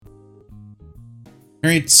All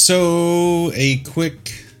right, so a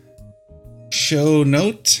quick show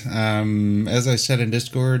note. As I said in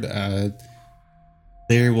Discord,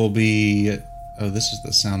 there will be. Oh, this is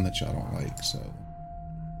the sound that y'all don't like. So,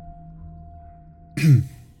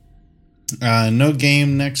 no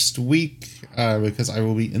game next week because I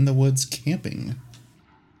will be in the woods camping.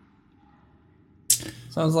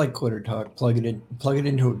 Sounds like quitter talk. Plug it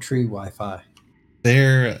into a tree Wi-Fi.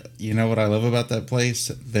 There, you know what I love about that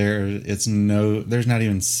place? There's not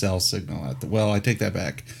even cell signal at the. Well, I take that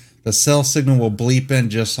back. The cell signal will bleep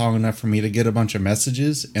in just long enough for me to get a bunch of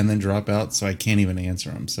messages and then drop out, so I can't even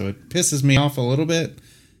answer them. So it pisses me off a little bit.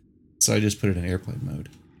 So I just put it in airplane mode.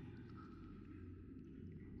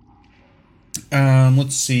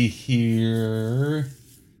 Let's see here.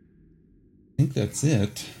 I think that's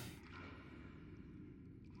it.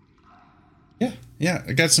 Yeah,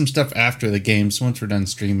 I got some stuff after the game, so once we're done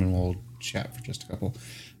streaming, we'll chat for just a couple.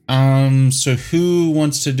 So who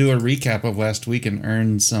wants to do a recap of last week and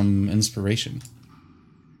earn some inspiration?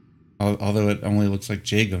 Although it only looks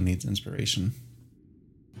like Jago needs inspiration.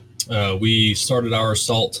 We started our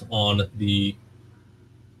assault on the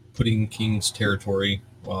Pudding King's territory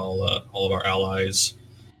while all of our allies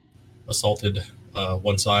assaulted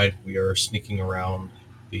one side. We are sneaking around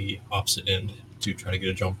the opposite end to try to get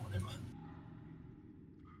a jump on him.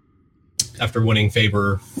 After winning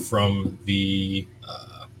favor from the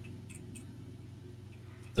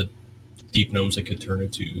deep gnomes that could turn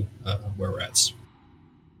into were-rats.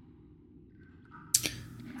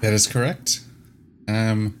 That is correct.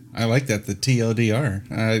 I like that, the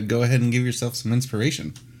TLDR. Go ahead and give yourself some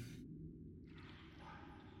inspiration.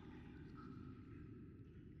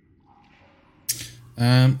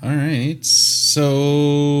 All right.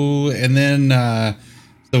 So, and then,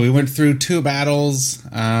 so we went through 2 battles.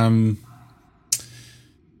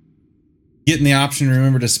 Getting the option,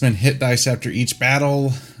 remember to spend hit dice after each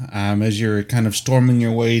battle as you're kind of storming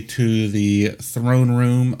your way to the throne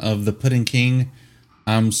room of the Pudding King.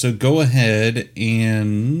 So go ahead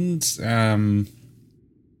and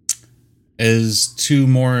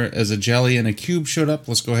as a jelly and a cube showed up,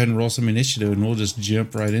 let's go ahead and roll some initiative and we'll just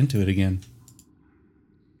jump right into it again.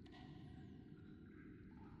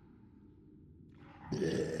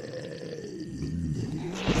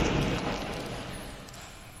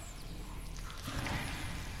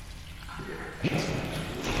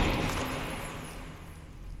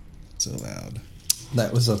 So loud.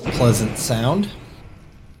 That was a pleasant sound.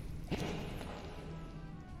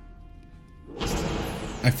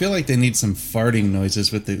 I feel like they need some farting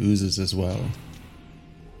noises with the oozes as well.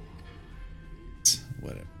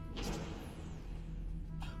 Whatever.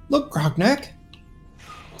 Look, Grognak.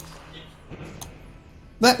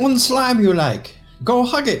 That one slime you like. Go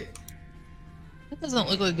hug it. That doesn't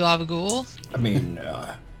look like Glavagool. I mean,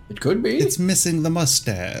 it could be. It's missing the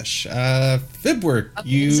mustache. Fibwork,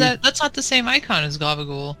 you... That's not the same icon as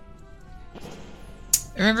Glavagool.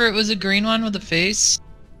 Remember it was a green one with a face?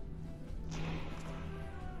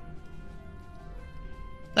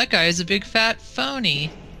 That guy is a big fat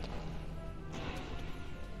phony.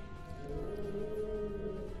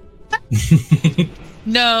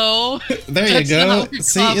 No. There you go.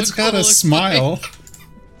 See, it's got a smile. Like.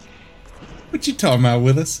 What you talking about,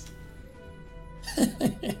 Willis?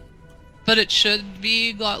 But it should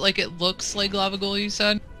be like it looks like Glavagool, you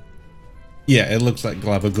said? Yeah, it looks like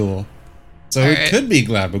Glavagool. So it could be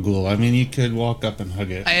Glavagool. I mean, you could walk up and hug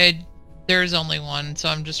it. There's only one, so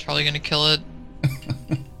I'm just probably gonna kill it.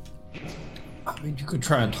 I mean, you could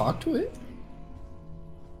try and talk to it.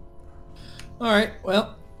 Alright,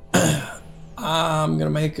 well, I'm gonna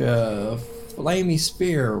make a flamey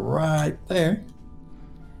spear right there.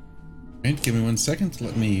 Alright, give me 1 second to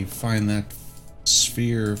let me find that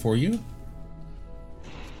sphere for you.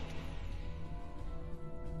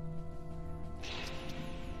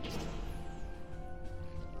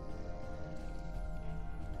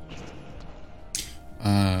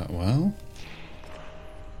 Well...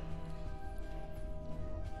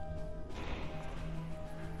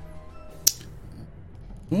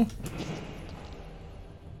 Oh.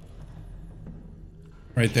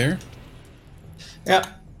 Right there? Yeah.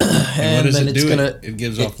 And what does it do? It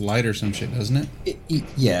gives off light or some shit, doesn't it?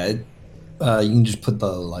 Yeah. You can just put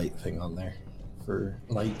the light thing on there for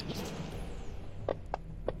light.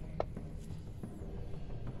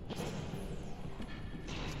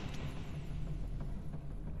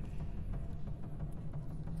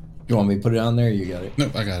 You want me to put it on there? Or you got it?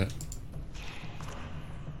 Nope, I got it.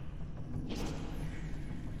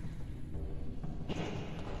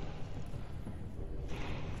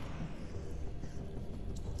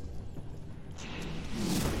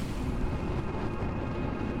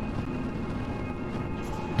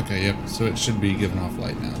 Okay, yep. So it should be giving off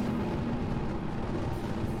light now.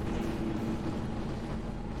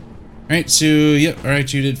 Alright, so, yep.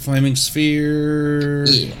 Alright, you did Flaming Sphere.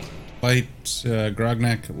 Yeah. Light,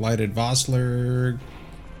 Grognak lighted Vossler.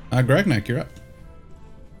 Grognak, you're up.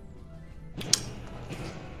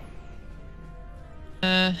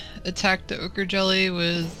 Attack the ochre jelly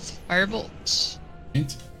with firebolt.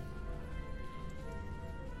 Right.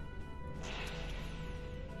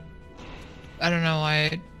 I don't know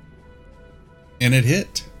why. And it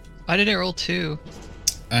hit. Why did it roll 2?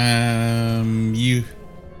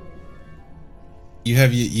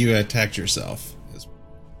 You attacked yourself.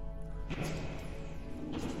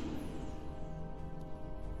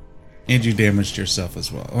 And you damaged yourself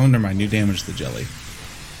as well. Oh, never mind. You damaged the jelly.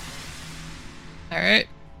 Alright.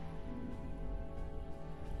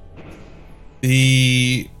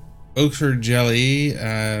 The ochre jelly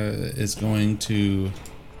is going to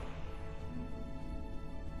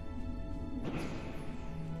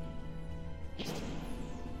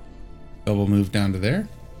double move down to there.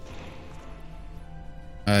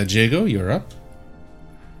 Jago, you're up.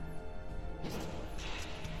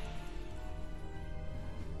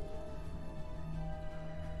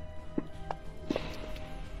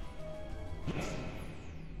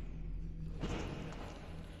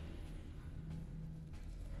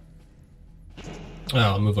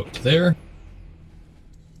 I'll move up to there,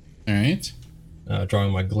 All right.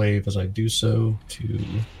 drawing my glaive as I do so to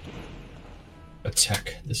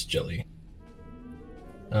attack this jelly.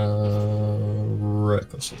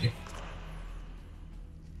 Recklessly.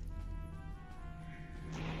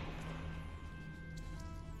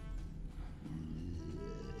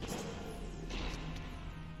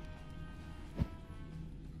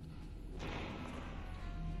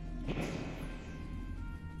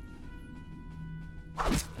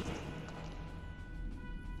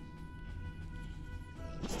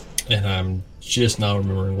 And I'm just now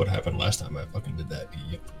remembering what happened last time I fucking did that.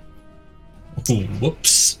 Yep. Ooh,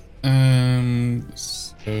 whoops.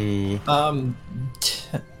 So.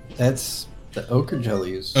 That's the ochre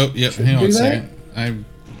jellies. Oh, yep. Shouldn't Hang on a do that? second.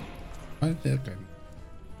 What did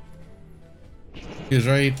He was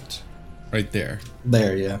right there.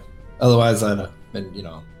 There, yeah. Otherwise, I'd have been,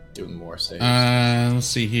 doing more saves. Let's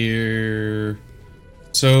see here.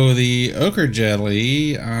 So the ochre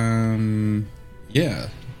jelly, yeah.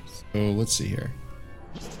 So let's see here.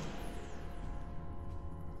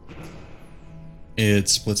 It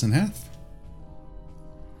splits in half.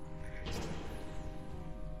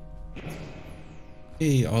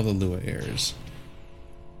 Hey, all the Lua heirs.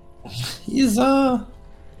 He's, Yada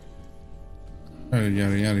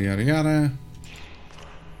yada yada yada.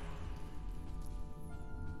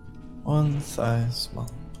 one size small.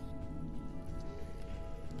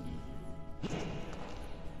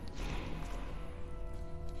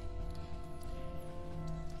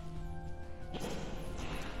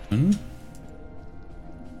 Hmm?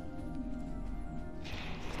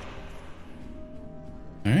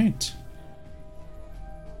 All right.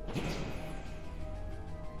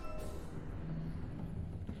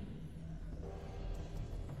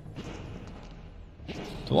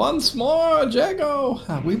 Once more, Jago!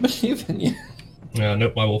 We believe in you.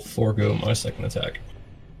 Nope, I will forego my second attack.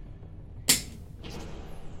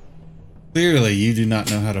 Clearly, you do not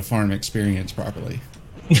know how to farm experience properly.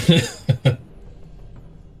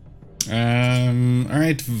 All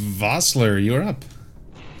right, Vossler, you're up.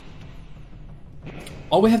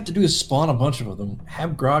 All we have to do is spawn a bunch of them,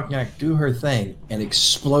 have Grognak do her thing, and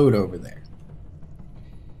explode over there.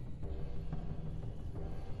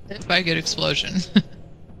 If I get explosion.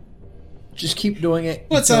 Just keep doing it.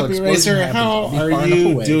 What's until up, explosion Eraser? happens. How I'll be are far enough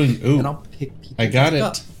you away, doing? Ooh, and I'll pick people I got back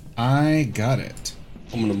up. it. I got it.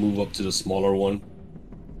 I'm gonna move up to the smaller one,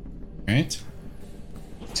 All right.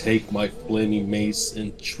 take my flaming mace,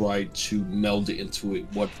 and try to meld it into it.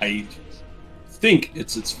 What I think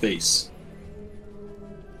it's its face.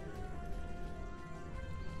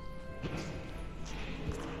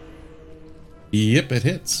 Yep, it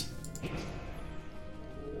hits.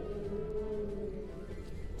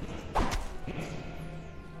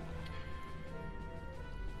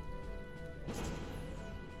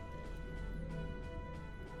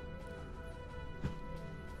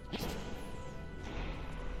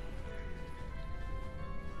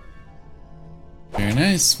 Very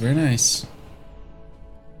nice, very nice.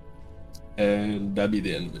 And that'd be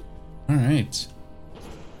the end of it. All right.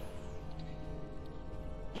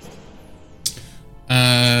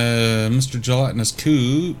 Mr. Gelatinous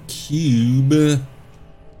Cube.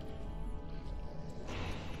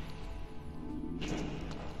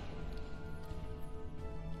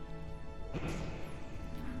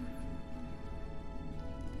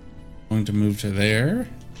 going to move to there.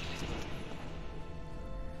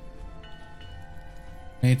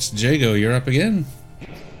 It's Jago, you're up again.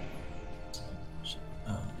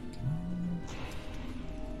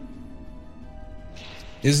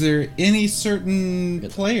 Is there any certain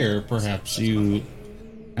player, perhaps, you...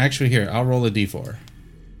 Actually, here, I'll roll a d4.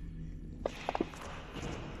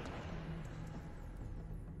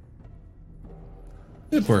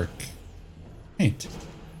 Good work. Right.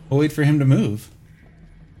 We'll wait for him to move.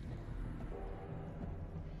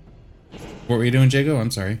 What were you doing, Jago?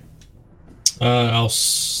 I'm sorry. I'll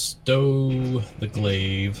stow the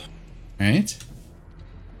glaive. Right.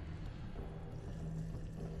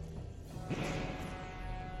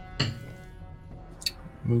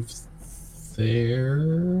 Move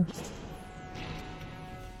there.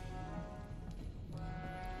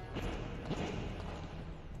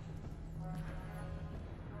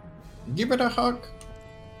 Give it a hug.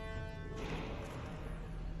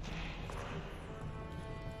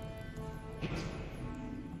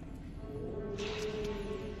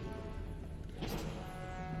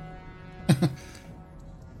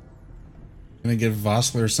 Gonna give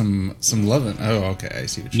Vossler some loving. Oh, okay. I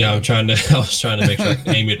see what you're Yeah, doing. I was trying to make sure I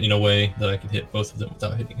can aim it in a way that I can hit both of them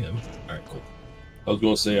without hitting him. All right, cool. I was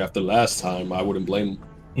going to say after last time, I wouldn't blame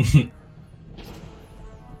him.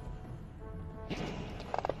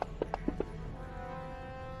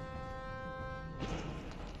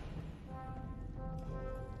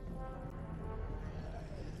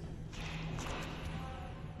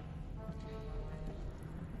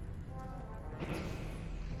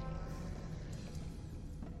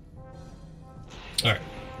 All right,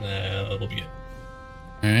 that'll be it.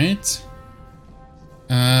 All right.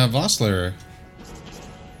 Vossler.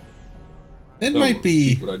 It might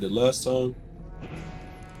be what I did last time.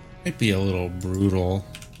 a little brutal.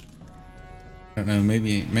 I don't know.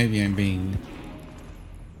 Maybe I'm being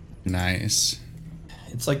nice.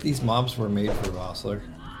 It's like these mobs were made for Vossler.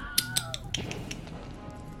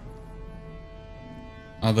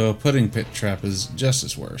 Although a pudding pit trap is just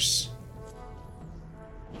as worse.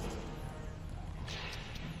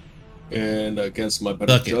 And against my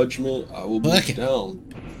better Bucket. judgment, I will Bucket. move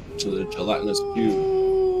down to the gelatinous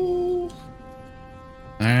cube.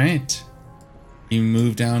 All right. You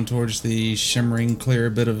move down towards the shimmering clear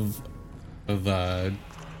bit of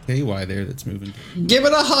KY there that's moving. Give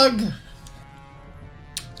it a hug.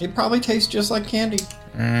 It probably tastes just like candy.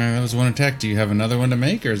 That was one attack. Do you have another one to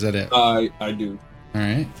make, or is that it? I do. All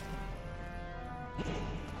right.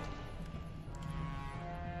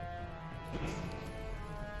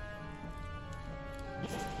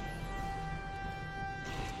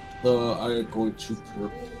 I am going to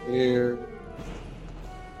prepare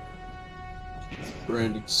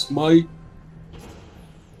Branding Smite.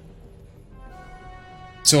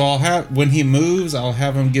 So I'll have when he moves, I'll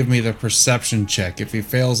have him give me the perception check. If he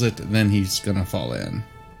fails it, then he's gonna fall in.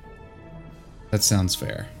 That sounds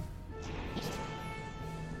fair.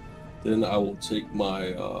 Then I will take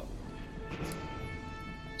my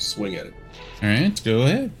swing at it. All right, go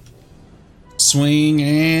ahead. Swing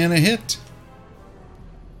and a hit.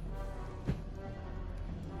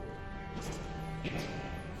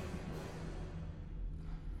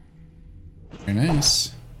 Very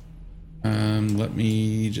nice. Let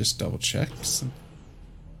me just double check.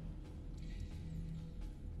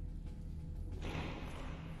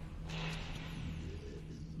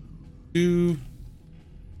 Two.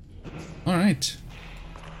 All right.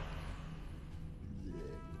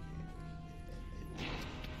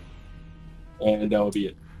 And that will be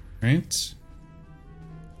it. Right.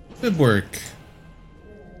 Good work.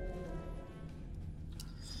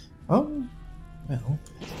 Oh, well.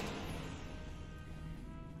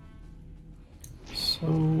 So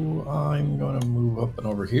I'm gonna move up and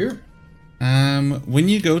over here. When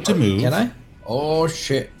you go to move, Can I? Oh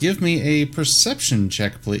shit. give me a perception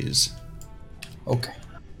check, please. Okay.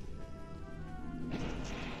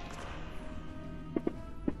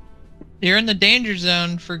 You're in the danger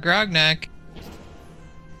zone for Grognak.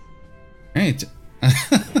 Right.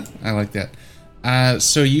 I like that.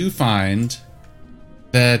 So you find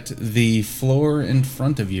that the floor in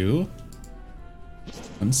front of you.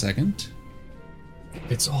 1 second.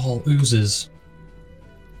 It's all oozes.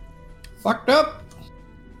 Fucked up.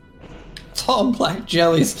 It's all black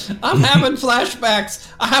jellies. I'm having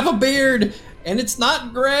flashbacks. I have a beard, and it's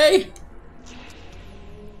not gray.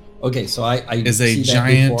 Okay, so I Is a see that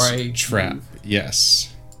giant before I trap. move.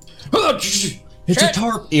 Yes. It's a Shit.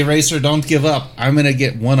 tarp. Eraser, don't give up. I'm gonna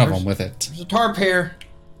get one of them with it. There's a tarp here.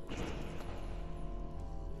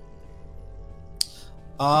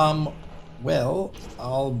 Well,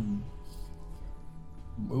 I'll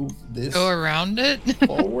move this Go around it.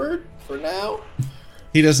 forward for now.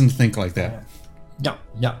 He doesn't think like that.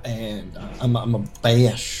 Yeah, and I'm a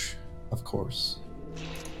bash, of course,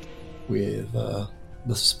 with the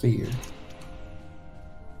spear.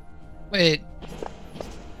 Wait.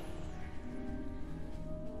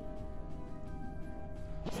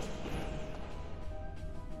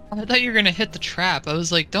 I thought you were gonna hit the trap. I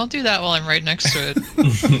was like, don't do that while I'm right next to it.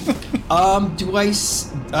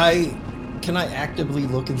 Can I actively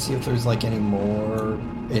look and see if there's like any more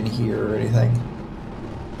in here or anything?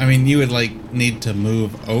 I mean, you would like need to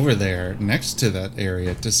move over there next to that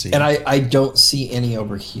area to see. And I don't see any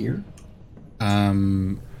over here.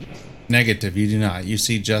 Negative. You do not. You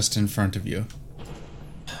see just in front of you.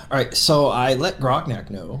 All right, so I let Grognak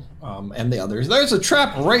know, and the others. There's a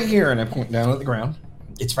trap right here, and I point down at the ground.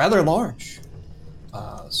 It's rather large.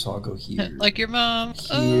 So I'll go here. Like your mom.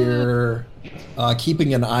 Here,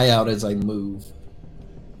 keeping an eye out as I move.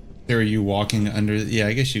 There are you walking under. Yeah,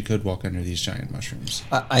 I guess you could walk under these giant mushrooms.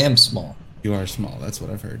 I am small. You are small. That's what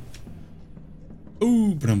I've heard.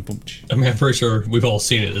 Ooh, brum-bum. I mean, I'm pretty sure we've all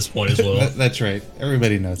seen it at this point as well. That's right.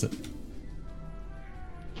 Everybody knows it.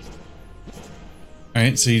 All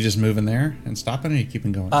right, so you just moving there and stopping, or you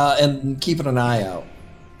keeping going? And keeping an eye out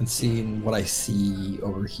and seeing what I see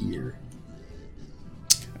over here.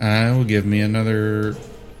 Will give me another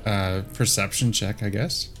perception check, I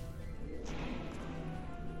guess.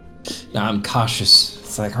 Now I'm cautious.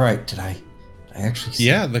 It's like, all right, did I actually see?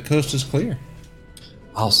 Yeah, the coast is clear.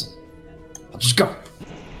 Awesome. I'll just go.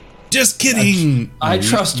 Just kidding. I No,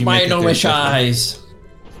 trust you my make it there gnomish quickly. eyes.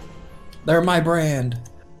 They're my brand.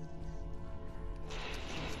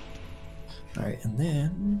 All right, and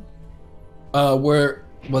then, where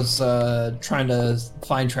was trying to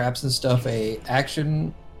find traps and stuff a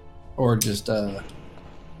action, or just a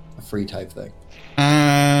free type thing?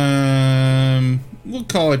 We'll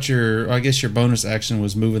call it your. I guess your bonus action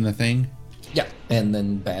was moving the thing. Yeah, and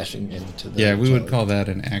then bashing into the. Yeah, we would jelly. call that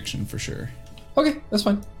an action for sure. Okay, that's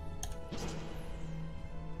fine.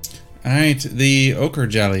 All right, the ochre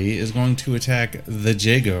jelly is going to attack the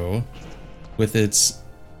Jago with its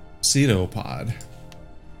pseudopod.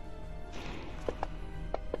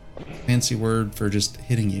 Fancy word for just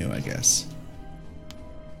hitting you, I guess.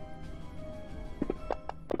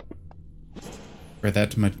 For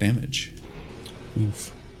that much damage.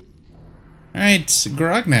 Oof. All right,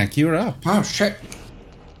 Grognak, you're up. Oh shit!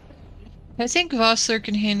 I think Vossler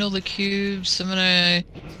can handle the cubes. I'm gonna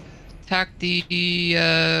attack the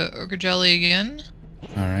ogre jelly again.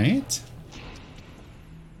 All right.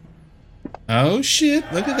 Oh shit!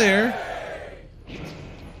 Look at there.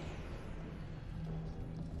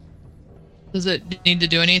 Does it need to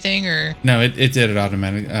do anything, or? No, it did it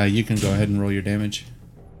automatically. You can go ahead and roll your damage.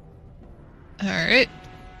 All right.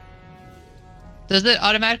 Does it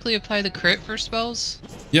automatically apply the crit for spells?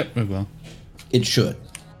 Yep, it will. It should.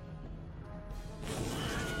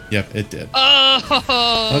 Yep, it did.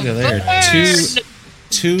 Oh, Look at there. burn!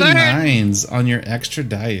 Two Burn! 9s on your extra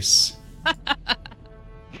dice.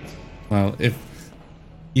 Well, if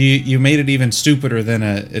you made it even stupider than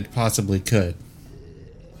it possibly could.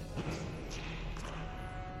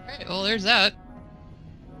 Alright, well, there's that.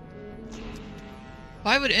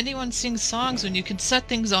 Why would anyone sing songs when you can set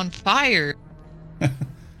things on fire?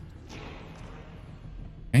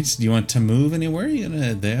 Right, so do you want to move anywhere? You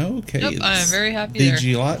gonna there? Okay. Nope, I'm very happy the there.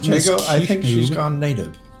 gelatinous Jago, I think she's cube, gone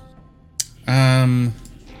native.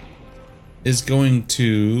 is going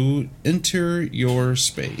to enter your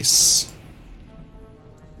space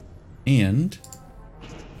and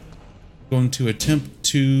going to attempt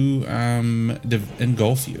to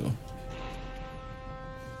engulf you.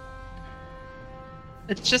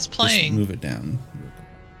 It's just Just playing. move it down.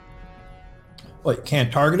 Wait,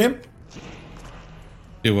 can't target him?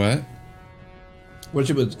 Do what? Which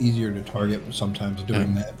it was easier to target sometimes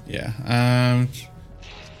doing that. Yeah.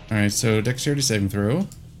 All right. So dexterity saving throw.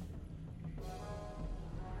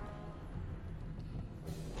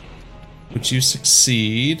 Which you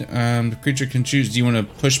succeed. The creature can choose. Do you want to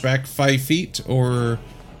push back 5 feet or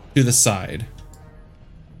to the side?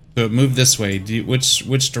 So move this way.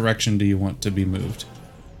 Which direction do you want to be moved?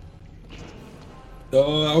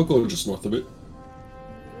 I'll go just north of it.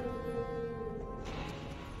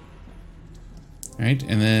 All right,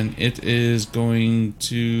 and then it is going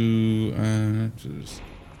to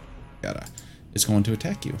it's going to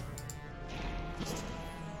attack you.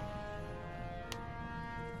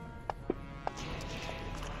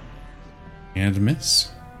 And miss.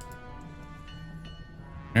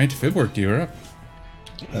 All right, Fibwork, you're up.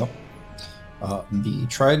 Well, the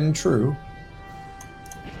tried and true.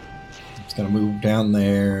 It's gonna move down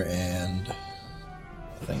there and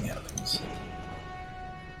thing happens.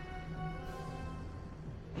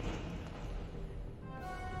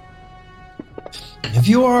 If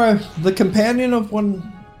you are the companion of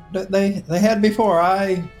one that they had before,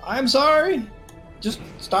 I'm sorry. Just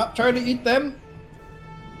stop trying to eat them.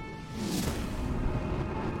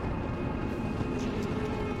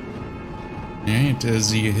 Alright,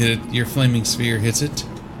 as you hit it, your flaming sphere hits it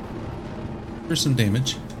for some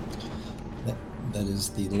damage. That is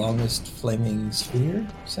the longest flaming sphere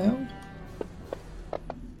sound.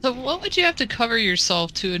 So what would you have to cover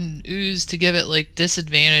yourself to an ooze to give it like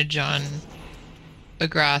disadvantage on a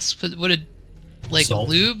grasp? Would it like Salt.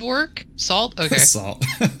 lube work? Salt? Okay. Salt.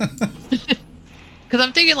 Because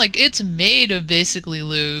I'm thinking like it's made of basically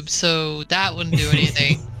lube, so that wouldn't do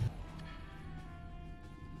anything.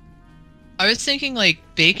 I was thinking like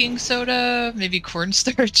baking soda, maybe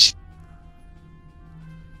cornstarch.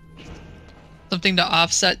 Something to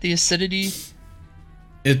offset the acidity.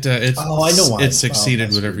 It's Oh, I know why. It succeeded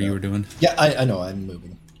Oh, I whatever screwed you up. were doing. Yeah, I know. I'm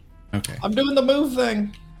moving. Okay. I'm doing the move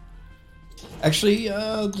thing. Actually,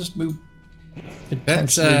 just move.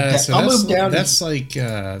 That's potentially so I'll that's, move down. that's like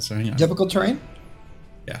so hang on. Difficult terrain.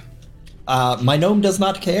 Yeah. My gnome does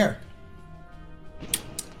not care.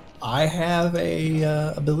 I have a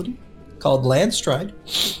ability called Land Stride,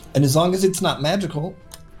 and as long as it's not magical,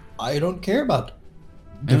 I don't care about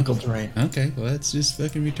difficult terrain. Okay, well that's just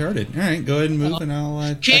fucking retarded. All right, go ahead and move, and I'll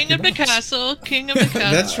check King your of the box. castle, king of the castle.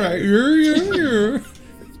 That's right. Yeah.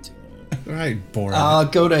 Right,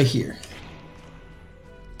 boring. Go to here.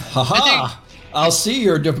 Haha! I'll see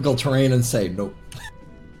your difficult terrain and say nope.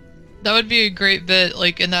 That would be a great bit,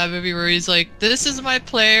 like in that movie where he's like, "This is my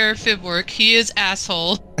player Fibwork. He is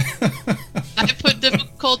asshole. I put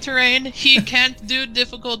difficult terrain. He can't do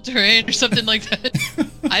difficult terrain," or something like that.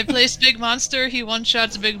 I place big monster. He one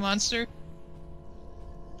shots big monster.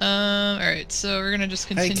 All right, so we're gonna just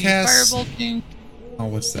continue cast- firebolting. Oh,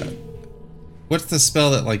 what's that? What's the spell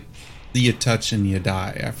that like you touch and you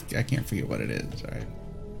die? I can't forget what it is. All right.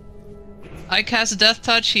 I cast Death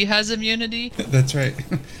Touch. He has immunity. That's right.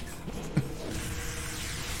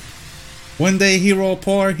 One day he roll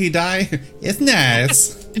poor, he die. It's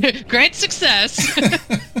nice. Great success.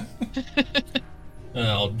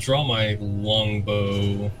 I'll draw my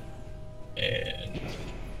longbow and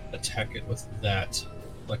attack it with that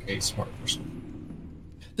like a smart person.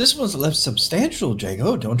 This one's left substantial,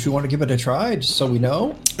 Jago. Don't you want to give it a try, just so we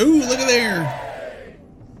know? Ooh, look at there.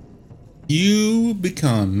 You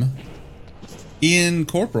become Ian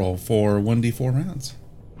Corporal for 1d4 rounds.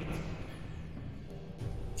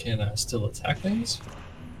 Can I still attack things?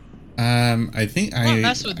 I think Don't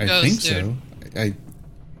mess with I ghosts, think so.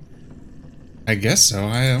 I guess so.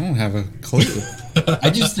 I don't have a clue. I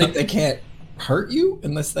just think they can't hurt you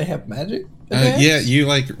unless they have magic. Yeah, you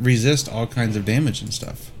like resist all kinds of damage and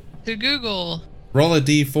stuff. To Google. Roll a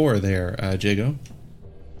d4 there, Jago.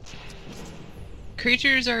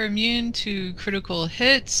 Creatures are immune to critical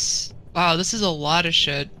hits. Wow, this is a lot of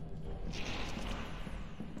shit.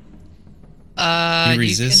 You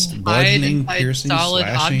resist can hide bludgeoning, inside piercing, solid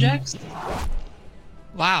slashing. objects.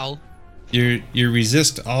 Wow. You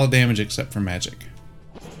resist all damage except for magic.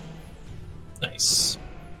 Nice.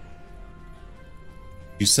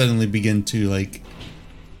 You suddenly begin to like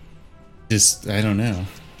just I don't know.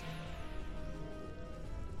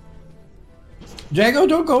 Jago,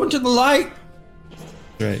 don't go into the light.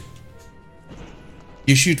 Right.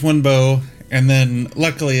 You shoot one bow, and then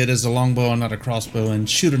luckily it is a longbow and not a crossbow, and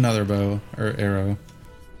shoot another bow or arrow.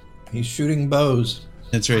 He's shooting bows.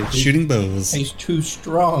 That's right, shooting bows. He's too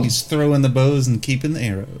strong. He's throwing the bows and keeping the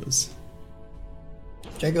arrows.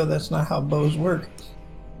 Jago, that's not how bows work.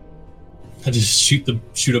 I just shoot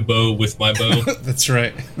a bow with my bow. That's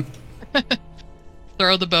right.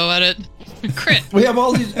 Throw the bow at it. Crit. We have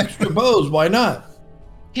all these extra bows. Why not?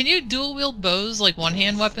 Can you dual wield bows like one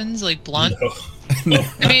hand weapons, like blunt? No.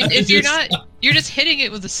 I mean, if you're Just- not, you're just hitting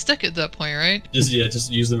it with a stick at that point, right? Just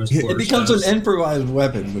use them as It quarter becomes an staffs. improvised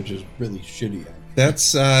weapon, which is really shitty. That's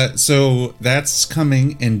so that's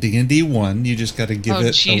coming in D&D 1. You just got to give Oh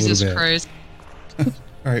it Jesus a little bit. Christ!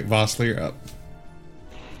 All right, Vossler, you're up.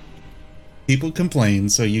 People complain,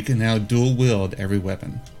 so you can now dual wield every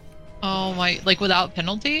weapon. Oh my! Like without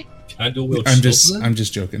penalty? Can I dual wield I'm shields just then? I'm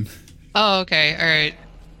just joking. Oh, okay. All right.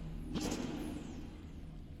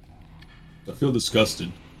 I feel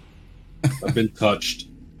disgusted. I've been touched.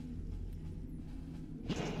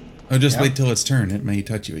 Oh, just Yeah. wait till its turn. It may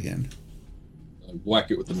touch you again. I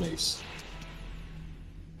whack it with the mace.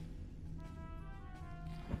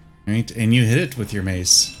 All right, and you hit it with your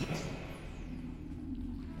mace.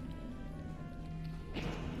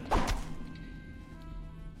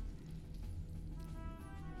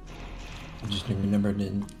 I just need to remember to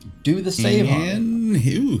do the save on it. And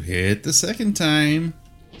you hit the second time.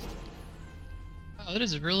 Oh, it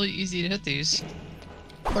is really easy to hit these.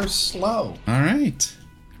 They're slow. All right.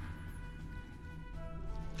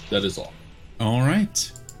 That is all. All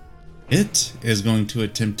right. It is going to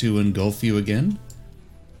attempt to engulf you again,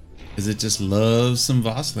 as it just loves some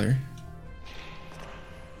Vossler.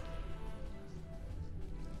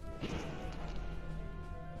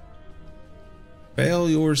 Fail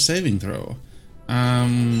your saving throw.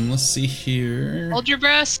 Let's see here. Hold your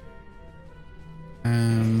breath.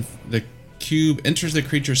 The cube enters the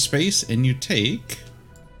creature's space, and you take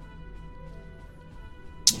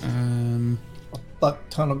A fuck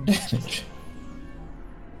ton of damage.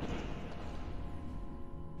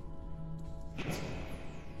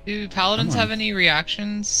 Do paladins Come on. have any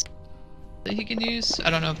reactions that he can use? I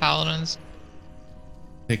don't know paladins.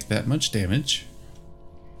 take that much damage.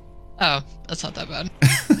 Oh, that's not that bad.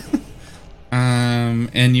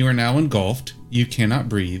 And you are now engulfed. You cannot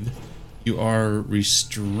breathe. You are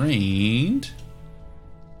restrained.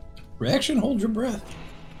 Reaction, hold your breath.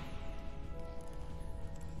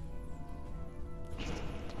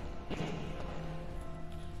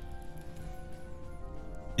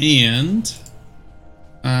 And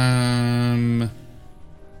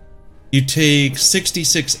you take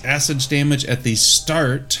 66 acid damage at the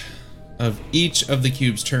start of each of the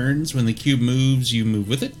cube's turns. When the cube moves, you move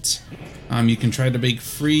with it. You can try to break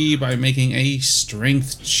free by making a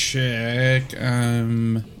strength check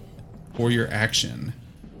for your action.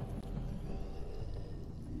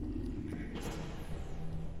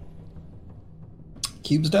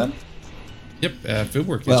 Cube's done? Yep,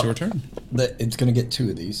 Fieldwork, it's Well- your turn. It's going to get 2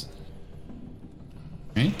 of these.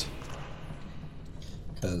 Right?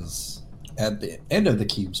 Because at the end of the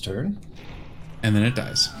cube's turn, And then it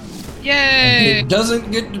dies. Yay! it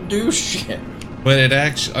doesn't get to do shit. But it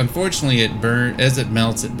actually, unfortunately, as it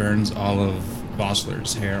melts, it burns all of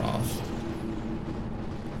Vossler's hair off.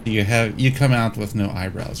 You come out with no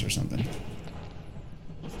eyebrows or something.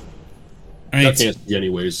 All I right. can't see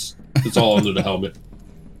anyways. It's all under the helmet.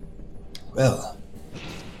 Well,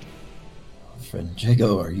 friend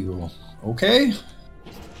Jago, are you okay?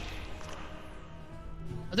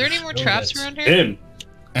 Are there any more Oh, traps that's around here? Him.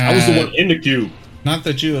 I was the one in the cube. Not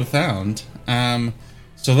that you have found.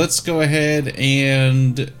 So let's go ahead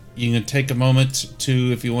and you can take a moment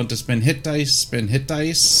to, if you want to spend hit dice, spend hit Yeah,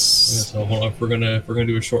 dice. so hold on. If we're gonna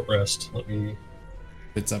do a short rest, let me.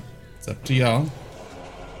 It's up to y'all.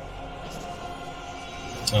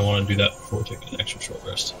 I want to do that before we take an extra short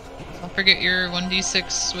rest. Don't forget your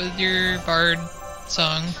 1d6 with your bard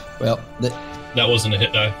song. Well, That wasn't a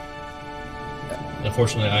hit die.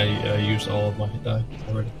 Unfortunately, I used all of my hit die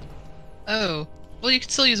already. Oh, well, you can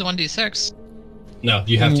still use a 1d6. No,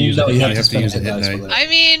 you have to use no, it. you You have to have to spend use hit a hit dice die. for that. I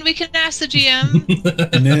mean, we can ask the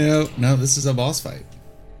GM. No, this is a boss fight.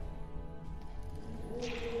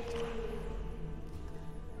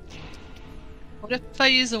 What if I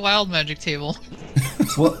use a wild magic table?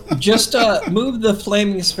 Well, just move the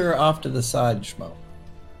flaming sphere off to the side, Schmo.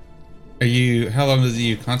 How long does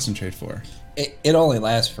you concentrate for? It only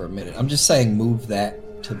lasts for a minute. I'm just saying move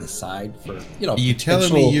that to the side for, You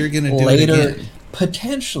telling me potential you're gonna do it later, again?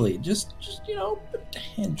 Potentially. Just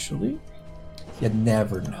potentially. You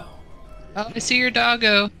never know. Oh, I see your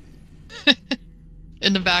doggo.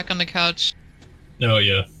 In the back on the couch. No,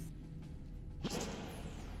 yeah.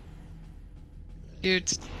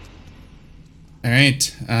 Cute. All right.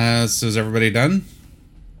 So is everybody done?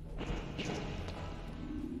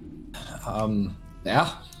 Yeah.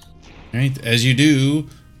 All right. As you do,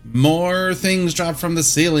 more things drop from the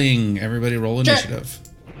ceiling. Everybody roll initiative.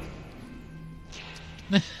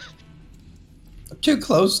 Too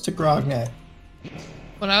close to Grognak.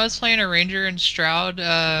 When I was playing a ranger in Stroud,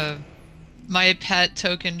 my pet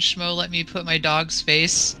token Schmo let me put my dog's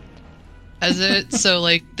face as it, so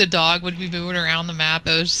like the dog would be moving around the map.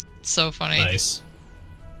 It was so funny. Nice.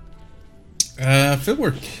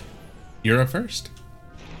 Fieldwork, you're up first.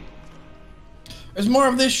 There's more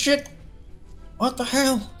of this shit. What the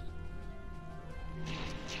hell?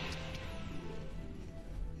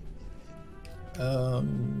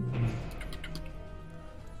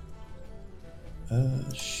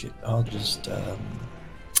 Shit. I'll just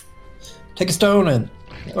take a stone and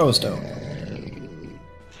throw a stone.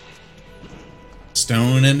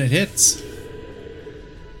 Stone and it hits.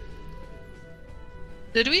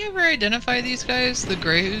 Did we ever identify these guys, the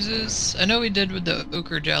gray oozes? I know we did with the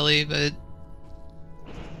ochre jelly, but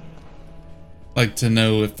Like to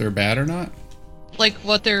know if they're bad or not? like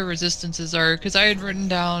what their resistances are, because I had written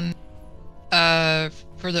down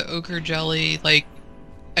for the ochre jelly, like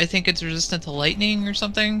I think it's resistant to lightning or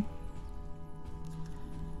something.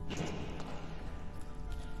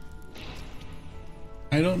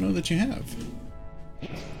 I don't know that you have.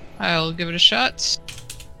 I'll give it a shot.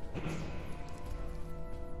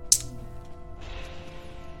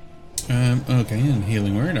 Okay, and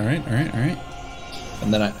healing word. All right.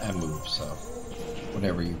 And then I move, so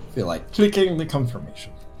whenever you feel like clicking the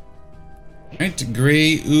confirmation. All right,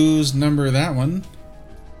 gray ooze number that one.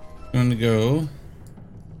 Going to go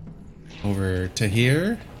over to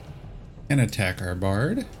here and attack our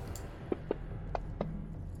bard.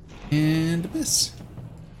 And miss.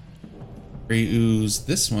 Gray ooze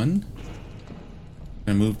this one.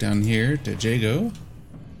 Gonna move down here to Jago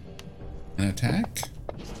and attack.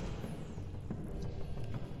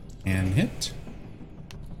 And hit.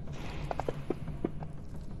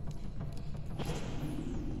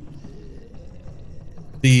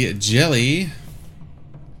 The jelly.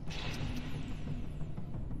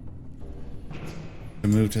 To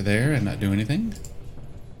move to there and not do anything.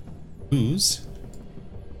 Ooze.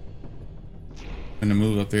 I'm gonna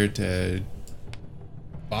move up there to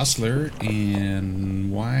Bossler,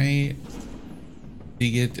 and why did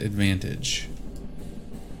he get advantage?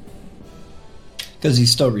 Because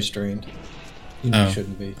he's still restrained. You know, Oh. he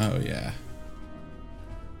shouldn't be. Oh yeah.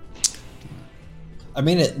 I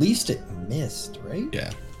mean, at least it missed, right?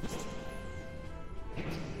 Yeah.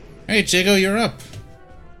 Alright, Jago, you're up.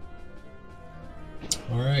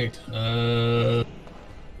 All right. I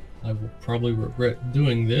will probably regret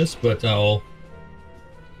doing this, but I'll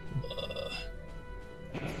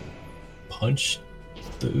punch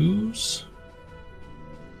the ooze.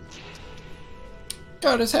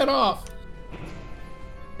 Got his head off.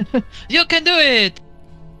 You can do it!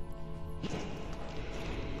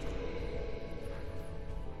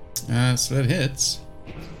 So that hits.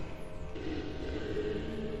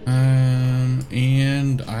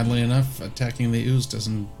 And oddly enough, attacking the ooze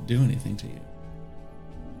doesn't do anything to you.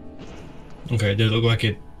 Okay, did it look like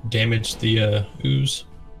it damaged the ooze?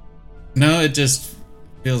 No, it just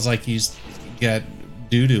feels like he's got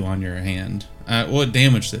doo-doo on your hand. Well, it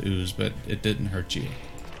damaged the ooze, but it didn't hurt you.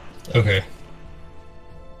 Okay.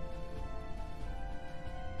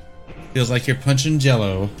 Feels like you're punching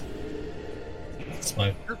jello. That's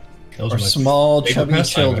my... Those Or are my small, favorite chubby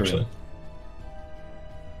pastime, children. actually.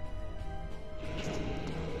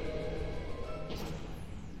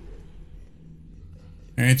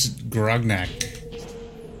 Alright, it's Grognak.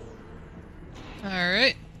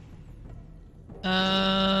 Alright.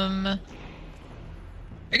 I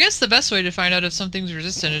guess the best way to find out if something's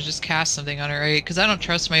resistant is just cast something on it, right? Because I don't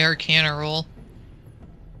trust my Arcana roll.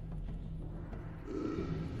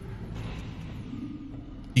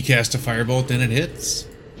 You cast a firebolt, then it hits.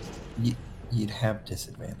 You'd have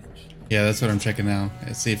disadvantage. Yeah, that's what I'm checking now.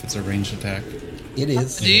 Let's see if it's a ranged attack. It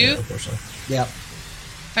is. Do you? Unfortunately. Yep.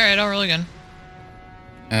 Alright, I'll roll again.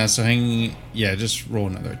 So hang... Yeah, just roll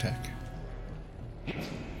another attack.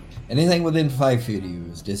 Anything within 5 feet of you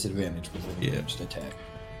is disadvantage with a Yeah. ranged attack.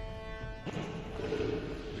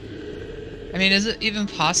 I mean, is it even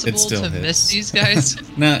possible still to hits. miss these guys?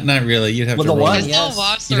 Not really. You'd have With to a roll. one, Still yes.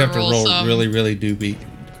 wants You'd have to roll some. really, really doobie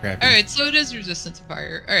crappy. Alright, so it is resistant to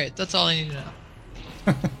fire. Alright, that's all I need to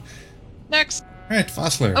know. Next. Alright,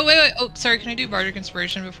 Fossler. Oh, wait. Oh, sorry. Can I do Bardic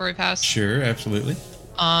Inspiration before I pass? Sure, absolutely.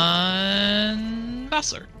 On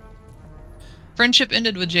Bossler. Friendship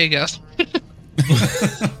ended with Jago.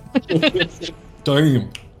 Damn.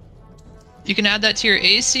 You can add that to your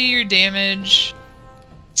AC, your damage,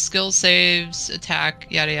 skill saves, attack,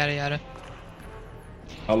 yada yada yada.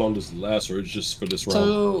 How long does it last, or it's just for this round?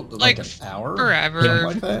 So, like Like, an hour? forever.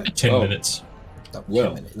 Something like that? 10 Oh. minutes. No, 10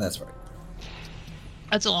 Well. minutes, that's right.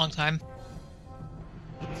 That's a long time.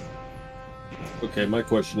 Okay, my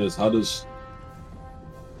question is,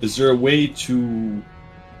 is there a way to...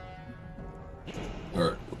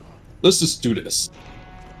 Alright, let's just do this.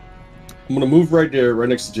 I'm gonna move right there, right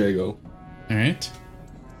next to Jago, Alright.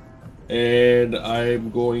 and I'm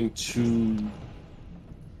going to...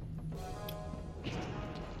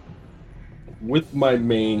 With my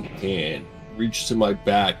main hand, reach to my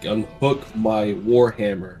back, unhook my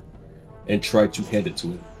warhammer, and try to hand it to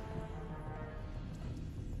him.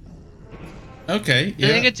 Okay, I think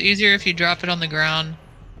yeah. it's easier if you drop it on the ground.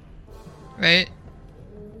 Right?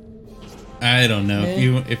 I don't know.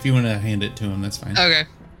 Eh. If you want to hand it to him, that's fine. Okay.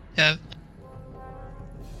 Yeah.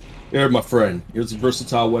 Here, my friend. Here's a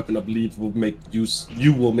versatile weapon I believe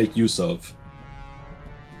you will make use of.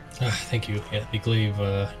 Thank you. Yeah, the glaive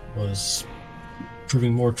was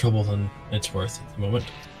proving more trouble than it's worth at the moment.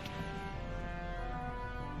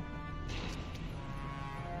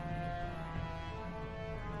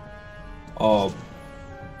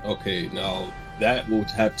 Okay, now that will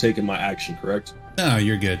have taken my action, correct? No,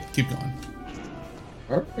 you're good. Keep going.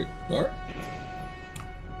 Alright, alright.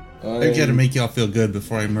 I gotta make y'all feel good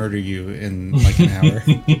before I murder you in like an hour.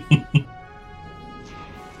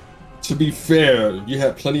 To be fair, you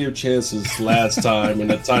had plenty of chances last time and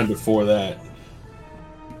the time before that.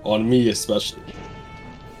 On me, especially.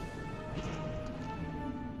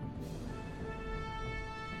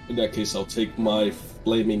 In that case, I'll take my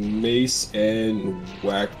flaming mace and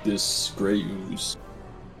whack this gray ooze.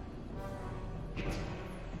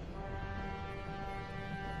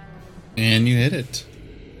 And you hit it.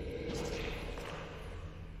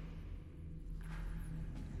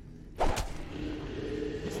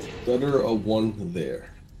 Better a 1 there.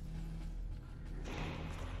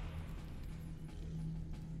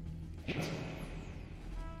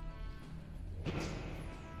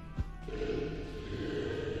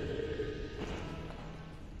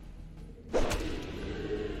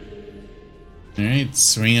 Alright,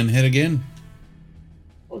 swing and hit again.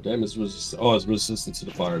 Oh, damn, it's resistant. Oh, it's resistant to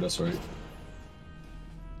the fire, that's right.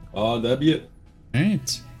 That'd be it.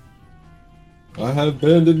 Alright. I have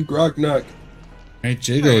abandoned Grognak. Alright,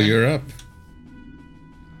 Jiggle, you're up.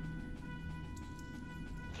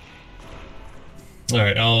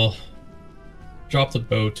 Alright, I'll drop the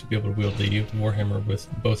bow to be able to wield the Warhammer with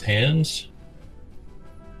both hands.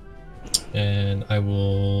 And I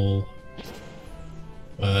will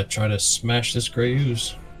try to smash this gray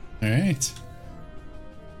ooze. Alright.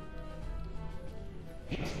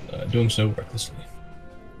 Doing so recklessly.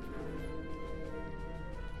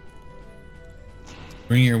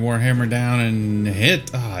 Bring your Warhammer down and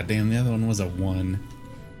hit. Ah, damn, the other one was a 1.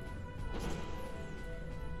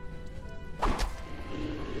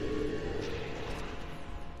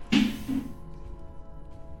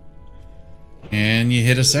 And you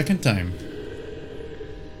hit a second time.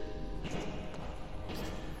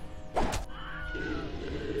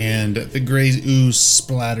 And the gray ooze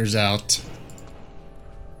splatters out.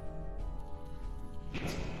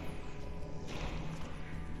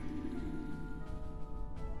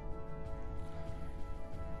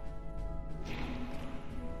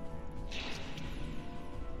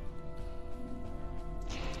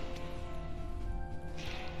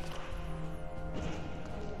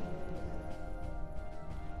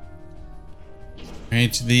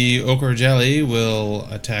 Alright, the Ochre Jelly will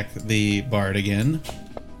attack the Bard again.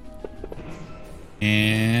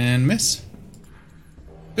 And miss.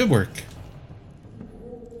 Good work.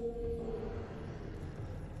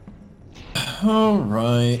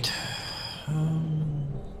 Alright.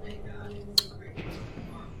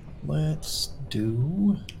 Let's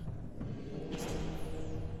do...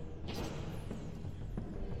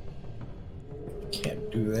 Can't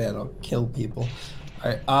do that, I'll kill people.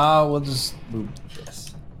 Alright, we'll just move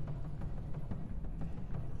this.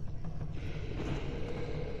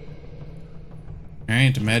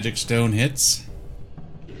 Alright, Magic Stone hits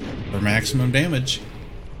for maximum damage.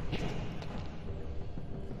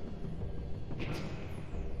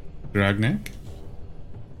 Grognak?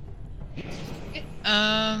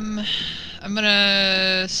 I'm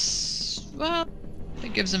gonna... Well,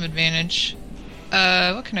 it gives him advantage.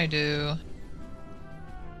 What can I do?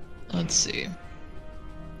 Let's see.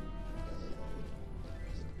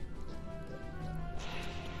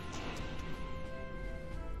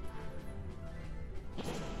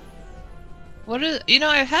 What is... You know,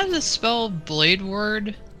 I have the spell Blade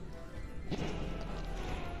Ward.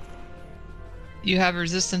 You have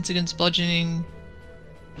resistance against bludgeoning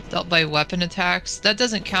dealt by weapon attacks. That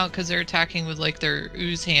doesn't count because they're attacking with, like, their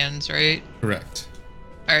ooze hands, right? Correct.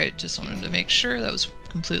 Alright, just wanted to make sure that was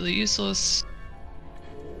completely useless.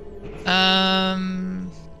 I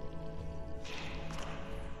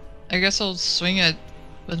guess I'll swing it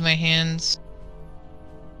with my hands.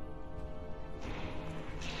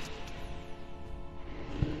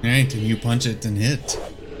 Alright, and you punch it and hit.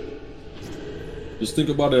 Just think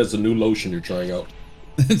about it as a new lotion you're trying out.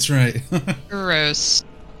 That's right. Gross.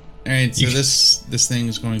 Alright, so this thing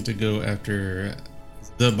is going to go after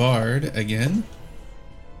the Bard again.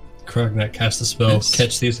 Krognak cast a spell, Yes.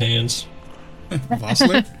 catch these hands.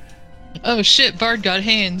 Vossler? Oh shit, Bard got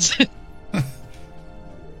hands.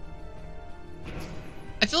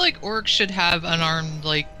 I feel like orcs should have unarmed,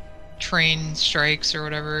 like, train strikes or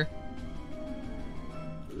whatever.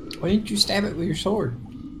 Why didn't you stab it with your sword?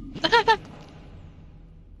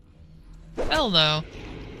 Hell no.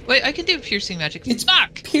 Wait, I can do piercing magic. It's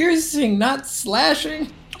Fuck! piercing, not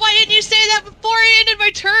slashing. Why didn't you say that before I ended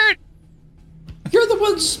my turn? You're the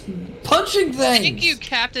ones punching things. Thank you,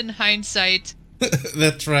 Captain Hindsight.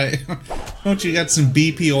 That's right. Don't you got some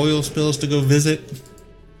BP oil spills to go visit?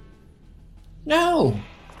 No.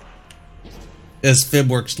 As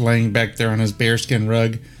Fibworks laying back there on his bearskin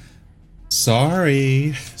rug.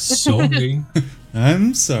 Sorry. Sorry.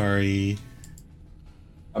 I'm sorry.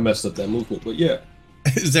 I messed up that movement, but yeah.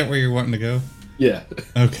 Is that where you're wanting to go? Yeah.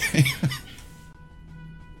 Okay.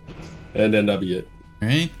 And then that'll be it. All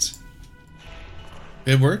right.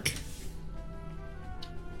 Good work.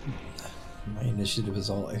 My initiative is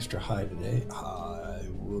all extra high today. I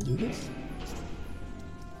will do this.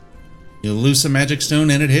 You loose a magic stone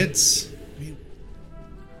and it hits.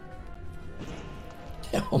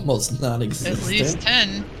 Almost non-existent. At least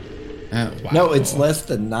 10. Wow. No, it's less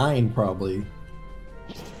than 9 probably.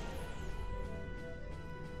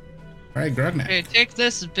 All right, Grognak. Okay, take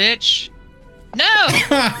this, bitch. No!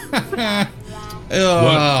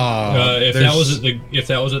 Oh, if there's-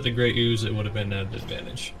 that was at the Great Ooze, it would have been at an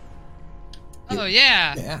advantage. Oh,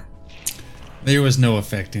 yeah. Yeah. there was no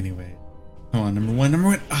effect anyway. Come on, number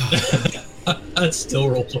one. Oh. I'd still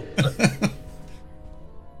roll.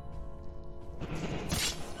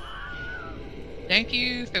 Thank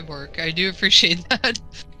you, Fibwork. I do appreciate that.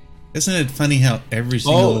 Isn't it funny how every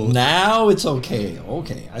Oh, single now it's okay.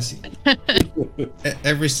 Okay, I see.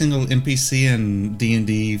 every single NPC in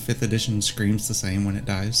D&D 5th edition screams the same when it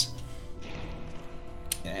dies?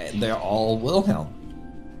 And they're all Wilhelm.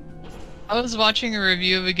 I was watching a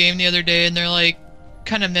review of a game the other day, and they're like,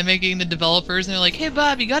 kind of mimicking the developers, and they're like, "Hey,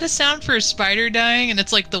 Bob, you got a sound for a spider dying?" And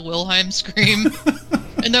it's like the Wilhelm scream.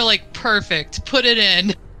 And they're like, "Perfect, put it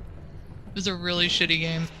in." It was a really shitty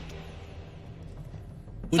game.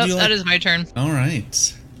 Would you That like- is my turn. All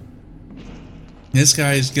right. This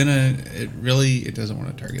guy's gonna. It doesn't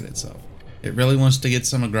want to target itself. It really wants to get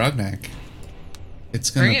some of Grognak. It's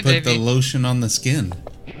gonna Bring it, put the baby. lotion on the skin.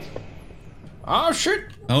 Oh, shit.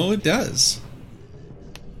 Oh, it does.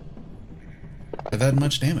 But that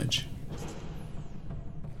much damage.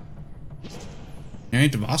 All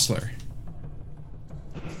right, to Vossler.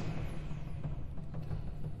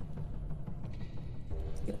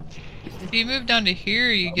 If you move down to here,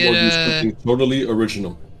 you I'm gonna do get something totally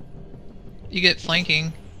original.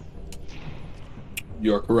 flanking.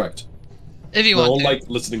 You are correct. If you I want don't to. like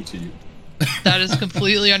listening to you. That is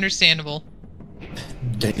completely understandable.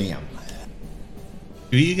 Damn.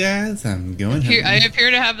 Do you guys? I'm going. Here, I home.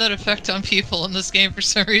 appear to have that effect on people in this game for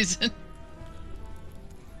some reason.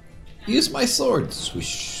 Use my sword.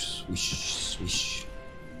 Swish, swish, swish.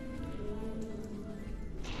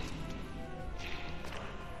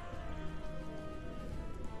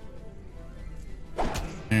 All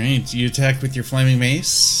right, you attack with your flaming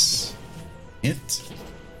mace. Hit.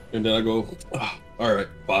 And then I go, all right,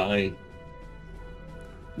 fine.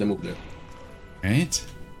 Then move there. All right.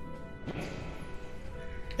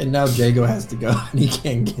 And now Jago has to go and he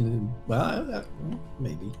can't get in. Well,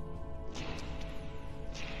 maybe.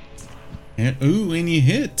 And, ooh, and you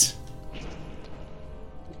hit.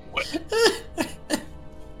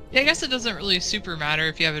 Yeah, I guess it doesn't really super matter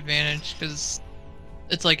if you have advantage, because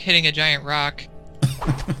it's like hitting a giant rock.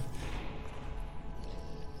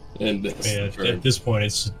 And that's Yeah, the turn. at this point,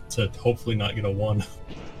 it's to hopefully not get a 1.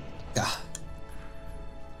 Ah,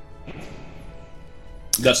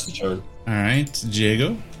 That's the turn. All right,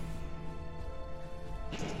 Jago.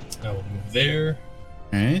 I will move there,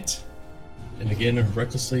 All right. and again,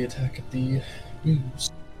 recklessly attack at the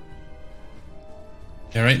ooze.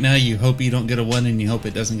 Yeah, right now you hope you don't get a 1 and you hope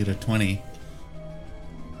it doesn't get a 20.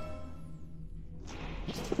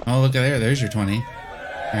 Oh, look at there. There's your 20. All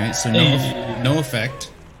right, so no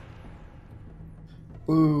effect.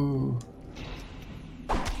 ooh.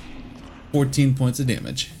 14 points of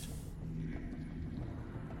damage.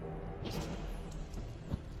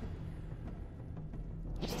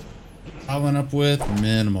 Following up with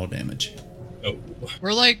minimal damage. Oh.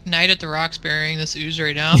 We're like Night at the Roxbury this ooze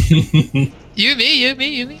right now. You,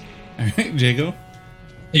 me. All right, Jago.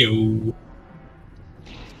 Heyo.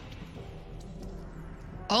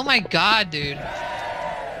 Oh my god, dude.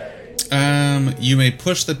 You may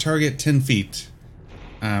push the target 10 feet.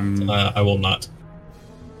 I will not.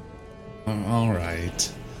 All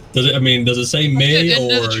right. Does it say may, it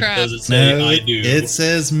into the or trap. does it say No, I do? it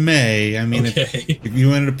says may. I mean, Okay. if you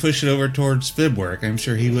wanted to push it over towards Fibwork, I'm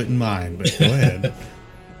sure he wouldn't mind, but go ahead.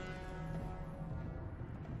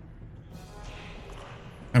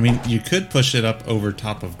 I mean, you could push it up over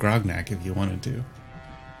top of Grognak if you wanted to.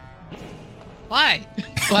 Why?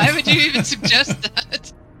 Why would you even suggest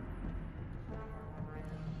that?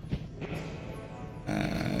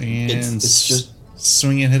 And It's just-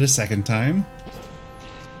 swing and hit a second time.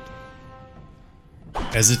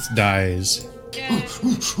 As it dies. Yeah.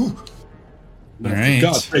 All Now, right. For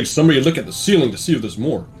God's sake, somebody look at the ceiling to see if there's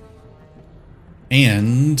more.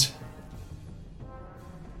 And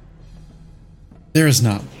there is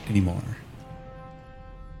not anymore.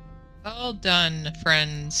 Well done,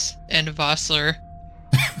 friends and Vossler.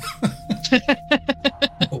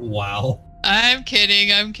 Wow. I'm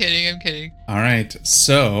kidding. I'm kidding. All right,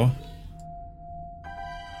 so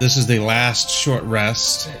this is the last short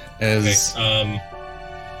rest. As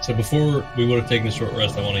So before we would have taken a short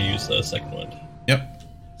rest, I want to use the second wind. Yep.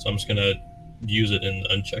 So I'm just gonna use it and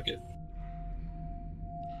uncheck it.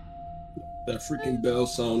 That freaking bell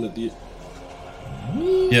sound at the.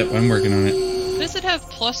 Yep, I'm working on it. Does it have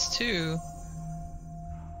 +2?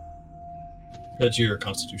 That's your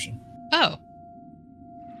constitution. Oh,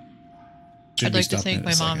 Should I'd be like to stopping thank in a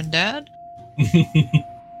my mom second. and dad.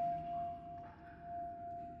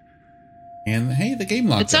 And hey, the game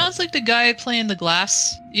locked It sounds like the guy playing the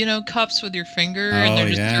glass, cups with your finger, Oh, and they're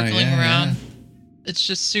just yeah, circling yeah, around. yeah. It's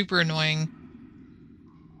just super annoying.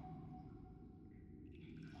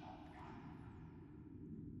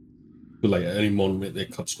 Feel like at any moment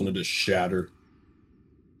that cup's gonna just shatter.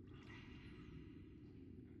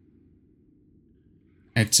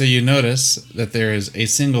 Alright, so you notice that there is a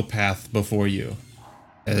single path before you,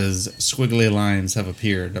 as squiggly lines have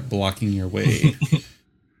appeared, blocking your way.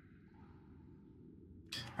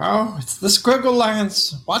 Oh, it's the squiggle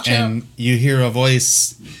lines. Watch out. And you hear a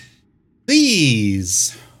voice,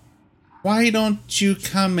 "Please, why don't you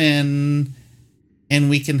come in and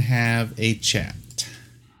we can have a chat?"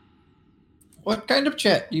 What kind of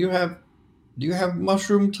chat do you have? Do you have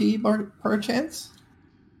mushroom tea, perchance?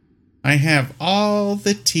 I have all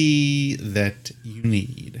the tea that you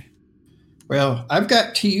need. Well, I've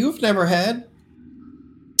got tea you've never had.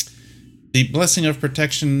 The Blessing of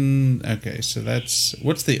Protection. Okay, so that's...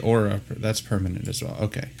 What's the aura? That's permanent as well.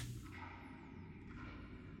 Okay.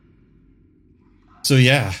 So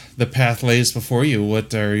yeah, the path lays before you.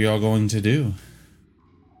 What are y'all going to do?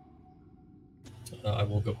 I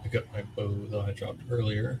will go pick up my bow that I dropped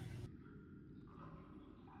earlier.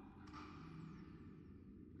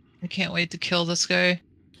 I can't wait to kill this guy.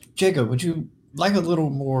 Jacob, would you like a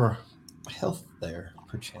little more health there,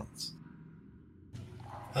 perchance?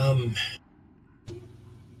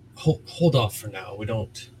 Hold off for now. We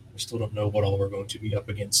still don't know what all we're going to be up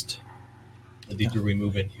against the deeper we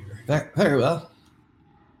move in here. Very well.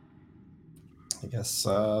 I guess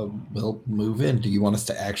we'll move in. Do you want us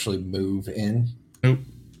to actually move in? Nope.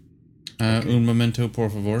 Un momento, por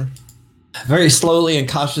favor. Very slowly and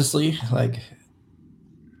cautiously, like...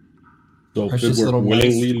 So Precious Fibwork little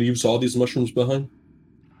willingly leaves all these mushrooms behind?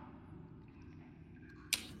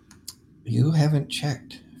 You haven't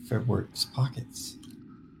checked Fibwork's pockets.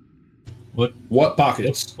 What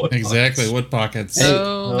pockets? What Exactly. pockets? What pockets? Hey,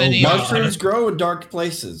 So many. Mushrooms grow in dark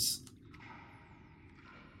places.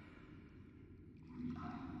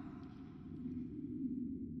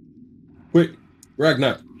 Wait,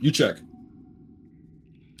 Ragnar, you check.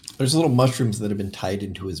 There's little mushrooms that have been tied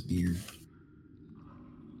into his beard.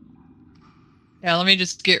 Yeah, let me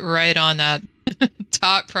just get right on that.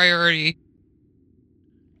 Top priority.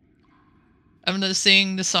 I'm gonna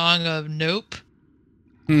sing the song of Nope.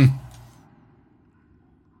 All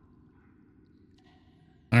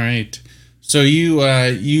right. So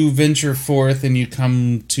you venture forth and you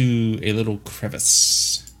come to a little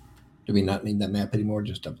crevice. Do we not need that map anymore?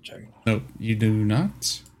 Just double checking. Nope, you do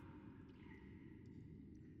not.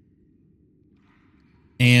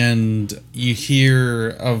 And you hear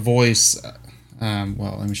a voice.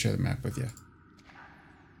 Well, let me share the map with you.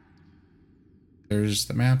 There's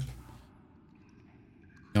the map.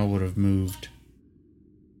 Y'all would have moved.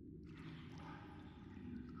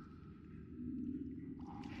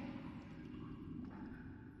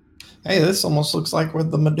 Hey, this almost looks like with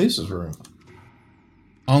the Medusa's room.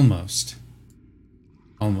 Almost.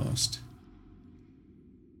 Almost.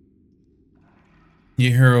 You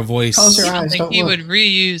hear a voice. Close your I don't eyes, think don't he look. would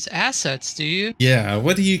reuse assets, do you? Yeah,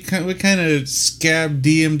 what kind of scab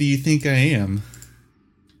DM do you think I am?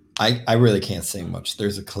 I really can't say much.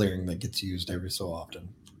 There's a clearing that gets used every so often.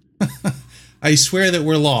 I swear that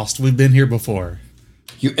we're lost. We've been here before.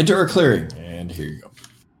 You enter a clearing, and here you go.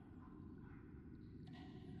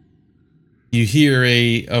 You hear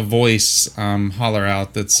a voice holler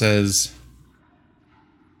out that says,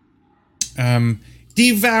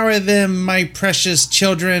 "Devour them, my precious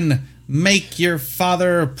children. Make your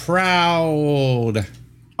father proud."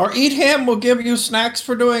 Or eat him, we'll give you snacks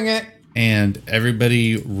for doing it. And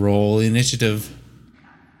everybody roll initiative.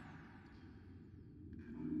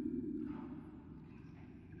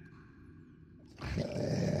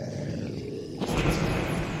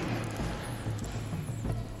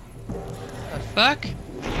 The fuck?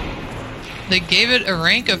 They gave it a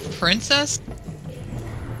rank of princess?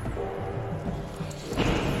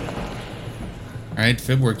 All right,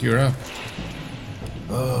 Fibwork, you're up.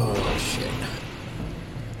 Oh shit.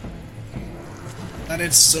 That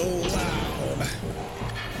is so loud.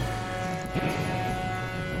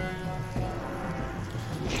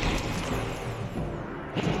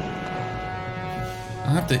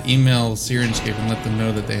 I'll have to email Sirenscape and let them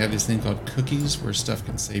know that they have this thing called cookies where stuff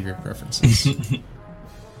can save your preferences.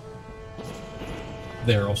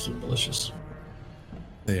 They're also delicious.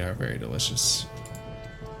 They are very delicious.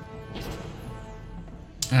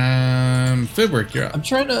 Fibwork, you're up. I'm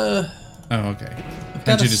trying to. Oh, okay. I've How'd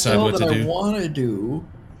got you a decide spell what that to I do? want to do.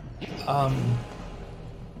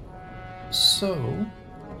 So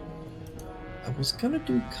I was gonna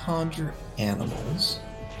do conjure animals.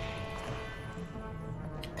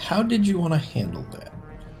 How did you want to handle that?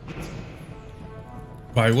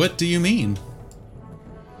 By what do you mean?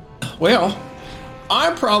 Well,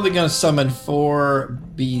 I'm probably gonna summon 4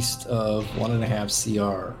 beasts of 1.5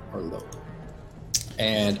 CR or lower.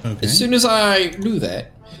 And Okay. as soon as I do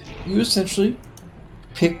that, you essentially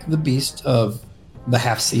pick the beast of the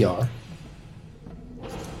half CR.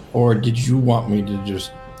 Or did you want me to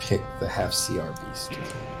just pick the half CR beast?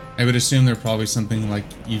 I would assume they're probably something like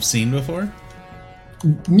you've seen before.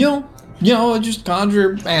 No, just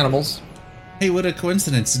conjure animals. Hey, what a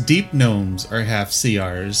coincidence! Deep gnomes are half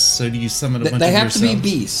CRs. So do you summon a bunch They of have to be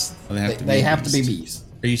yourselves? beasts. Oh, they have to be They a have to be beast. beasts.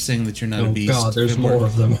 Are you saying that you're not a Oh beast? god, there's Fibwork? more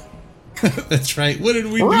of them. That's right. What did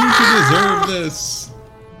we do to deserve this?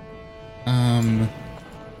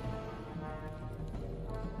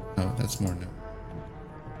 Oh, that's more no.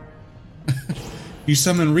 You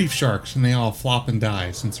summon reef sharks and they all flop and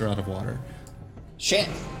die since they're out of water. Shit.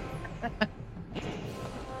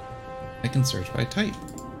 I can search by type.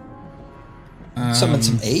 Summon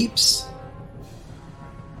some apes.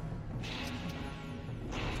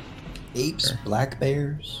 Apes, Sure. black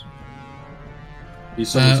bears. He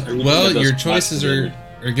summons everything that Well, does your black choices damage.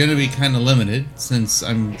 are going to be kind of limited, since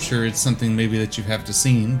I'm sure it's something maybe that you have to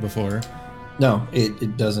seen before. No,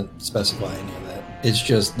 it doesn't specify any of that. It's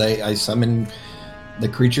just I summon the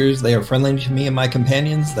creatures. They are friendly to me and my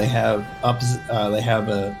companions. They have opposite. They have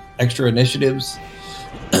extra initiatives,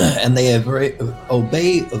 and they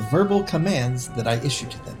obey verbal commands that I issue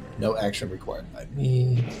to them. No action required by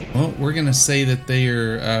me. Well, we're going to say that they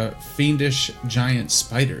are fiendish giant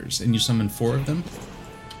spiders, and you summon 4 of them.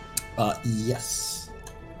 Yes.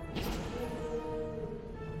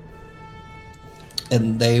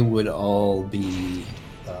 And they would all be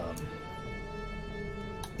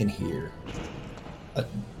in here.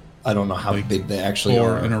 I don't know how Like big they actually 4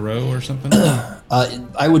 are. in a row or something.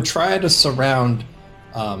 I would try to surround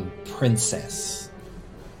Princess.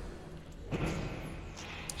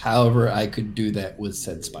 However, I could do that with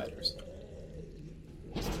said spiders.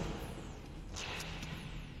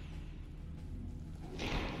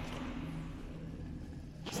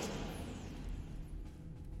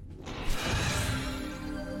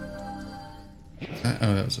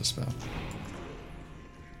 Oh, that was a spell.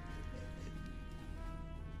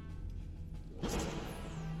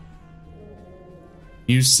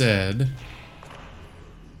 You said...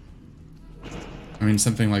 I mean,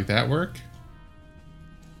 something like that work?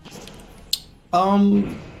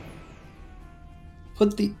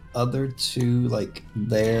 Put the other 2 like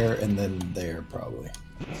there and then there probably.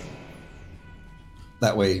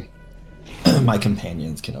 That way, my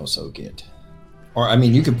companions can also get. Or I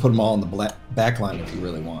mean, you could put them all in the back line if you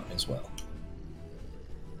really want as well.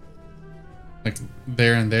 Like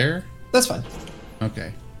there and there? That's fine.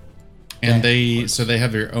 Okay. And Yeah. so they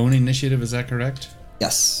have their own initiative, is that correct?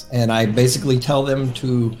 Yes, and I basically tell them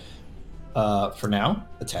to, for now,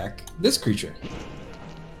 attack this creature.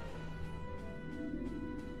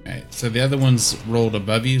 Alright, so the other ones rolled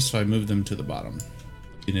above you, so I moved them to the bottom.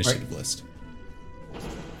 The initiative list.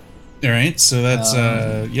 Alright, so that's,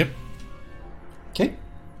 yep. Okay.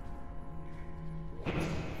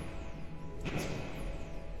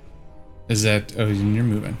 Is that, oh, and you're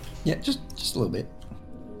moving. Yeah, just a little bit.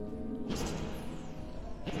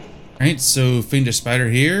 Alright, so Fiendish Spider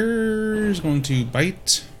here is going to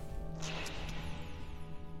bite.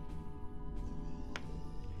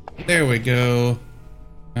 There we go.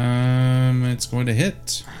 It's going to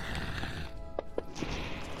hit.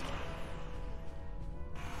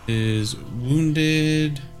 Is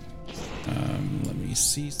wounded. Let me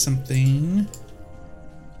see something.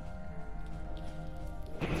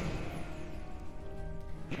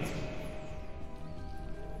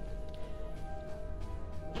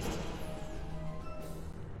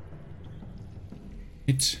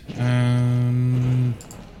 Right.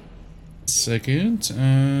 Second.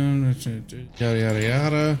 Yada yada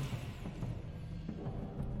yada.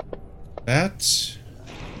 That.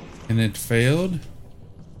 And it failed.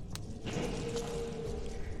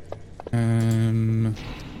 Okay.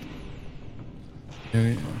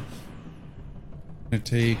 It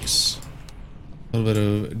takes a little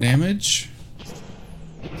bit of damage.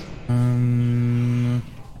 All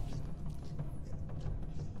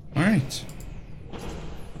right.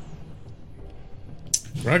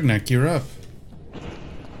 Ragnak, you're up.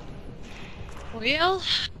 Well,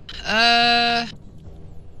 I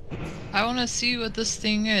want to see what this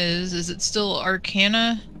thing is. Is it still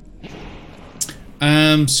Arcana?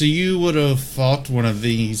 So you would have fought one of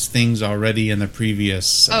these things already in the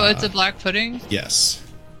previous. Oh, it's a black pudding? Yes.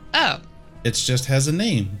 Oh. It just has a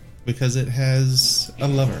name because it has a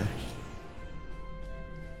lover.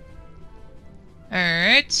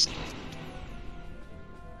 Alright.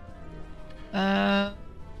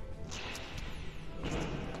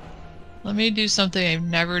 Let me do something I've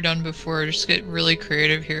never done before. Just get really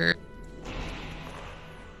creative here.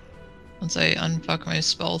 Once I unfuck my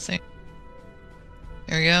spell thing.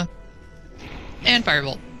 There we go. And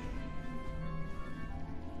Firebolt.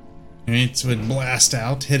 Alright, so it blast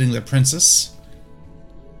out, hitting the princess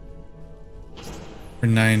for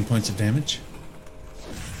 9 points of damage.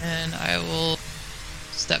 And I will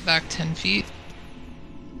step back 10 feet.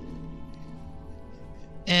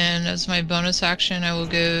 And as my bonus action, I will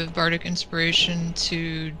give Bardic Inspiration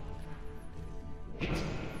to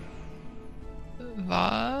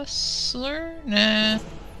Vossler? Nah.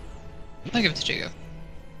 I'll give it to Jago.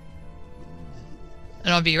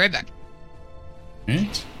 And I'll be right back.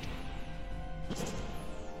 Alright.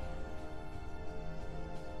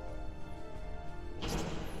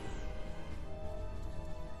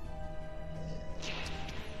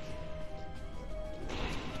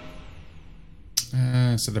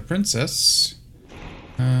 So the princess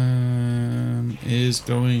is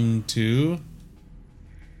going to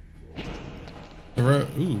throw.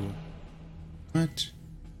 Ooh, what?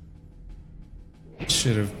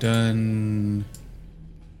 Should have done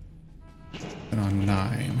it on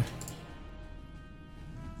 9.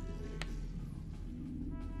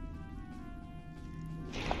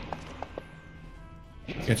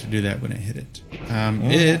 Get to do that when it hit it.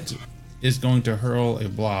 It is going to hurl a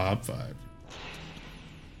blob 5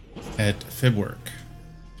 at Fibwork.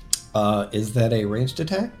 Is that a ranged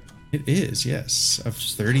attack? It is, yes, of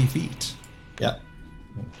 30 feet. Yeah.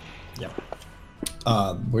 Yeah.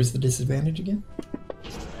 Where's the disadvantage again?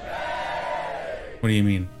 What do you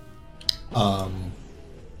mean?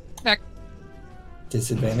 Back.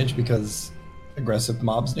 Disadvantage because aggressive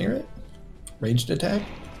mobs near it? Ranged attack?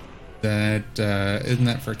 That isn't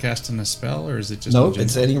that for casting a spell, or is it just? Nope,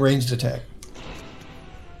 it's any ranged attack.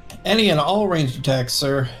 Any and all ranged attacks,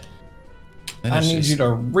 sir. I need you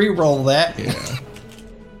to re-roll that. Yeah.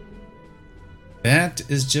 That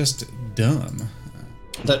is just dumb.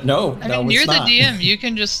 No, I mean, you're the DM. You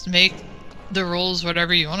can just make the rules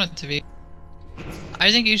whatever you want it to be.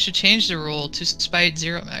 I think you should change the rule to Spite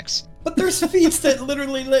 0 max. But there's feats that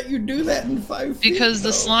literally let you do that in 5 feet. Because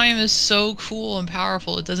the slime is so cool and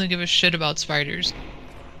powerful, it doesn't give a shit about spiders.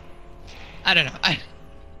 I don't know.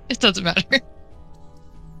 It doesn't matter.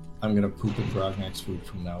 I'm gonna poop in Grognak's food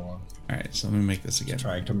from now on. Alright, so let me make this again. He's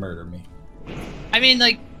trying to murder me. I mean,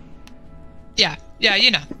 like, yeah,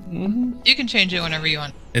 you know. Mm-hmm. You can change it whenever you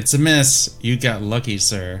want. It's a miss. You got lucky,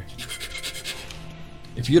 sir.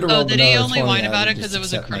 If you'd have Oh, rolled did he another only 20, whine I about would it because just it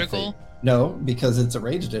was a accept my critical? fate. No, because it's a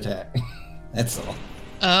ranged attack. That's all.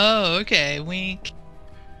 Oh, okay. Wink.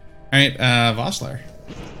 Alright, Vossler.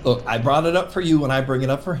 Look, I brought it up for you when I bring it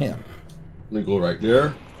up for him. Let me go right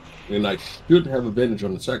there. And I should have advantage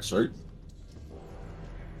on the sex, right?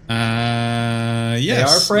 Yes. They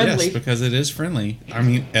are friendly. Yes, because it is friendly. I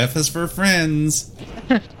mean, F is for friends.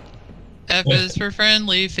 F is for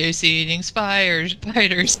friendly, face-eating spiders.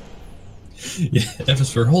 Yeah, F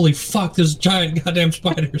is for holy fuck, there's giant goddamn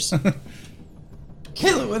spiders.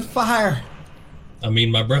 Kill it with fire. I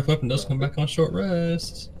mean, my breath weapon does come back on short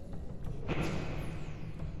rest.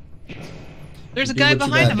 There's a Do guy what you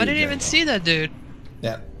behind gotta him. I do, didn't even Jack. see that dude.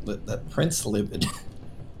 That prince livid.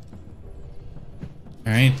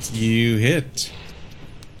 Alright, you hit.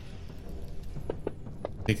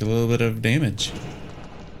 Take a little bit of damage.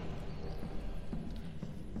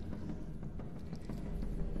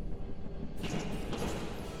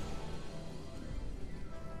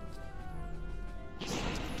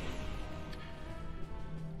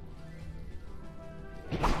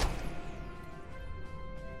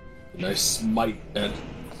 Nice smite at.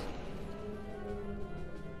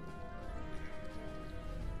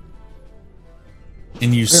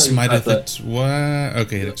 And you Very smiteth perfect. it. What?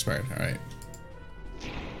 Okay, it expired. Alright.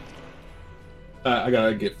 I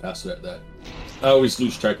gotta get faster at that. I always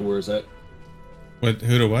lose track of where it's at. What?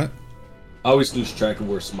 Who to what? I always lose track of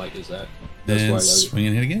where Smite is at. That's Then why swing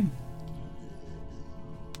and hit again.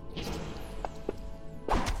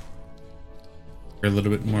 For a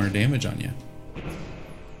little bit more damage on you.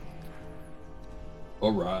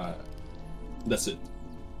 Alright. That's it.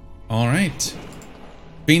 All right.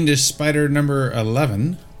 Fiendish Spider number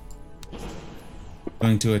 11.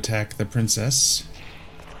 Going to attack the princess.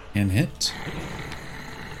 And hit.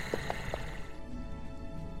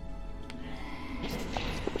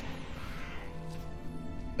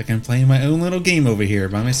 Like I'm playing my own little game over here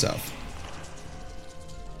by myself.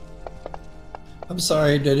 I'm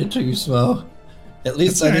sorry I did it to you, Smo. At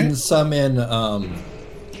least That's I all didn't right. summon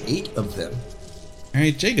 8 of them.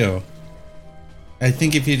 Alright, Jago. I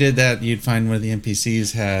think if you did that, you'd find one of the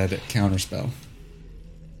NPCs had counterspell.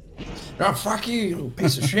 Oh, fuck you, you little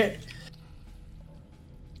piece of shit.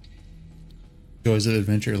 Joys of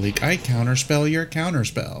Adventure League. I counterspell your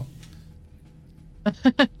counterspell.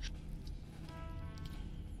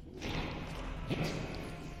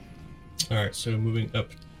 Alright, so moving up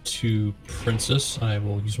to Princess, I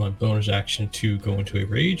will use my bonus action to go into a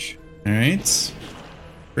rage. Alright.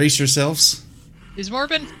 Brace yourselves. Is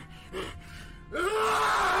Morbin?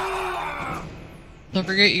 Don't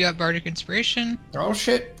forget you got Bardic Inspiration. Oh,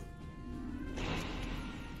 shit.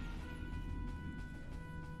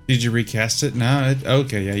 Did you recast it? No?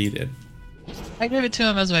 Okay, yeah, you did. I gave it to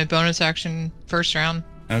him as my bonus action first round.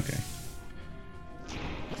 Okay.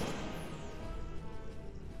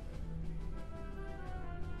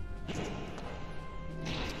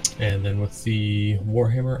 And then with the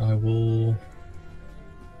Warhammer, I will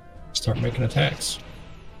start making attacks.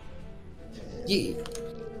 Yeah.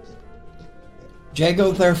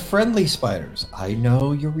 Jago, they're friendly spiders. I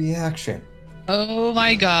know your reaction. Oh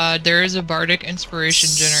my god, there is a Bardic Inspiration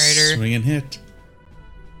generator. Swing and hit.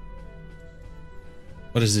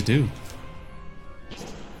 What does it do?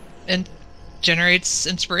 And generates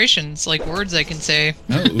inspirations, like words I can say.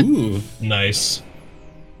 Oh, ooh. Nice.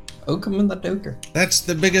 Oakum and the Doker. That's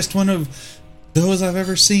the biggest one of those I've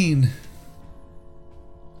ever seen.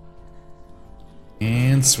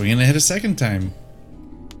 And swing and hit a second time.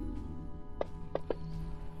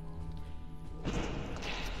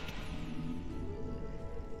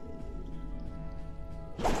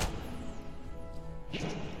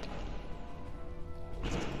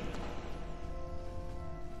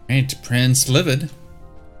 Right, Prince Livid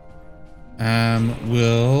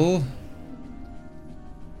will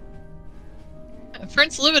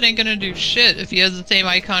Prince Livid ain't gonna do shit if he has the same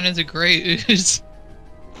icon as a Grey Ooze.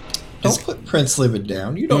 Don't put Prince Livid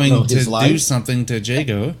down. You don't know going his to do life. something to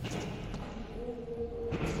Jago,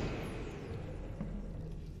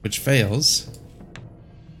 which fails.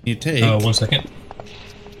 You take 1 second.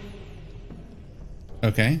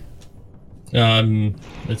 okay,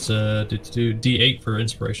 It's a D8 for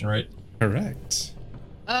inspiration, right? correct.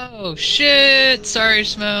 Oh shit! Sorry,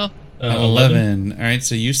 Smo. 11. All right,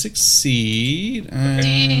 so you succeed.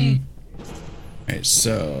 Dang. All right,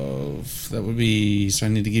 so that would be. So I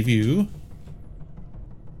need to give you.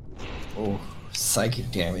 Oh, psychic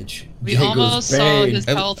damage. We Jago's almost saw bane. his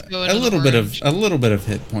health go a into little the bit of orange. a little bit of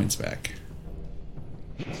hit points back.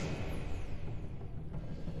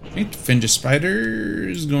 Right, Finja Spider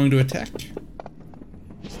is going to attack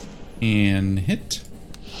and hit.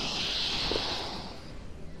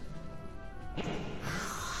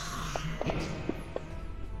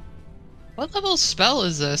 What level spell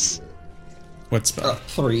is this? What spell?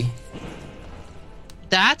 3.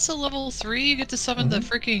 That's a level 3? You get to summon the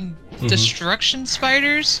freaking destruction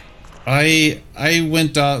spiders? I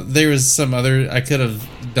went off. There was some other. I could have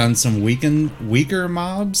done some weaker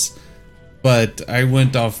mobs, but I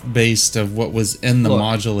went off based of what was in the Look,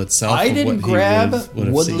 module itself. I of didn't what he grab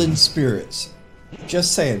would've Woodland seen. Spirits.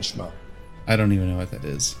 Just saying, Schmo. I don't even know what that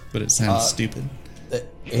is, but it sounds stupid.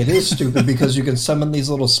 It is stupid because you can summon these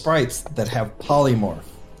little sprites that have polymorph.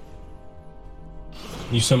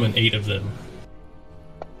 You summon 8 of them.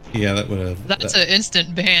 Yeah, that would have. That's an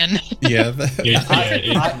instant ban. Yeah.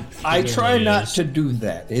 I try really not is. to do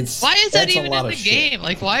that. It's Why is that that's a even lot in of the shit. game?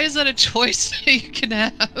 Like, why is that a choice that you can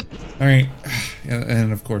have? All right,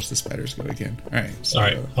 and of course the spiders go again. All right. So, All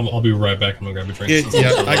right, I'll be right back. I'm gonna grab a drink.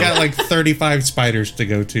 Yeah, I got like 35 spiders to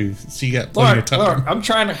go to, so you got plenty of time. Look, I'm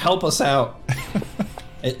trying to help us out.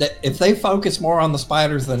 If they focus more on the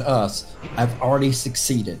spiders than us, I've already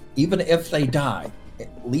succeeded. Even if they die,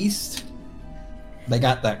 at least they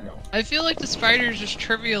got that going. I feel like the spiders just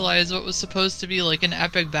trivialize what was supposed to be like an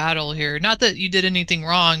epic battle here. Not that you did anything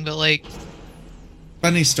wrong, but like,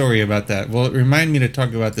 Funny story about that. Well, remind me to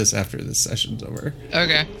talk about this after this session's over.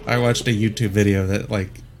 okay. I watched a YouTube video that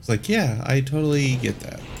it's like, yeah, I totally get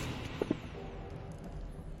that.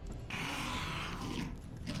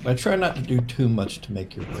 I try not to do too much to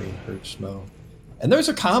make your brain hurt, Smo. And there's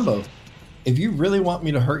a combo. If you really want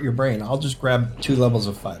me to hurt your brain, I'll just grab 2 levels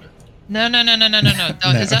of fighter. No. Don't, No.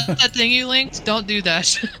 Is that thing you linked? Don't do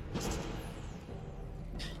that.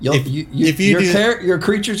 Your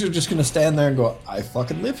creatures are just going to stand there and go, I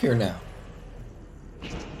fucking live here now.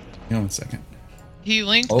 Hang on 1 second. He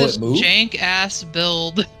linked Oh, this it moved? jank ass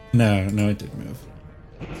build. No, it didn't move.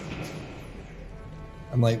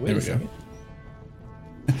 I'm like, wait There a we go. second.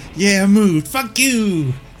 Yeah, I moved. Fuck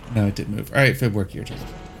you. No, it didn't move. All right, Fibwork, your turn.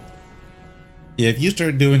 Yeah, if you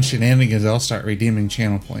start doing shenanigans, I'll start redeeming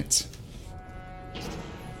channel points.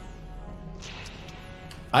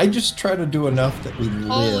 I just try to do enough that we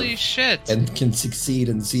Holy live shit. and can succeed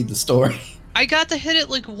and see the story. I got to hit it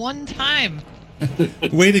like 1 time.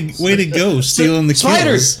 Way to go, stealing the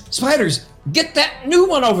kills. Spiders, get that new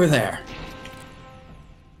one over there.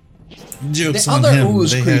 Jokes The on other him.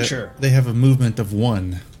 ooze creature. They have a movement of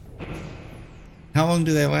 1. How long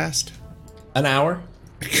do they last? An hour.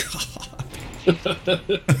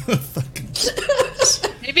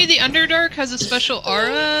 Maybe the Underdark has a special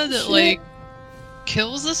aura that like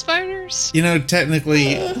kills the spiders? You know,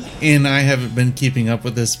 technically, and I haven't been keeping up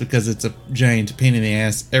with this because it's a giant pain in the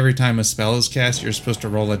ass. Every time a spell is cast, you're supposed to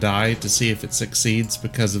roll a die to see if it succeeds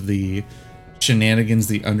because of the shenanigans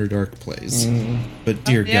the Underdark plays. But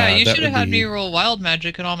dear Yeah, God, you that should have would had be, me roll wild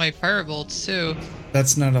magic and all my firebolts too.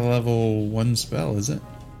 that's not a level 1 spell, is it?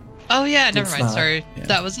 Oh yeah, never It's mind. not. Sorry, Yeah.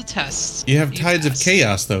 that was a test. You have You Tides of passed.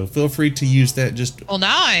 Chaos, though. Feel free to use that. Just Well,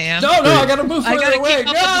 now I am. No, I gotta move I further gotta away. keep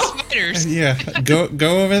up No! with the spiders. yeah,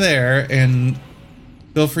 go over there and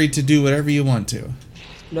feel free to do whatever you want to.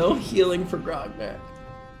 No healing for Grognak.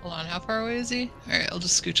 Hold on, how far away is he? All right, I'll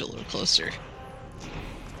just scooch a little closer.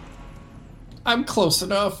 I'm close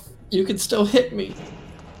enough. You can still hit me.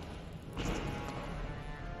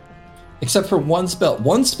 Except for one spell.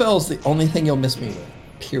 One spell is the only thing you'll miss me with.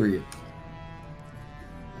 Period.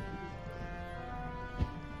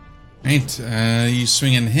 Right, you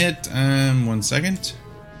swing and hit. 1 second.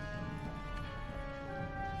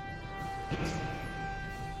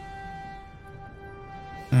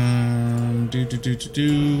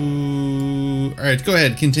 All right, go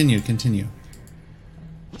ahead. Continue.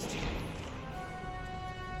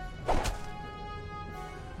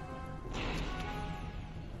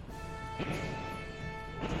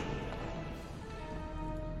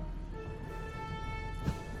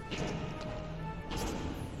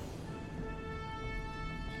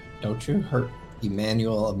 Don't you hurt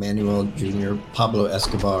Emmanuel Jr., Pablo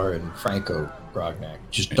Escobar, and Franco Grognak.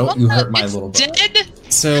 Just don't you hurt my It's little brother. dead?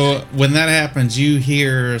 So when that happens, you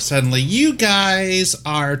hear suddenly, "You guys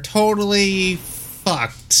are totally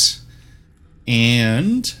fucked,"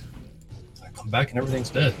 and I come back and everything's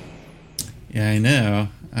dead. yeah, I know.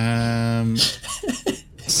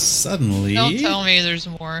 Suddenly, Don't tell me there's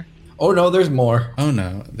more. Oh no, there's more. oh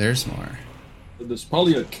no, there's more. There's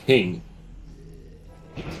probably a king.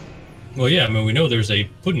 Well, yeah, I mean, we know there's a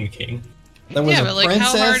Puddin' King. There was Yeah, a but like, how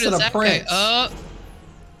hard princess is and a that prince. guy?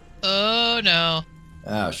 Oh no.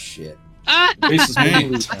 Oh shit. Ah! Base is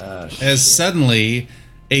moving. Oh, shit. As suddenly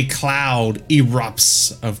a cloud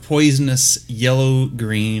erupts of poisonous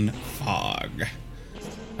yellow-green fog.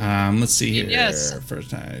 Let's see here. Yes. First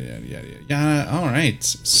time, yeah. All right.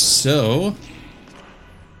 So,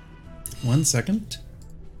 1 second.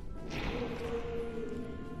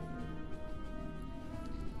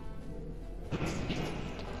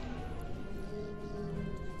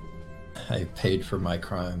 I paid for my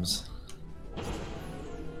crimes.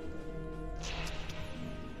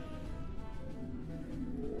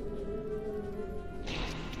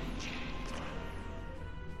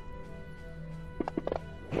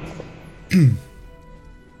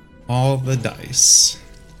 All the dice.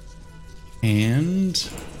 And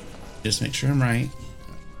just make sure I'm right.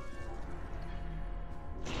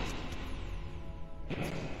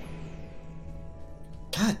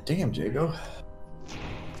 God damn, Jago.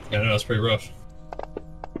 Yeah, I know, that's pretty rough.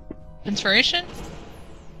 Inspiration?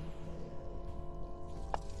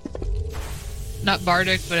 Not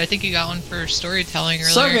bardic, but I think you got one for storytelling earlier.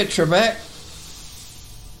 Suck it, Trebek.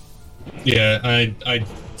 Yeah, I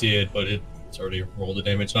did, but it's already rolled the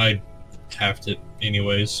damage. I halved it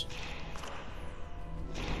anyways.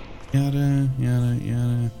 Yada.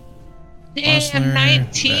 Damn, Osler,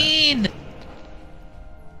 19!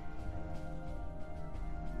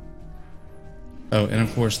 Oh, and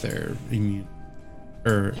of course they're immune.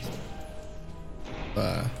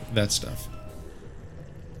 That stuff.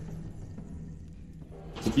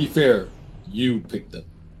 To be fair, you picked them.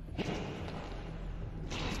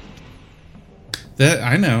 That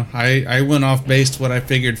I know. I went off based what I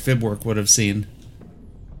figured Fibwork would have seen.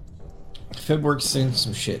 Fibwork's seen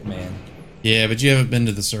some shit, man. Yeah, but you haven't been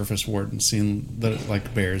to the surface ward and seen the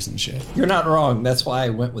like bears and shit. You're not wrong. That's why I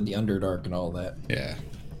went with the Underdark and all that. Yeah.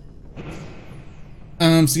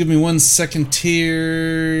 So give me 1 second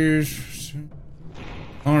here.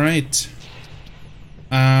 All right.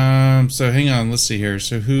 So hang on. Let's see here.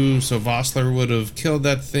 So Vossler would have killed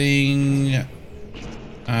that thing.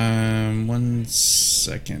 1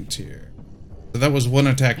 second here. So that was one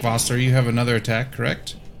attack, Vossler. You have another attack,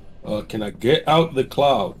 correct? Can I get out the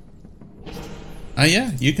cloud?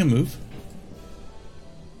 Yeah, you can move.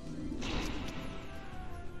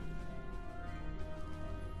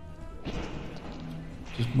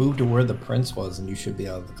 Just move to where the prince was and you should be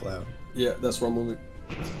out of the cloud. Yeah, that's where I'm moving.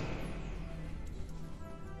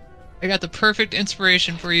 I got the perfect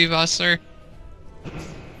inspiration for you, Vossler.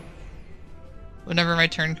 Whenever my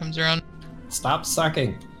turn comes around. Stop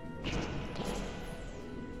sucking.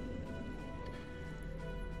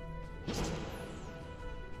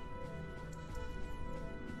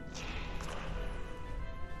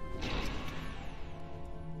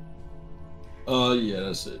 Yeah,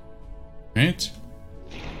 that's it. Right.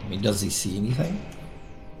 I mean, does he see anything?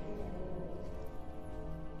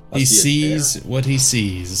 He sees what he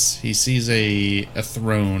sees. He sees a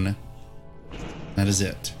throne. That is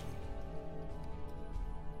it.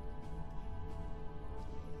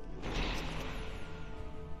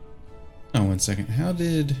 Oh, 1 second. How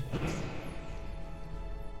did...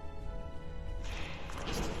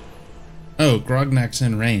 Oh, Grognak's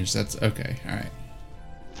in range. That's okay. All right.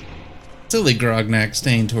 Silly Grognak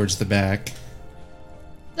staying towards the back.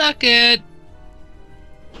 Suck it.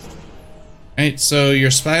 Alright, so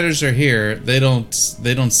your spiders are here. They don't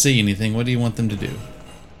see anything. What do you want them to do?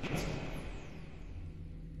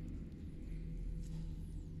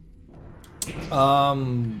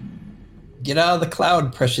 Get out of the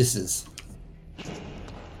cloud, preciouses.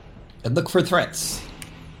 And look for threats.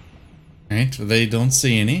 Alright, well, they don't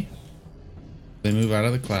see any. They move out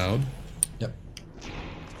of the cloud. Yep.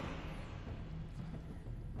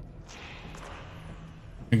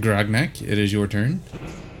 Grognak, it is your turn.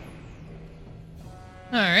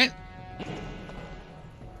 Alright.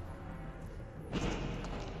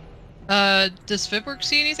 Does Fibwork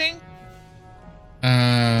see anything?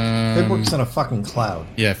 Fibwork's in a fucking cloud.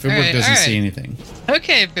 Yeah, Fibwork Alright, doesn't alright. see anything.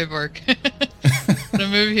 Okay, Fibwork. I'm gonna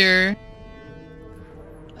move here.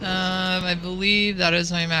 I believe that is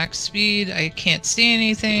my max speed. I can't see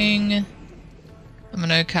anything. I'm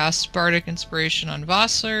gonna cast Bardic Inspiration on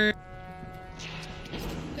Vossler.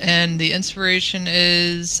 And the inspiration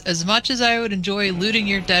is, as much as I would enjoy looting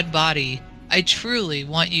your dead body, I truly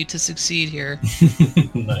want you to succeed here.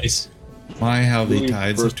 Nice. My, how the Really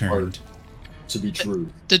tides have first part. turned. To be true.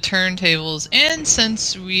 The turntables. And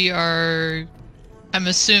since we are, I'm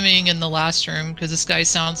assuming in the last room, because this guy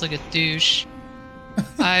sounds like a douche,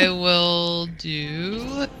 I will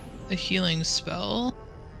do a healing spell.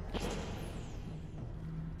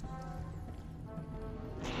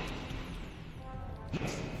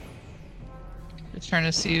 Just trying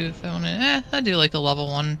to see if I want to. I'll do like a level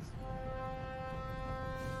 1.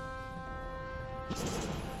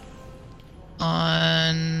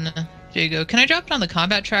 On Jago. Can I drop it on the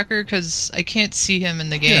combat tracker? Because I can't see him in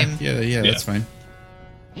the game. Yeah, that's fine.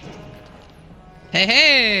 Hey,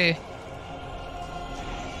 hey!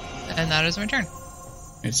 And that is my turn.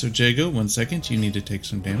 Alright, so Jago, 1 second. You need to take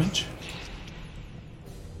some damage.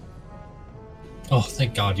 Oh,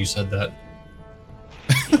 thank God you said that.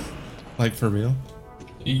 Like, for real?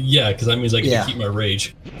 Yeah, because that means I get Yeah. to keep my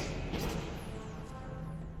rage.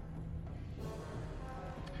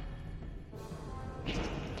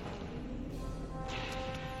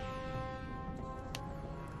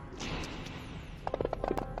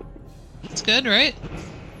 It's good, right?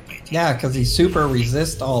 Yeah, because he super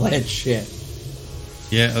resists all that shit.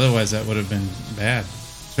 Yeah, otherwise that would have been bad.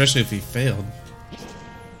 Especially if he failed.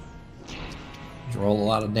 Roll a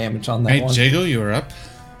lot of damage on that Alright, one. Jago, you are up.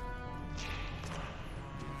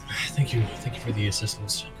 Thank you for the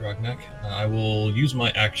assistance, Grognak. I will use my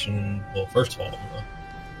action. Well, first of all,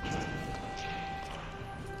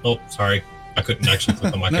 oh, sorry, I couldn't actually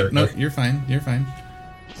click on my No, character. no, you're fine. You're fine.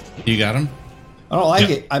 You got him? I don't like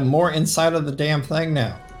Yeah. it. I'm more inside of the damn thing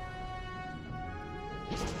now.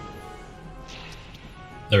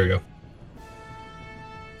 There we go.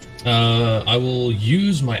 I will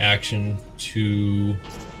use my action to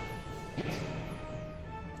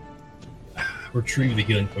retrieve the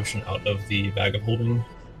healing potion out of the bag of holding.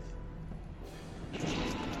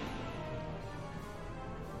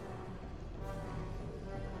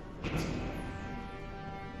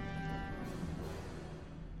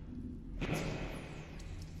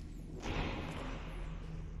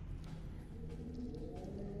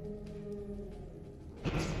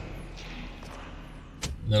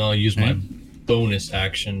 Then I'll use my Okay. bonus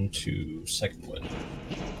action to second wind.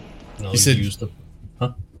 And I'll You said- use the.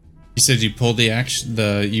 You said you pulled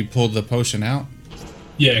you pulled the potion out?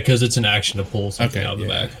 Yeah, because it's an action to pull something Okay. out of the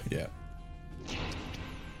yeah, bag. Yeah.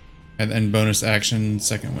 And then bonus action,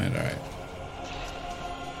 second wind. All right.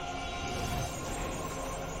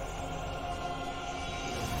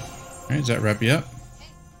 All right, does that wrap you up?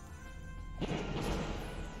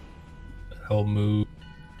 I'll move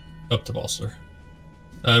up to Bossler.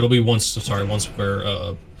 It'll be once. Sorry, once where.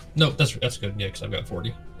 No, that's good. Yeah, because I've got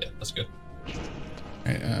 40. Yeah, that's good.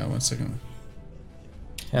 All right, 1 second.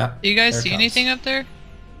 Yeah. Do you guys There it see comes. anything up there?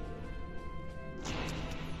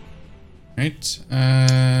 Right. Let's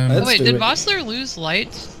Oh wait, do did it. Vossler lose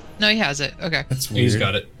light? No, he has it. Okay. That's weird. He's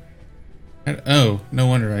got it. Oh, no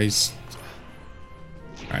wonder All right,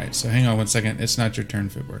 so hang on 1 second. It's not your turn,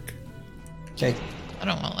 Fibwork. Okay. I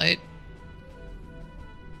don't want light.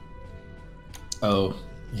 Oh,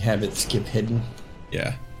 you have it skip hidden.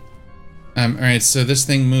 Yeah. All right, so this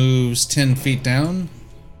thing moves 10 feet down.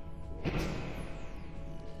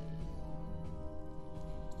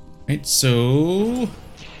 Right, so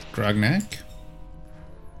Grognak.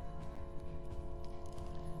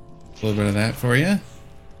 A little bit of that for you.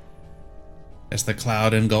 As the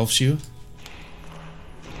cloud engulfs you.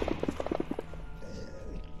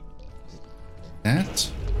 That.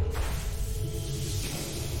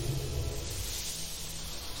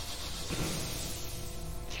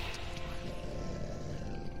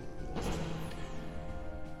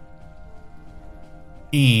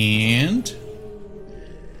 And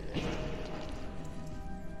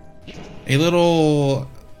a little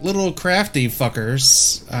crafty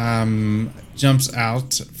fuckers jumps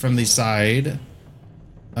out from the side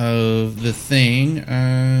of the thing,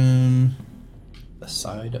 The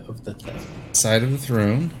side of the thing. side of the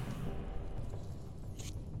throne.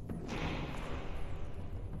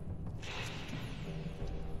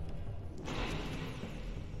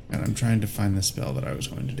 And I'm trying to find the spell that I was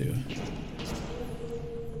going to do.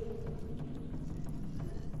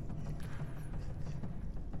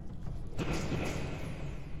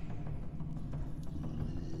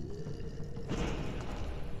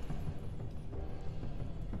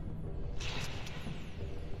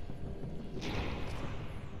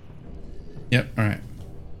 Yep, alright.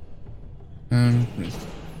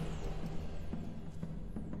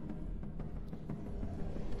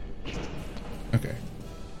 Okay.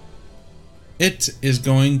 It is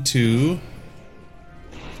going to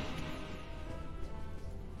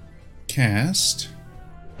cast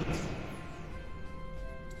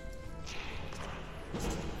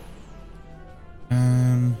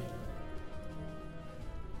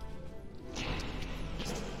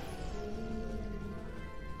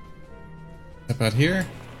about here.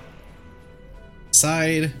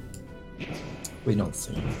 Side. We don't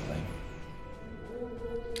see anything.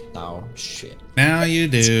 Oh, shit. Now you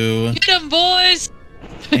do. Get him, boys!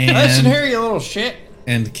 Listen And, here, you little shit.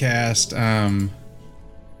 and cast Get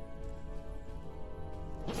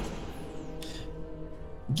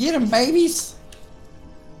him, babies.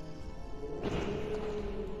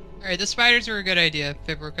 Alright, the spiders were a good idea,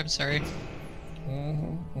 Fibrook, I'm sorry.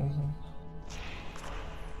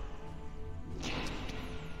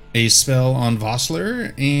 a spell on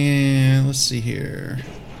Vossler, and let's see here.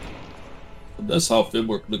 That's how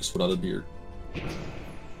Fibwork looks without a beard.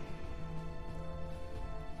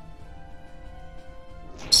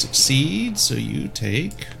 Succeed, so you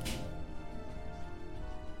take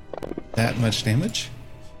that much damage.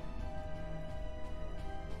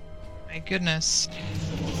 My goodness.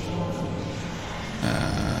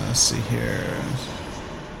 Let's see here.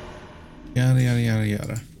 Yada yada yada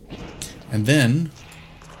yada. And then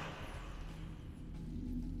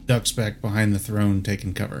ducks back behind the throne,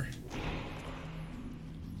 taking cover.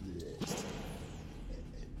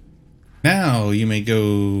 Now you may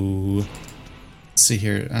go. Let's see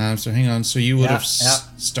here. So hang on. So you would Yeah, have yeah.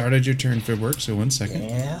 started your turn for work. So 1 second.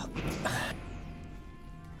 Yeah.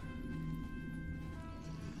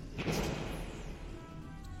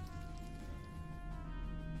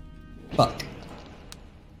 Fuck.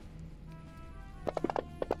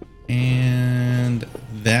 And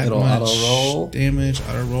that Little much auto roll. damage.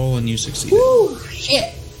 Auto roll, and you succeeded. Woo!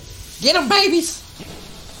 Shit! Get him, babies!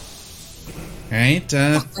 All right.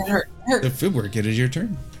 That hurt. The food work. It is your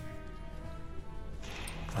turn.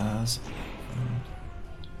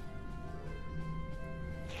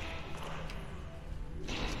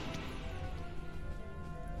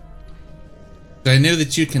 I know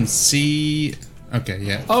that you can see. Okay,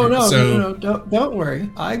 yeah. Oh no, so, no, don't worry.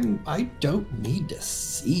 I don't need to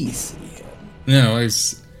see him. No,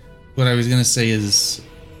 what I was gonna say is,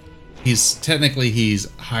 he's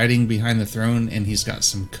hiding behind the throne, and he's got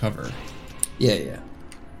some cover. Yeah.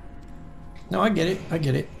 No, I get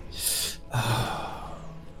it.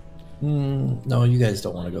 No, you guys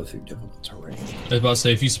don't want to go through difficult terrain. I was about to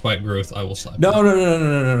say, if you spike growth, I will slap you.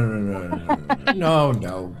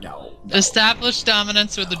 No. Establish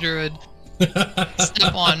dominance with the druid.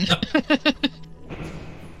 Step 1.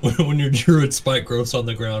 When your druid spike growth's on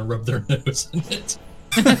the ground, rub their nose in it.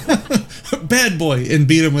 Bad boy, and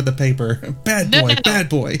beat him with the paper. Bad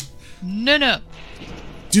boy. No.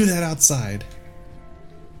 Do that outside.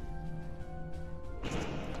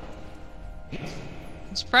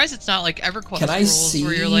 I'm surprised it's not like EverQuest Can I rules see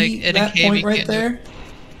where you're like in a that cave. point you right can't do there?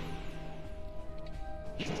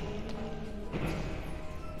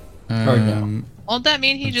 No. Won't that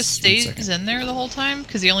mean he just Let's see, stays 1 second. in there the whole time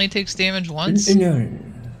because he only takes damage once? No.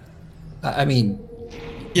 I mean,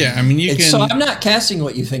 Yeah, I mean you can. so I'm not casting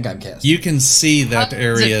what you think I'm casting. You can see that Is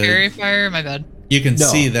it area. fairy fire? My bad. You can No.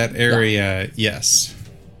 see that area. Yes.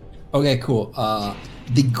 Okay, cool.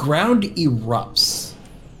 The ground erupts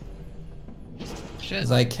Shit.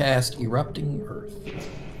 as I cast Erupting Earth.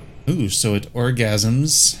 Ooh, so it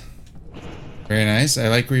orgasms. Very nice. I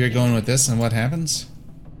like where you're going with this. And what happens?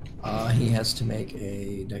 He has to make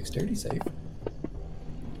a dexterity save.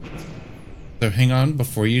 So hang on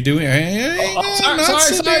before you do it. Hang on, sorry, not sorry,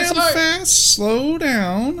 so sorry, damn sorry. fast. Slow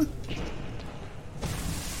down.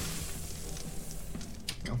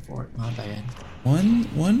 Go for it. My bad.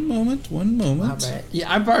 One moment. My bad.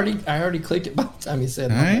 Yeah, I already clicked it by the time you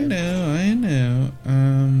said. My I bad.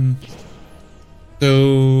 know.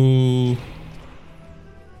 So.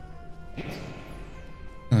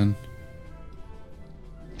 Hold on.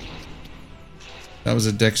 That was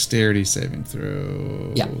a dexterity saving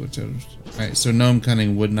throw. Yeah. Alright, so Gnome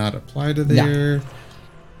Cunning would not apply to there.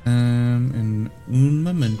 And un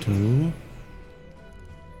momento.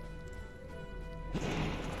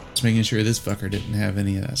 Just making sure this fucker didn't have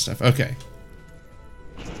any of that stuff. Okay.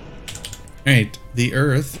 Alright, the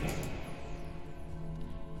earth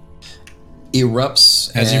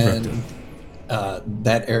Erupts Has and erupted.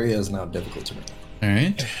 that area is now difficult terrain.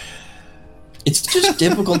 Alright. It's just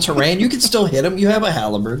difficult terrain. You can still hit them. You have a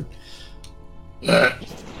halberd.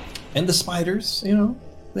 And the spiders,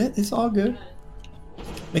 it's all good.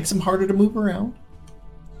 Makes them harder to move around.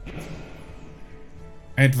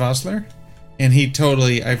 Alright, Vossler. And he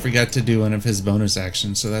totally, I forgot to do one of his bonus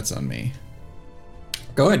actions, so that's on me.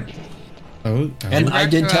 Go ahead. Oh, And I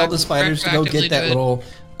did tell the spiders to go retroactively get that do it. little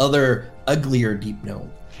other uglier deep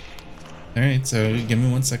gnome. Alright, so give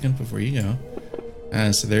me 1 second before you go.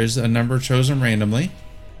 So there's a number chosen randomly.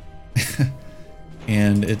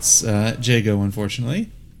 And it's Jago, unfortunately.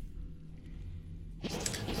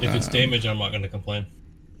 If it's damage, I'm not going to complain.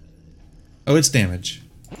 Oh, it's damage.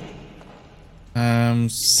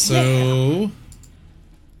 So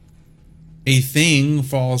a thing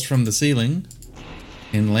falls from the ceiling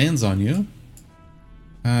and lands on you.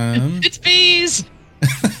 It's bees.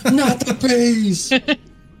 Not the bees!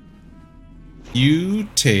 You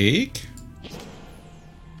take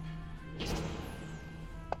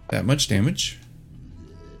that much damage.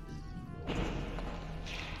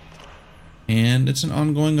 And it's an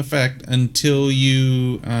ongoing effect until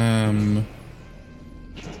you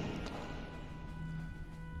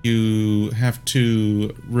have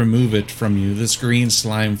to remove it from you. This green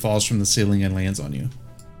slime falls from the ceiling and lands on you.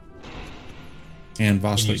 And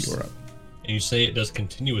Vossler, you are up. And you say it does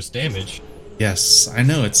continuous damage. Yes, I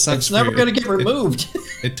know it sucks. It's never for- going to get removed.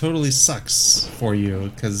 It totally sucks for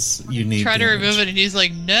you because you need. Try to damage. remove it, and he's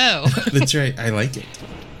like, no. That's right. I like it.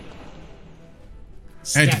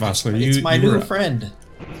 Alright, Vossler, It's my you were new up. friend.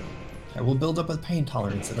 I will build up a pain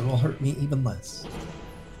tolerance and it will hurt me even less.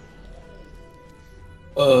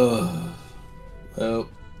 Well,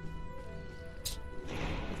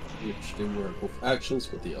 which they were both actions,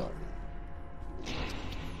 but they are.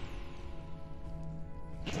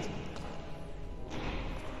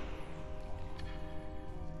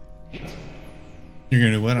 You're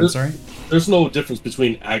gonna do what? I'm sorry. There's no difference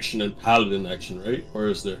between action and paladin action, right? Or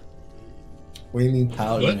is there? What do you mean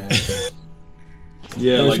paladin What? action?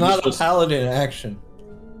 Yeah, There's like not a paladin action.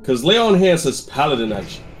 because lay on hands says paladin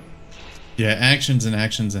action. Yeah, actions and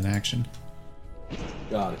actions and action.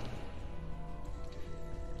 Got it.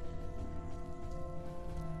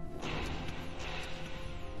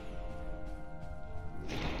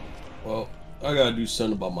 Well, I gotta do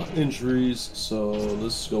something about my injuries, so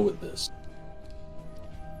let's go with this.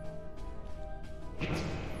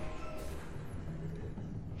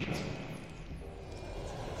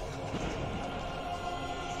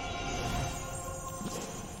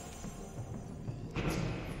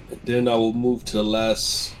 And then I will move to the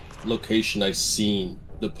last location I've seen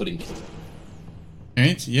the Pudding King. All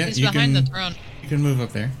right, yeah, He's you behind can the throne. you can move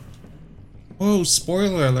up there. Whoa!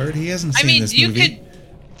 Spoiler alert! He hasn't I seen mean, this you movie.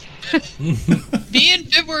 could. Me and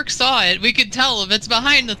Fibwork saw it. We could tell if it's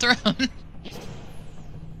behind the throne.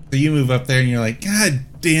 So you move up there and you're like, God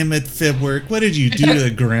damn it, Fibwork! What did you do to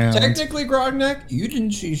the ground? Technically, Grognak, you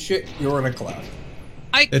didn't see shit. You're in a cloud.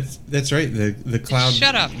 That's right. The cloud.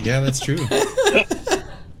 Shut up. Yeah, that's true. I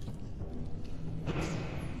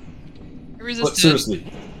resisted. But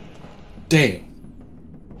seriously, damn.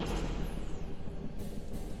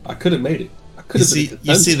 I could have made it. I could have.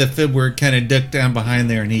 You see the Fibwork kind of duck down behind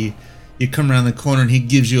there, and you come around the corner, and he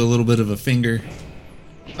gives you a little bit of a finger.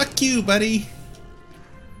 Fuck you, buddy.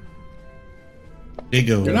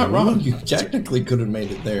 Jago. You're not wrong. You technically could have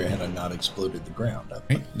made it there had I not exploded the ground.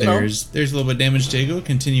 Right, there's a little bit of damage, Jago.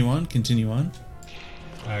 Continue on.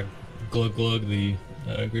 Glug glug the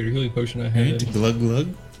greater healing potion I Right, had. glug glug.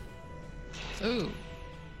 Ooh.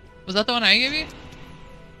 Was that the one I gave you?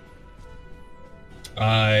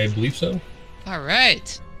 I believe so. All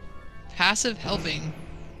right. Passive helping.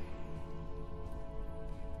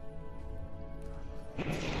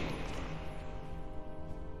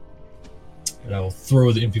 And I will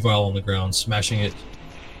throw the empty vial on the ground, smashing it.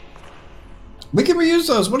 We can reuse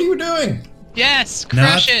those. What are you doing? Yes, Not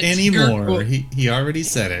crush it. anymore. Well- He already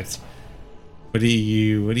said it. What are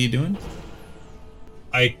you doing?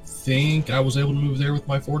 I think I was able to move there with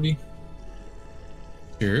my 40.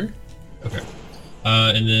 Sure. Okay.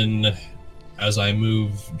 And then as I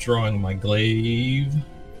move, drawing my glaive.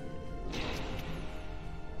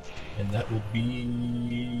 And that will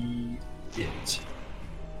be it.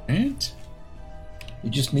 Right. You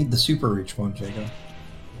just need the super reach one, Jacob.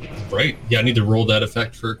 Right? Yeah, I need to roll that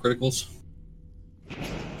effect for criticals.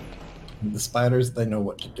 The spiders, they know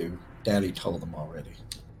what to do. Daddy told them already.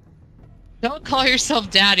 Don't call yourself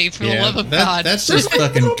daddy for the love of God. That's They're just like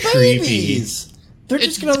fucking little creepy. babies. They're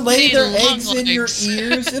It's just gonna lay their between eggs in your legs.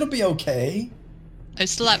 ears. It'll be okay. I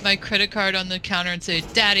slap my credit card on the counter and say,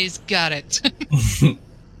 Daddy's got it.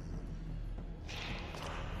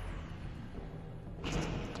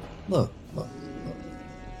 Look.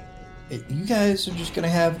 You guys are just gonna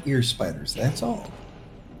have ear spiders. That's all.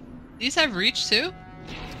 These have reach too?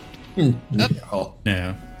 Oh,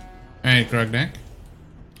 No. All right, Grognak.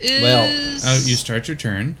 Is... Oh, you start your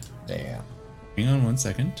turn. damn. Hang on 1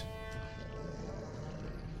 second.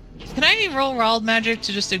 Can I roll wild magic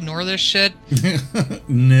to just ignore this shit?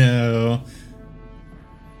 No.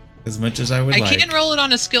 As much as I would like. I can roll it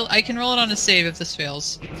on a skill. I can roll it on a save if this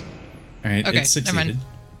fails. All right, Okay, it never mind. succeeded.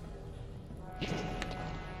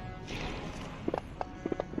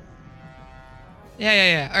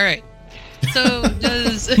 Yeah. All right. So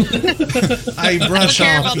does I brush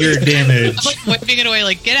care off about your this. damage. I'm like waving it away,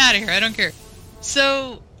 like get out of here. I don't care.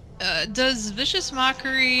 So does vicious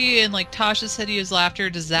mockery and like Tasha's hideous laughter?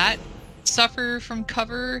 Does that suffer from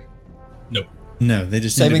cover? Nope. No, they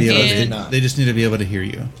just need to Saving be able throws to. do not. They just need to be able to hear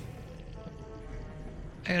you.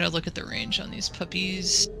 I gotta look at the range on these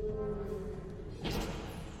puppies.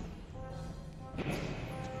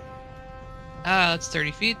 Ah, that's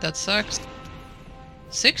 30 feet. That sucks.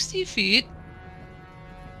 60 feet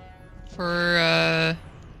for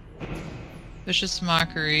vicious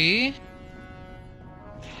mockery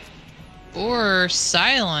or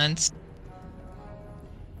silence.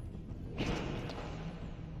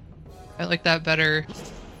 I like that better.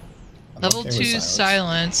 I'm Level okay with 2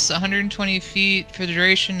 silence, 120 feet for the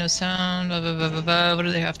duration of sound. Blah, blah, blah, blah, blah. What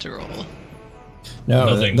do they have to roll? No,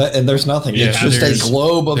 Nothing. and there's nothing. Yeah, it's just there's- a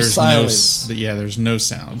globe of There's silence. there's no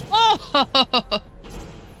sound. Oh,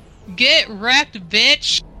 get wrecked,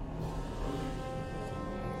 bitch!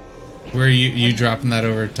 Where are you dropping that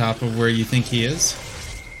over top of where you think he is?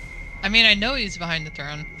 I mean, I know he's behind the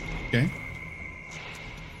throne. Okay.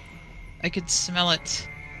 I could smell it.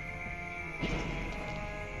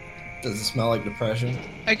 Does it smell like depression?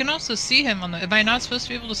 I can also see him on the. Am I not supposed to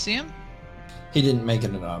be able to see him? He didn't make it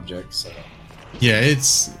an object, so Yeah,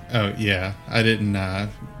 it's. Oh yeah, I didn't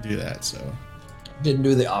do that. So didn't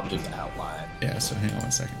do the object outline. yeah. So hang on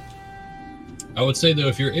 1 second. I would say though,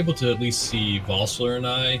 if you're able to at least see Vossler and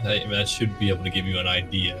I mean, that should be able to give you an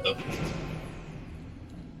idea.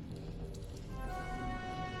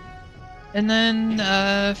 And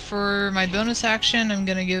then for my bonus action, I'm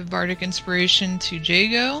gonna give Bardic Inspiration to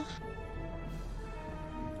Jago.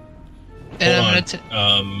 And I'm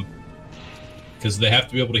gonna. Because they have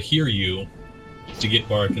to be able to hear you to get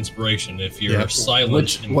Bardic Inspiration. If you're Yeah.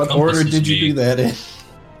 silent, What order encompasses did you me- do that in?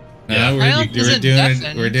 Yeah. Silence we're isn't doing deafen.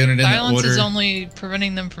 it. We're doing it in Silence the order. is only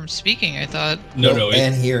preventing them from speaking. I thought. No,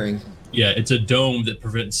 and hearing. Yeah, it's a dome that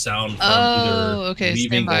prevents sound from either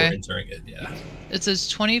leaving or entering it. Yeah. It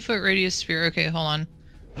says 20-foot radius sphere. Okay, hold on.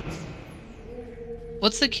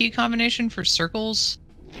 What's the key combination for circles?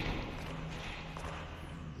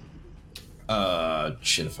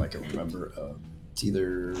 Shit, if I can remember. It's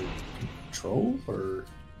either control or...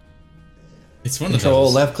 It's one control,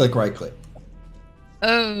 of those. left click, right click.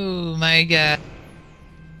 Oh my god.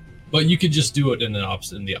 But you could just do it in the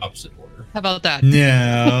opposite order. How about that?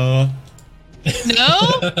 No.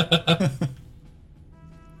 No?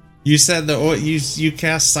 You said you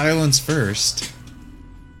cast silence first.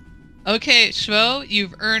 Okay, Shvo,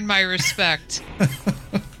 you've earned my respect.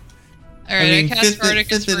 Alright, I mean, cast Bardic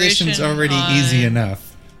fifth Inspiration edition's already on easy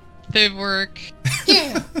enough. Fibwork.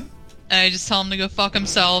 Yeah. And I just tell him to go fuck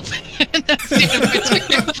himself. And that's the end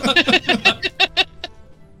of my turn.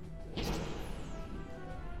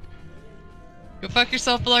 Go fuck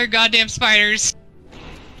yourself, below your goddamn spiders.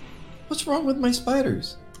 What's wrong with my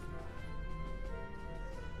spiders?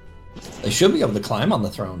 They should be able to climb on the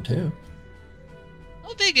throne, too.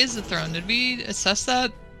 How big is the throne? Did we assess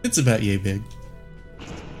that? It's about yay big.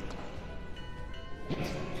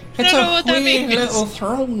 I don't know what that means. Little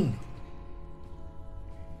throne.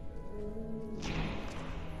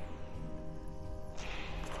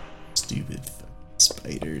 Stupid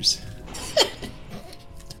spiders.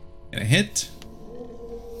 Gonna hit.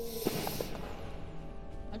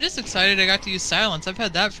 I'm just excited I got to use silence. I've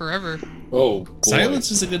had that forever. Oh, boy. Silence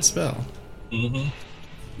is a good spell. Mm-hmm.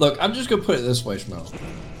 Look, I'm just gonna put it this way, Shmo.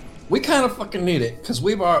 We kind of fucking need it because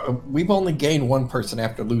we've only gained one person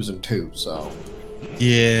after losing two, so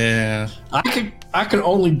Yeah. I can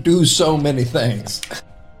only do so many things.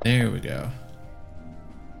 There we go.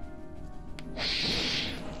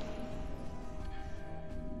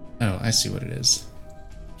 Oh, I see what it is.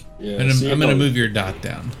 Yeah, I'm gonna move your dot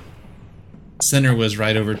down. Center was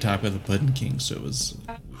right over top of the Puddin' King, so it was.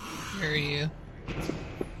 Where are you?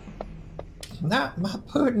 Not my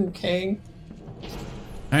pudding king.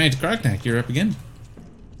 All right, Grognak, you're up again.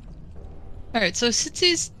 Alright, so since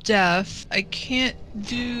he's deaf, I can't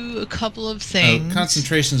do a couple of things. Oh,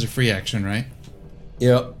 concentration's a free action, right?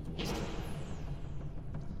 Yep.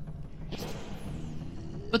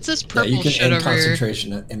 What's this Yeah, purple you can shit end over here?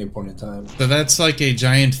 concentration at any point in time. So that's like a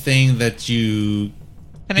giant thing that you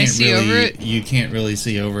Can I see over it? You can't really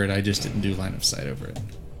see over it. I just didn't do line of sight over it.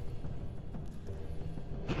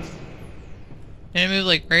 Can I move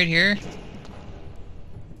like right here?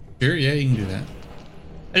 Sure, yeah, you can do that.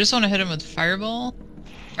 I just want to hit him with fireball.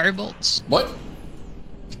 Firebolts. What?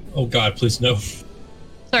 Oh God, please no.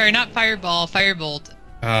 Sorry, not fireball, firebolt.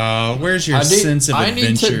 Where's your sense of I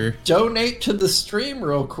adventure? need to donate to the stream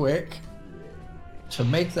real quick to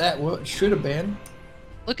make that what it should have been.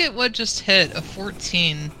 Look at what just hit, a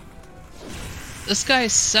 14. This guy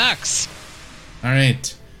sucks. All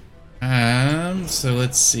right. So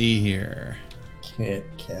let's see here. Can't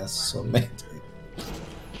cast semantic.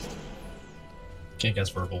 Can't guess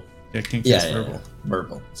verbal. Yeah, can Yeah, cast verbal.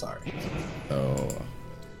 Verbal. Sorry. Oh.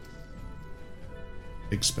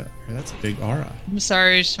 Big spell. That's a big aura. I'm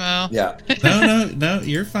sorry, Shmo. Yeah. No,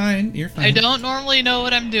 you're fine. You're fine. I don't normally know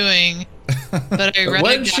what I'm doing, but I But read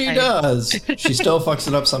when a she guide. does, she still fucks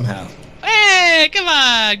it up somehow. Hey, come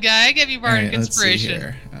on, guy. I give you All bardic right, let's see inspiration.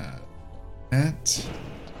 here. That.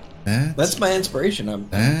 That's my inspiration. I'm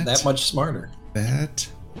that much smarter. That.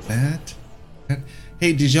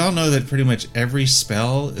 Hey, did y'all know that pretty much every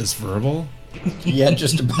spell is verbal? Yeah,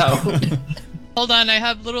 just about. Hold on, I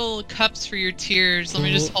have little cups for your tears. Let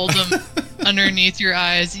me just hold them underneath your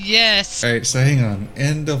eyes. Yes. All right, so hang on.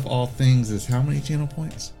 End of all things is how many channel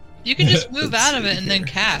points? You can just move Let's out of see it and then here.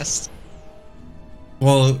 cast.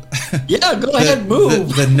 Well, Yeah, go ahead,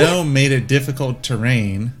 move. The gnome made it difficult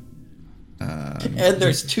terrain. And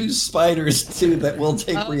there's two spiders too that will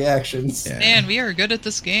take Oh. reactions. Yeah. Man, we are good at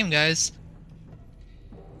this game, guys.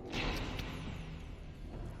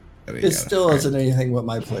 There we It go. still All right. isn't anything what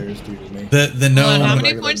my players do to me. The Hold on, gnome. how on a many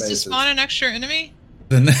regular points to basis. spawn an extra enemy?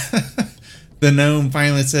 The gnome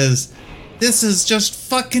finally says, "This is just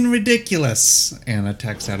fucking ridiculous," and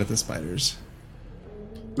attacks out at the spiders.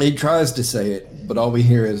 He tries to say it, but all we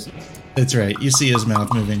hear is, That's right. You see his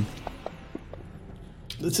mouth moving.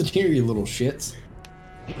 "Listen here, you little shits."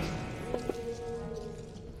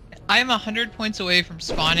 I'm 100 points away from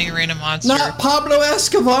spawning a random monster. Not Pablo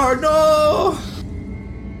Escobar, no!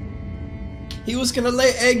 He was gonna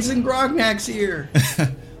lay eggs in Grognak's ear.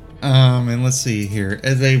 And let's see here.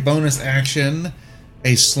 As a bonus action,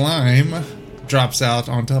 a slime drops out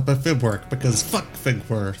on top of Fibwork because fuck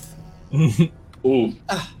Fibworth. Ooh.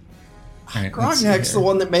 All right, let's see Grognak's the here.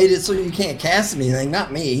 one that made it so you can't cast anything,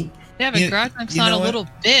 not me. Yeah, but You- Grognak's you not know a what? little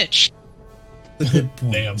bitch. the good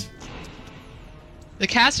point. Damn. The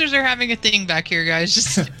casters are having a thing back here, guys.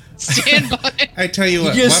 Just stand by. I tell you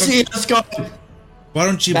what, You just see us going why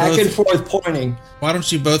don't you back and both forth pointing. why don't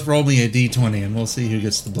you both roll me a d20 and we'll see who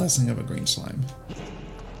gets the blessing of a green slime.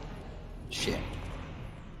 Shit.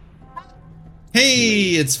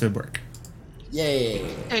 Hey, it's Fibwork. Yay.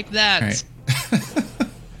 Take that. All right.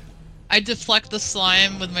 I deflect the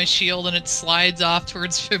slime with my shield and it slides off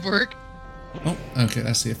towards Fibwork. Oh, okay,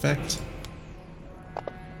 that's the effect.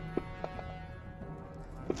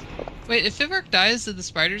 Wait, if Fibwork dies, did the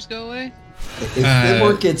spiders go away? If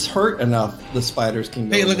Fibwork gets hurt enough, the spiders can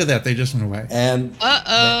go Hey, look away. at that. They just went away. And they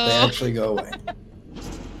Uh-oh. actually go away.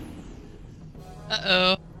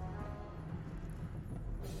 Uh-oh.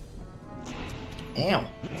 Ow.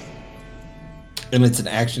 And it's an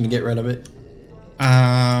action to get rid of it.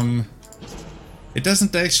 It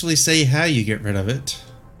doesn't actually say how you get rid of it.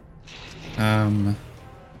 And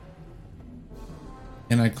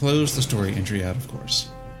I closed the story entry out, of course.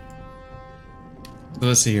 So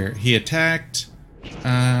let's see here. He attacked.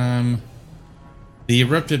 The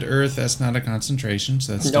erupted earth, that's not a concentration,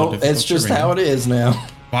 so that's still Nope, difficult it's just terrain. how it is now.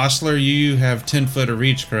 Bossler, you have 10 foot of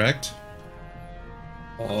reach, correct?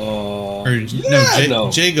 Or Yeah, no.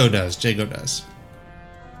 Jago does. Jago does.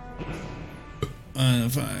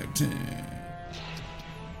 5, 10.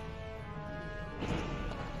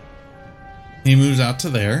 He moves out to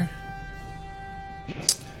there.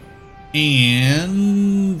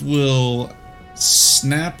 And will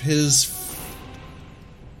snap his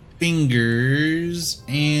fingers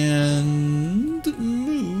and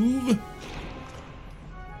move.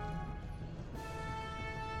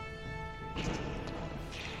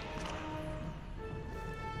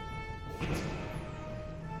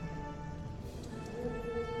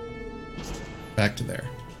 Back to there.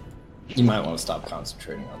 You might want to stop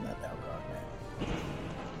concentrating on that now, God.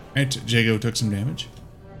 Alright, Jago took some damage.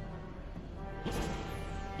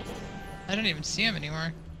 I don't even see him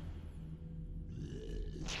anymore.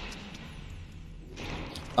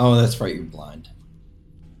 Oh, that's right, you're blind.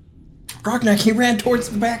 Rognak, he ran towards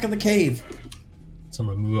the back of the cave. So I'm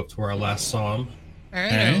gonna move up to where I last saw him.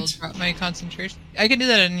 Alright, I will Alright. drop my concentration. I can do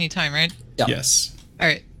that at any time, right? Yep. Yes.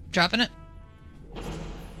 Alright, dropping it.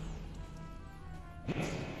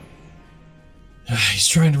 He's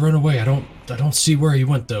trying to run away. I don't see where he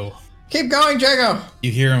went though. Keep going, Jago.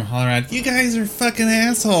 You hear him holler out, "You guys are fucking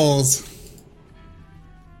assholes."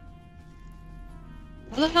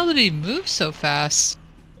 How the hell did he move so fast?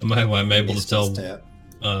 I'm able to tell Tap.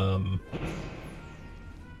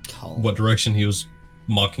 what direction he was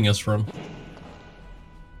mocking us from.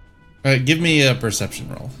 Alright, give me a perception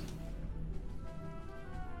roll.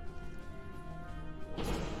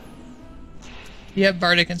 You have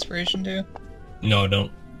Bardic Inspiration too? No, I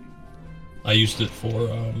don't. I used it for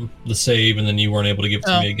the save, and then you weren't able to give it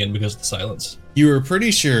to Oh. me again because of the silence. You were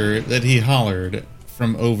pretty sure that he hollered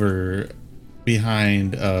from over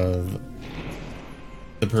behind of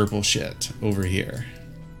the purple shit over here.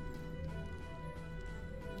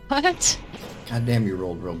 What? God damn, you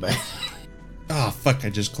rolled real bad. Oh, fuck, I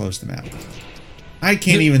just closed the map. I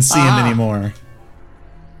can't even see him Ah. anymore.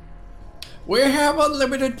 We have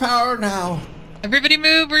unlimited power now. Everybody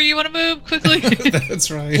move where you want to move quickly. That's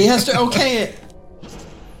right. He has to okay it.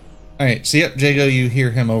 Alright, so yep, Jago, you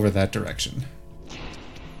hear him over that direction.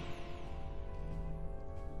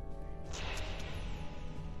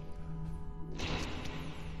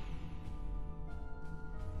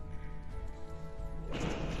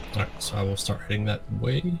 Alright, so I will start heading that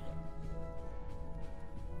way.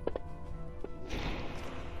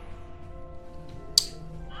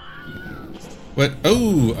 What?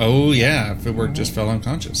 Oh yeah, Fibwork just fell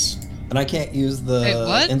unconscious. And I can't use the Wait,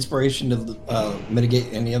 what? inspiration to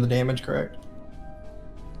mitigate any other damage, correct?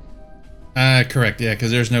 Correct, yeah,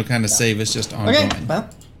 because there's no kind of save, it's just ongoing. Okay, well,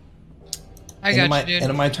 I end got of my, you, dude.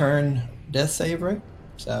 end of my turn, death save, right?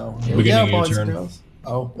 So here we Beginning go, of boys your and turn. girls.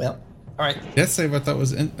 Oh, well. All right. Death save I thought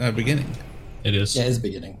was in beginning. It is. Yeah, it's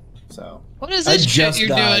beginning. So What is I this shit just you're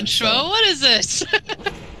died, doing, Schmo? so- What is this?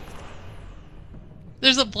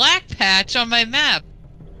 There's a black patch on my map.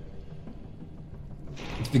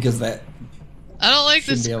 it's because that. I don't like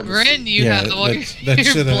Should this be able to grin see. you have while that you're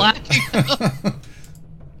should black.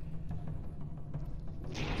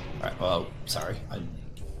 All right. Well, sorry. I'm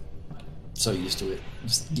so used to it.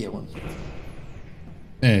 Just get one.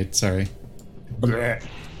 Hey, sorry. Blech.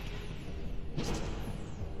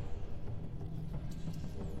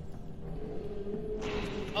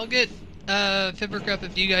 I'll get Fibberk up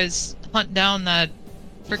if you guys hunt down that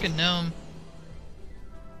freaking gnome.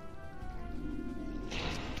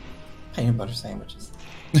 Peanut butter sandwiches.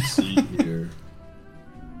 Let's see here.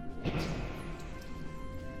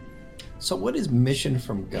 So what is mission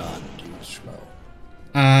from God, do, Schmo?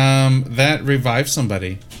 That revives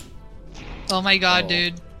somebody. Oh my god, Oh.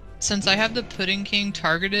 dude. Since I have the Pudding King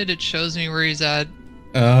targeted, it shows me where he's at.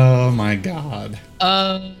 Oh my god.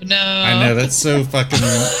 Oh no. I know, that's so fucking,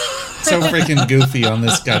 so freaking goofy on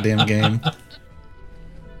this goddamn game.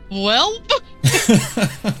 Well,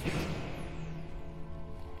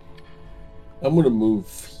 I'm gonna move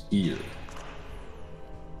here.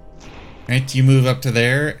 Right, you move up to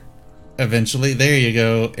there. Eventually, there you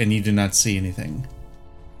go, and you do not see anything.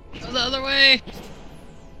 go the other way.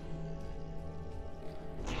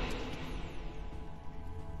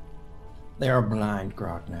 They are blind,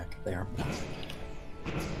 Grognak. They are blind.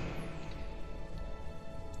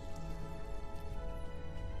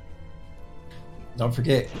 Don't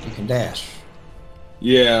forget, you can dash.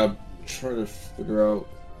 Yeah, I'm trying to figure out.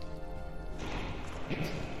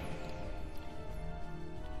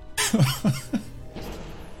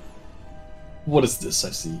 What is this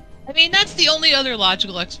I see? I mean, that's the only other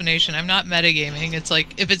logical explanation. I'm not metagaming. It's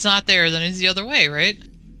like, if it's not there, then it's the other way, right?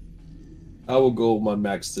 I will go my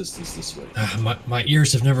max distance this way. My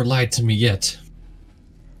ears have never lied to me yet.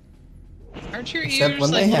 Aren't your Except ears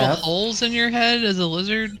when like they little have. holes in your head as a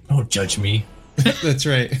lizard? Don't judge me. That's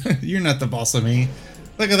right. You're not the boss of me.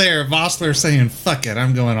 Look at there, Vossler saying, fuck it,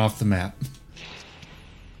 I'm going off the map.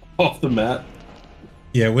 Off the map.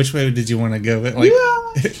 Yeah, which way did you want to go? Like,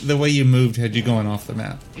 the way you moved had you going off the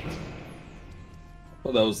map.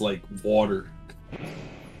 Oh, that was like water.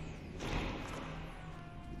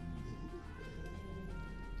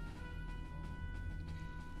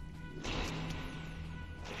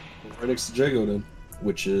 Right next to Jago then,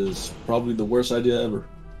 which is probably the worst idea ever.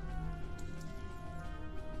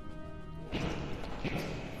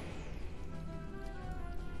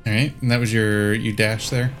 Alright, and that was you dash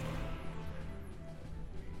there?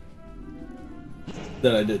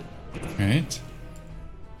 That I did. Alright.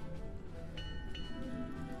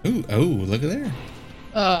 Ooh, oh, look at there.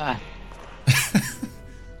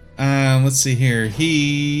 Let's see here.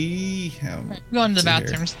 I'm going to the let's see here.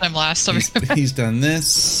 bathroom since I'm last over here. He's done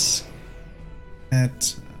this.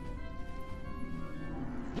 That.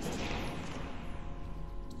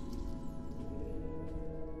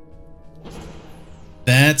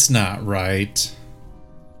 That's not right.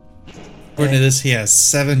 According to this, he has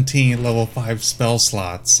 17 level 5 spell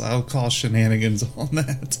slots. I'll call shenanigans on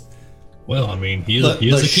that. Well, I mean, he The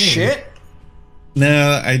is a king. shit?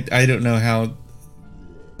 No, I don't know how.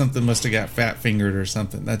 Something must have got fat fingered or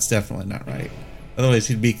something. That's definitely not right. Otherwise,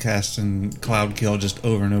 he'd be casting Cloud Kill just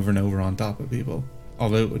over and over and over on top of people.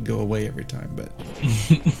 Although it would go away every time. But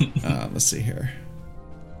let's see here.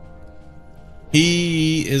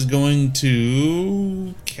 He is going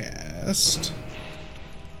to cast.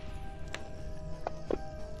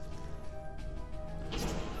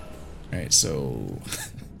 Alright, so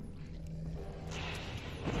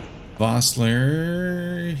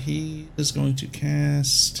Vossler, he is going to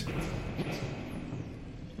cast.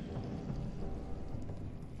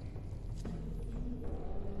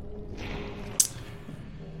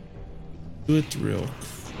 Do it real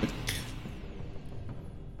quick.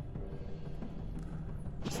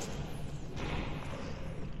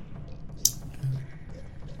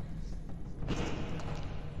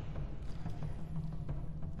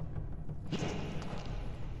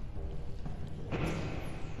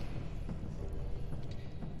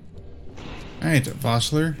 Alright,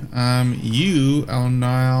 Vossler. You are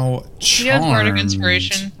now He has Bardic charmed.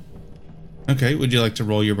 Inspiration. Okay, would you like to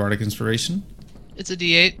roll your Bardic Inspiration? It's a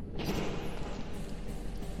D8.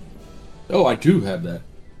 Oh, I do have that.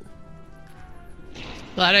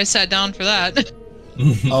 Glad I sat down for that.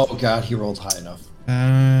 Oh god, he rolled high enough.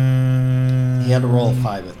 He had to roll a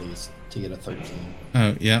 5 at least to get a 13.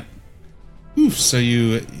 Oh, yeah. Oof, so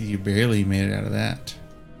you barely made it out of that.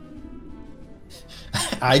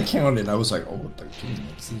 I counted. I was like, oh, 13.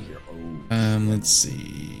 Let's see here. Oh. Let's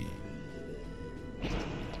see.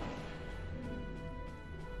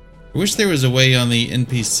 I wish there was a way on the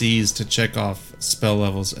NPCs to check off spell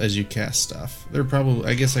levels as you cast stuff. There probably,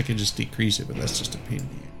 I guess I could just decrease it, but that's just a pain in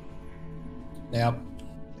the Yep. ass.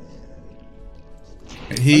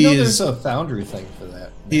 I He know is there's a foundry thing for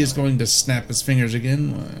that. he is going to snap his fingers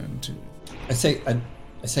again. 1, 2, I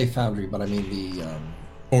say foundry, but I mean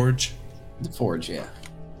forge, the forge. Yeah.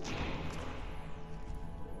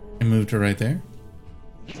 and move to right there.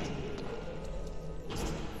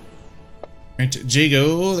 Right,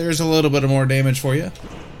 Jago, there's a little bit of more damage for you.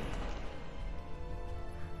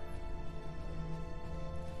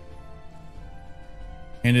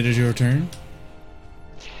 And it is your turn.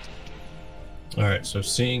 All right. So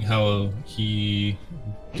seeing how he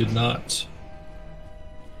did not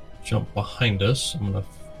jump behind us. I'm gonna.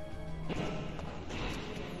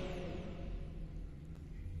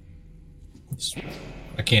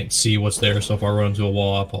 I can't see what's there, so if I run into a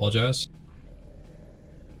wall, I apologize.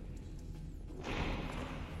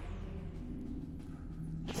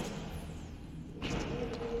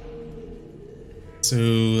 So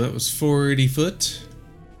that was 40 foot.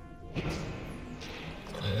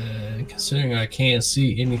 Considering I can't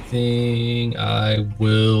see anything, I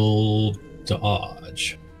will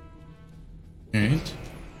dodge. All right.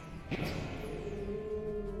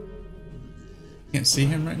 Can't see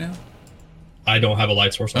him right now? I don't have a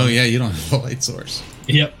light source on. Oh, yeah, you don't have a light source.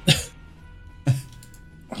 Yep.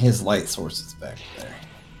 His light source is back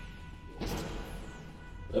there.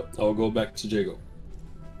 Yep, I'll go back to Jago.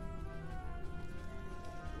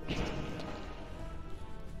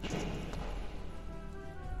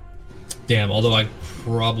 Damn, although I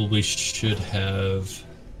probably should have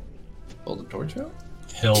Pull the torch out?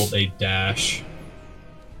 held a dash.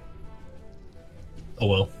 Oh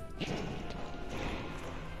well.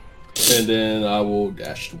 And then I will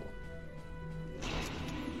dash to one.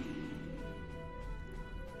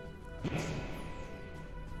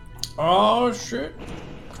 Oh, shit.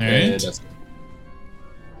 All And right. that's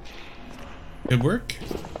Good work.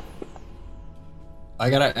 I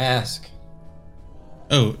gotta ask.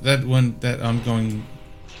 Oh, that one that I'm going.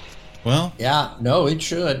 Well, Yeah, no, it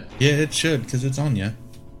should. yeah, it should because it's on you.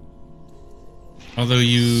 Although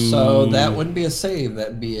you. So that wouldn't be a save,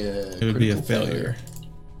 that'd be a It would be a critical failure.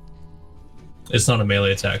 It's not a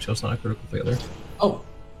melee attack, so it's not a critical failure. Oh,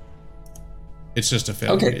 It's just a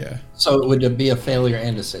failure. Okay. Yeah. so it would be a failure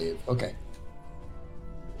and a save. Okay.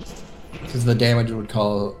 Because the damage would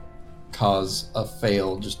cause a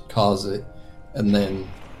fail, just cause it, and then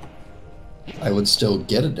I would still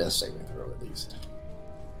get a death saving throw at least.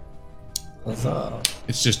 Huzzah.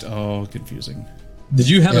 It's just all confusing. Did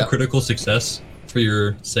you have Yeah. a critical success for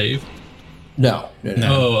your save? No. No.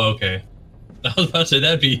 Oh, okay. I was about to say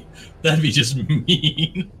that'd be just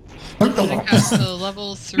mean. I'm gonna cast the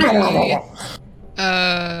level 3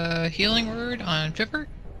 healing word on Pipper.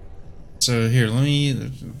 So here, let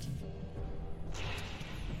me.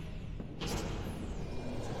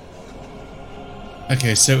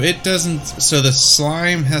 Okay, so it doesn't. So the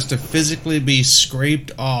slime has to physically be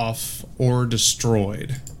scraped off or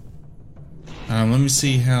destroyed. Let me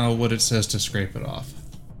see what it says to scrape it off.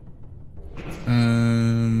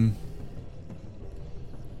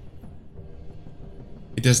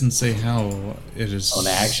 It doesn't say how it is An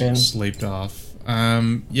action? scraped off.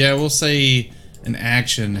 Yeah, we'll say an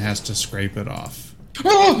action has to scrape it off.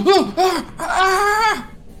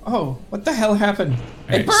 Oh, what the hell happened?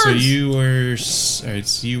 All It right, so burns! you were all right.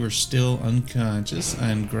 So you were still unconscious,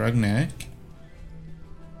 and Grugnak.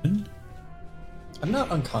 I'm not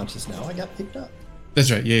unconscious now. I got picked up. That's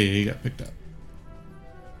right. Yeah, you got picked up.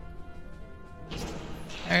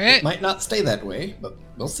 Alright. Might not stay that way, but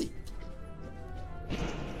we'll see.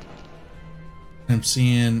 I'm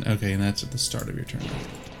seeing. Okay, and that's at the start of your turn.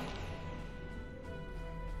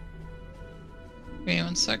 Give me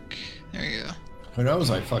one sec. There you go. Who knows?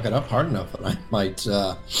 I fuck it up hard enough that I might.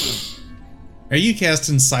 Are you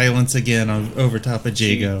casting silence again over top of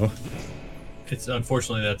Jago? It's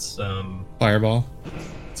unfortunately that's Fireball.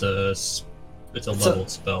 it's a leveled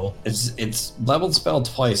spell. It's leveled spell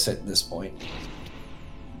twice at this point.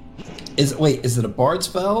 Is it a bard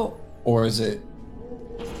spell or is it?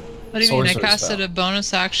 What do you mean? I Sorcerer casted spell. a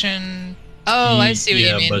bonus action. Oh, I see what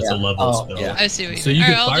yeah, you mean. but it's a Yeah. leveled Oh, spell. yeah. I see what you So mean. you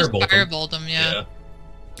Alright, can I'll just firebolt them. firebolt them, yeah.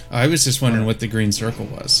 I was just wondering what the green circle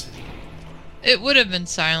was. It would have been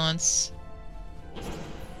silence.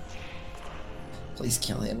 Please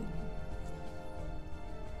kill him.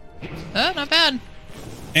 Oh, not bad.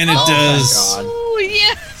 And it Oh my does. God. Oh,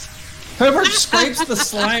 yes! Whoever scrapes the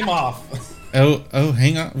slime off. Oh,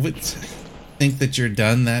 hang on. What? Think that you're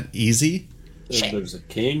done that easy? there's a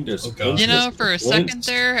king. There's Oh, God. You know, for a second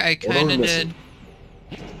there, I What are we kind of missing?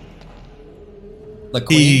 did. The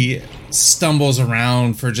queen. He stumbles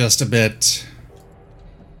around for just a bit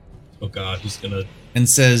Oh god, he's gonna. and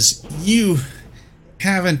says, "You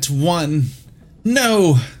haven't won.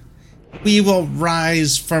 No, we will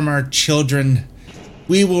rise from our children.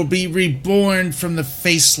 We will be reborn from the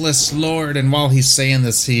faceless Lord." And while he's saying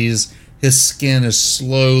this, his skin is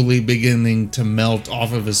slowly beginning to melt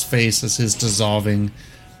off of his face as he's dissolving.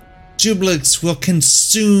 Jublix will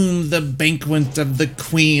consume the banquet of the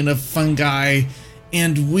Queen of Fungi,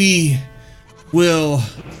 and we will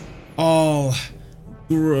all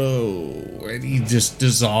grow. And he just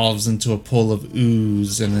dissolves into a pool of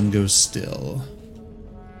ooze and then goes still.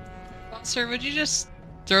 Sir, would you just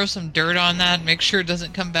throw some dirt on that and make sure it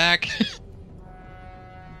doesn't come back?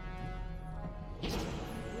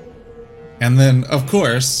 And then, of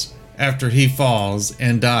course, after he falls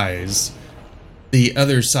and dies, the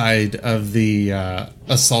other side of the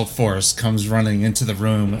assault force comes running into the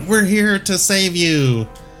room. We're here to save you.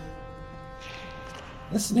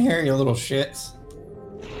 Listen here, you little shits.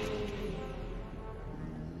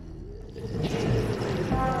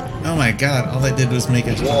 Oh my god, all that did was make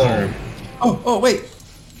it hard. Oh, wait.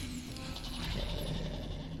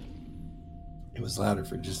 It was louder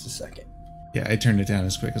for just a second. Yeah, I turned it down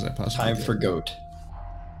as quick as I possibly Time could. for goat.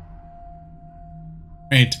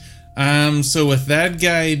 Right. So with that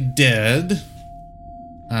guy dead,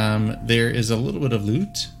 there is a little bit of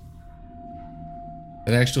loot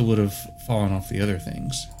that actually would have fallen off the other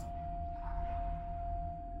things.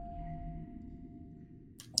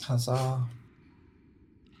 Huzzah.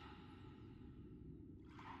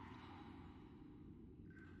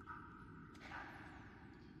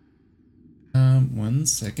 One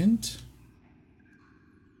second.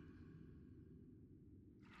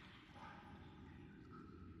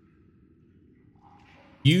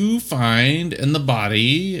 You find in the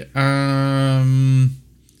body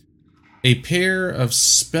a pair of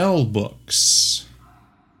spell books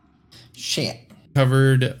Shit.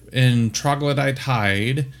 covered in troglodyte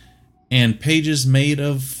hide and pages made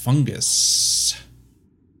of fungus.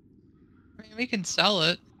 I mean, we can sell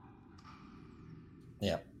it.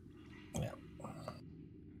 Yep.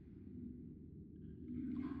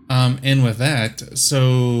 And with that, so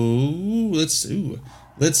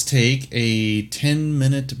let's take a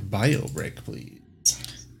 10-minute bio break, please.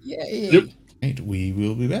 Yay. Yep. Right, we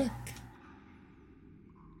will be back.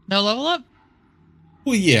 No level up?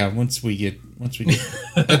 Well, yeah, once we get at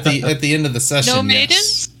the end of the session. No Yes.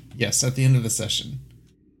 maidens? Yes, at the end of the session.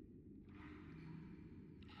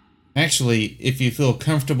 Actually, if you feel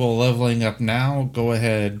comfortable leveling up now, go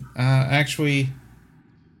ahead. Actually,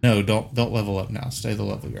 no, don't level up now. Stay the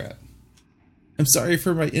level you're at. I'm sorry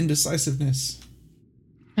for my indecisiveness.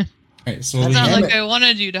 All right, so It's we'll not be- like I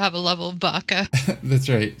wanted you to have a level of Baka. that's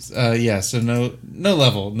right. Yeah, so no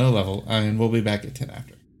level, and we'll be back at 10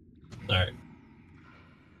 after. All right.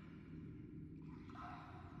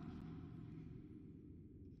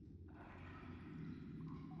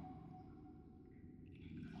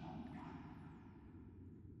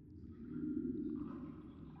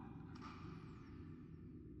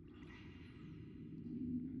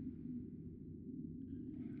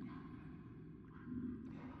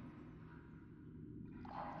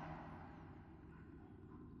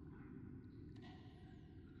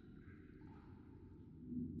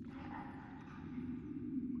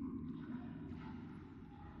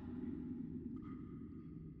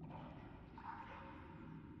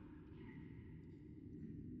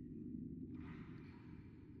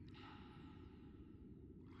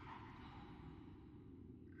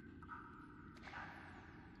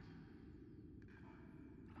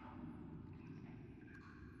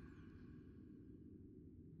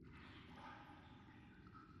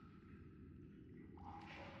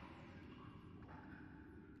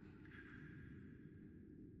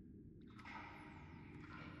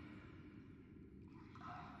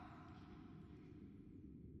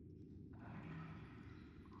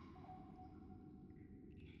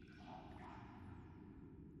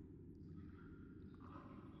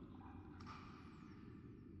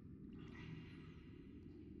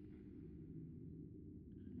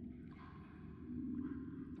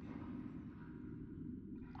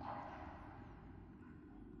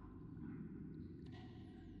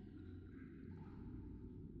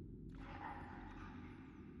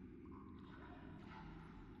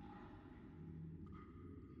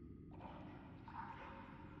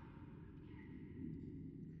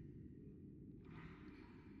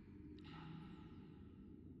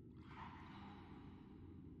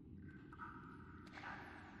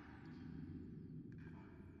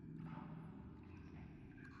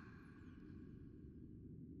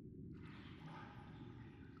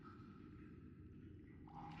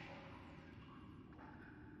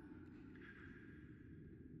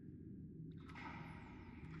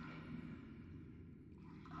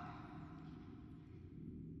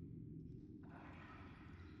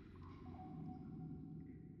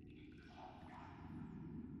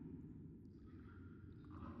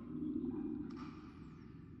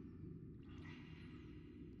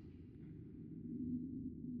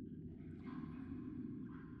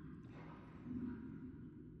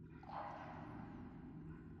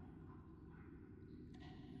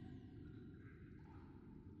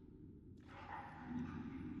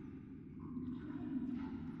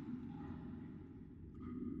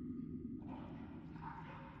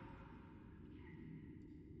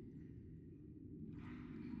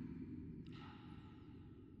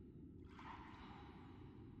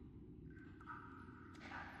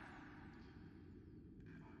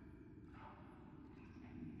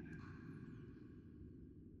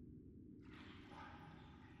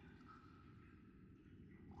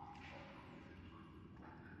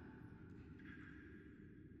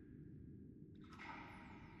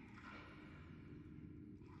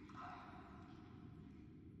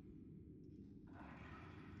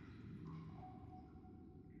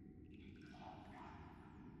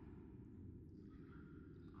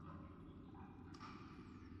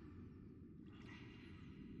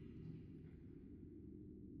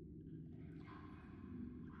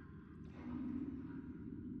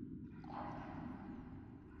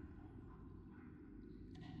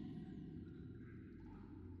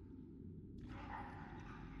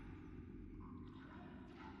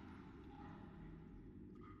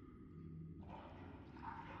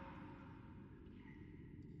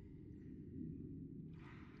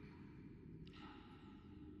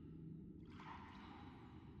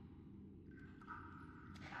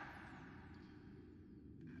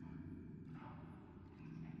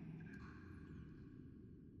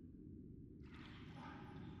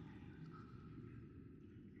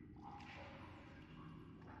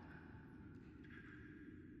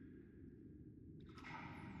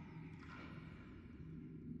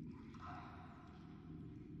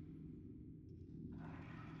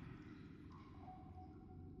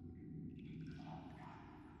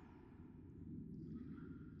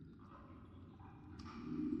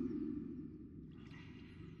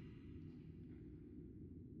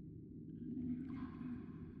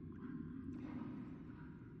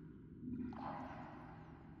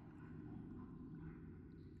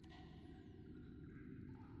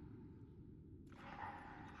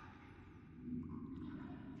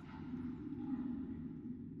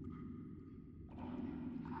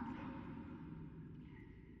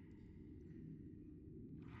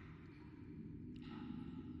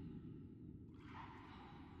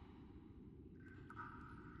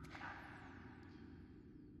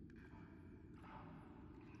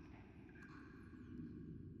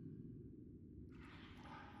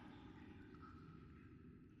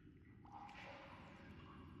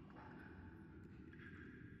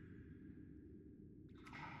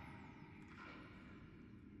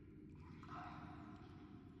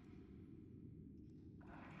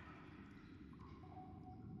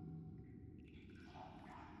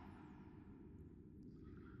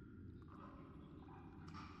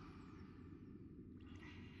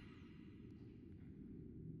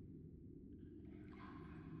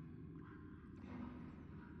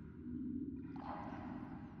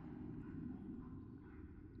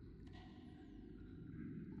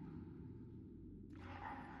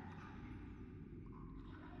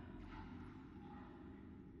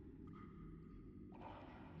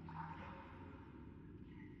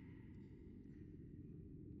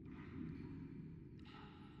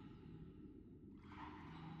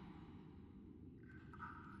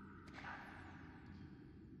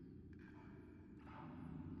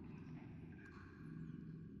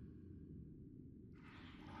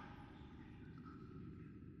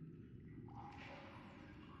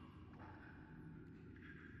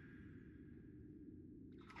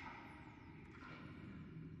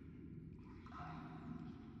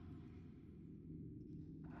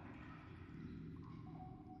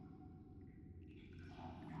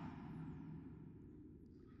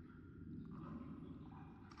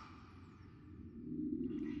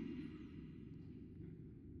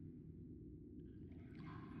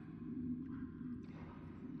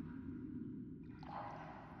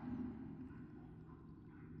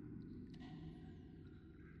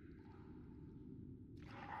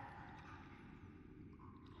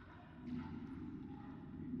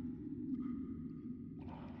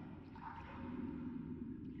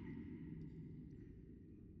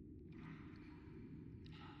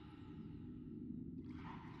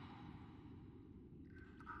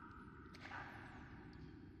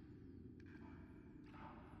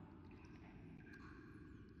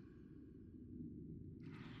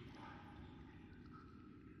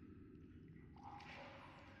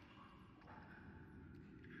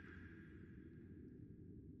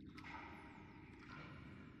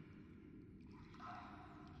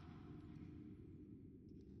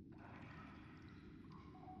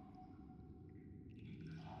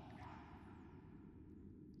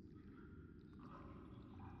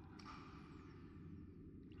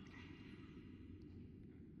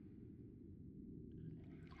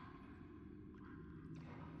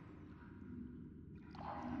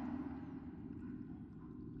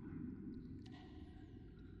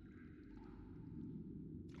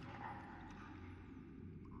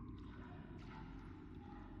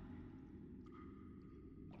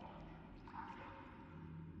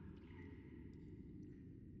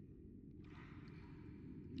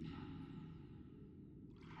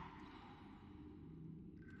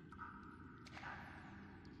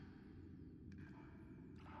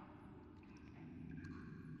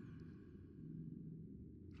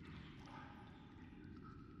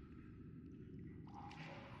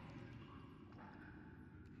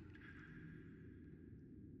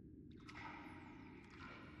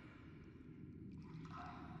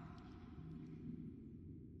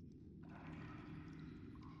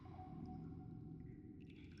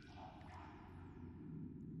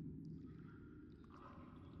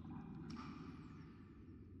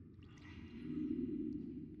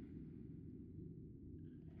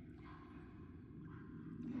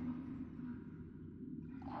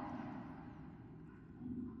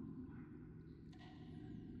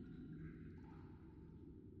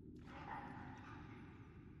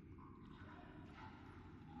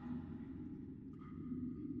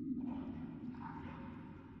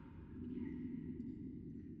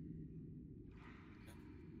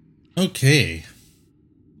 Okay.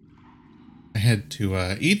 I had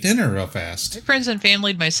to eat dinner real fast. My friends and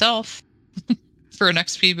family'd myself for an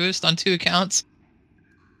XP boost on 2 accounts.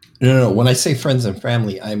 No. When I say friends and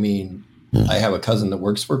family, I mean I have a cousin that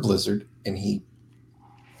works for Blizzard, and he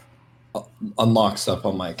unlocks stuff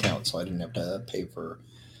on my account, so I didn't have to pay for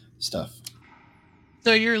stuff.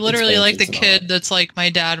 So you're literally like the Expansions and all kid that's like, my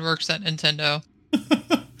dad works at Nintendo.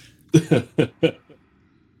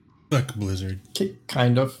 Fuck Blizzard.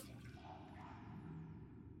 Kind of.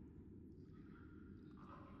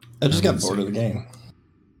 I just got bored of the game.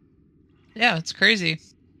 Yeah, it's crazy.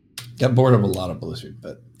 Got bored of a lot of Blizzard,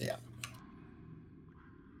 but yeah.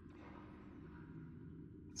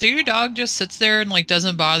 So your dog just sits there and like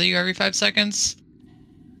doesn't bother you every 5 seconds?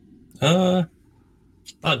 Not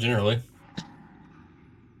generally.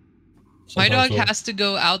 My Sometimes dog we'll- has to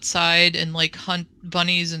go outside and like hunt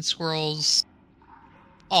bunnies and squirrels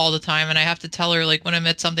all the time, and I have to tell her like when I'm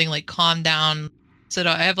at something like calm down, sit.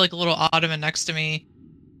 I have like a little ottoman next to me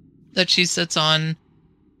that she sits on,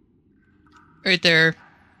 right there,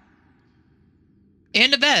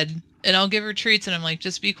 and a bed, and I'll give her treats, and I'm like,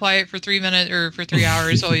 just be quiet for 3 minutes or for 3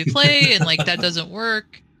 hours while we play, and like that doesn't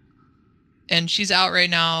work. And she's out right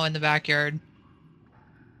now in the backyard.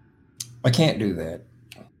 I can't do that.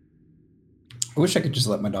 I wish I could just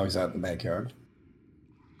let my dogs out in the backyard.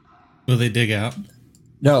 Will they dig out?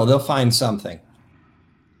 No, they'll find something.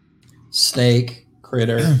 Snake,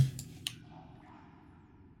 critter.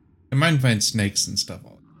 I might find snakes and stuff.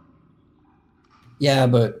 Yeah,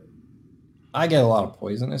 but I get a lot of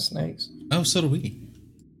poisonous snakes. Oh, so do we.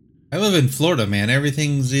 I live in Florida, man.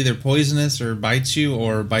 Everything's either poisonous or bites you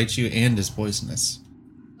and is poisonous.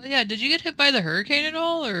 Oh, yeah, did you get hit by the hurricane at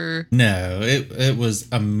all, or? No, it was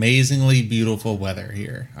amazingly beautiful weather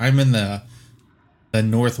here. I'm in the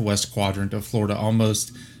northwest quadrant of Florida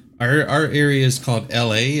almost. Our area is called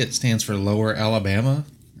LA. It stands for Lower Alabama.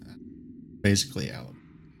 Basically Alabama.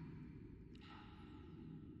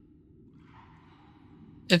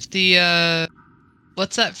 If the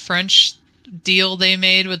what's that French deal they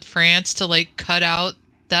made with France to like cut out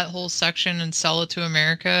that whole section and sell it to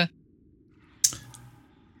America?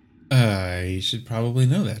 I should probably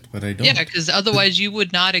know that, but I don't. Yeah, because otherwise you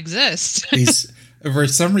would not exist. For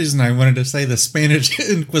some reason, I wanted to say the Spanish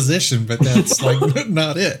Inquisition, but that's like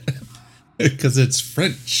not it, because it's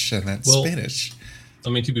French and that's Well, Spanish. I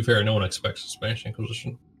mean, to be fair, no one expects a Spanish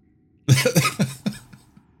Inquisition.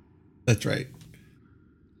 That's right.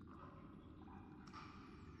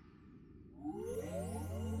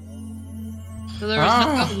 So there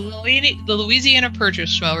was the Louisiana Purchase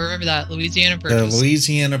show. Remember that Louisiana The Purchase.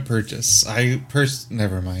 Louisiana Purchase.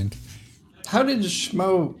 Never mind. How did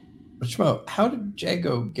Schmo? How did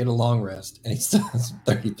Jago get a long rest and he still has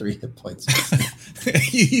 33 hit points?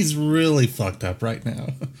 He's really fucked up right now.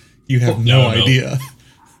 You have Oh, no no. idea.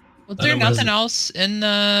 Was I there know what nothing is it? else in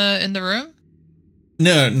the room?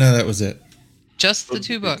 No, that was it. Just the Probably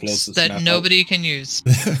 2 the books closest that map nobody can use.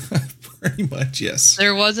 Pretty much, yes.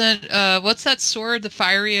 There wasn't. What's that sword? The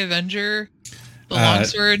Fiery Avenger. The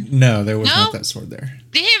longsword. No, there was No? not that sword there.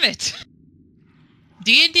 Damn it!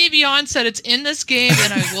 D&D Beyond said it's in this game,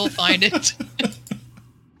 and I will find it.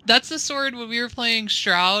 That's the sword when we were playing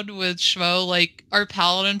Shroud with Schmo. Like, our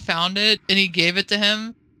paladin found it, and he gave it to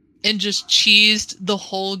him, and just cheesed the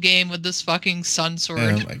whole game with this fucking sun sword.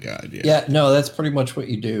 Oh my god, yeah. Yeah, no, that's pretty much what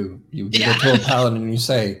you do. You Yeah. go to a paladin and you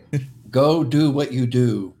say, "Go do what you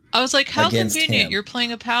do." I was like, how Against convenient. him. You're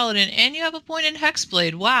playing a paladin, and you have a point in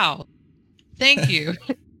Hexblade. Wow. Thank you.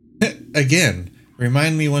 Again,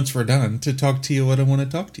 remind me once we're done to talk to you what I want to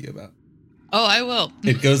talk to you about. Oh, I will.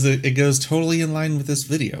 It goes totally in line with this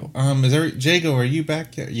video. Jago, are you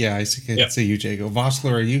back? Yeah, I can Yeah. see you, Jago.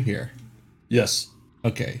 Vossler, are you here? Yes.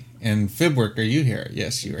 Okay. And Fibwork, are you here?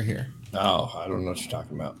 Yes, you are here. Oh, I don't know what you're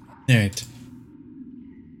talking about. All right.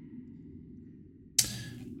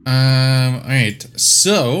 All right.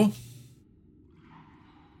 So,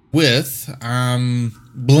 with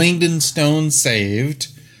Blingden Stone saved,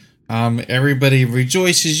 everybody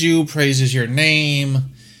rejoices you, praises your name.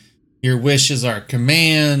 Your wish is our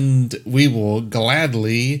command. We will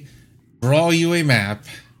gladly draw you a map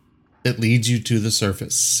that leads you to the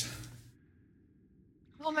surface.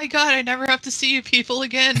 Oh my god, I never have to see you people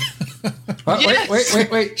again. Wait, Yes!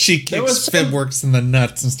 wait. She There kicks was some- Fibworks in the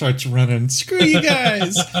nuts and starts running. Screw you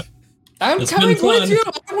guys! I'm It's coming been fun. with you.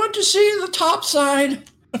 I want to see the top side.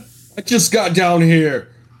 I just got down here.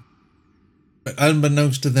 But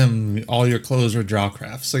unbeknownst to them, all your clothes are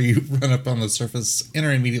drawcraft, so you run up on the surface and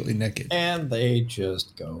are immediately naked. And they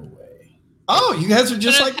just go away. Oh, you guys are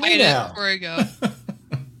just I'm gonna like me hide it now. before I go.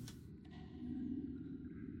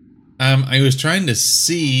 I was trying to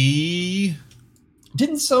see.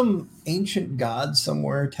 Didn't some ancient god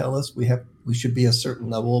somewhere tell us we should be a certain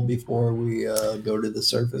level before we go to the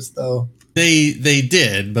surface, though? They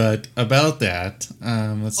did, but about that,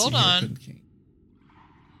 let's Hold see. here.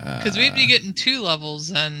 on. Because we'd be getting 2 levels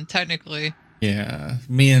then, technically. Yeah,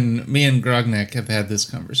 me and Grognak have had this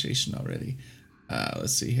conversation already.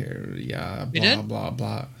 Let's see here. Yeah, We blah did? blah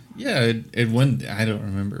blah. Yeah, it went. I don't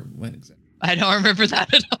remember when exactly. I don't remember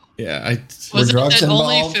that at all. Yeah, Was it drugs that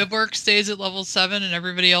only involved? Fibwork stays at level 7 and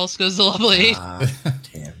everybody else goes to level 8? Ah,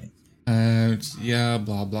 damn it. yeah,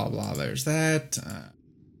 blah blah blah. There's that.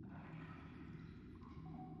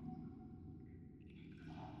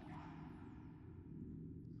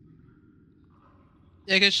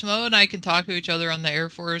 Yeah, because Shmo and I can talk to each other on the Air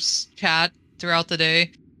Force chat throughout the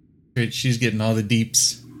day, Great, she's getting all the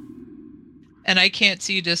deeps. and I can't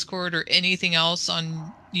see Discord or anything else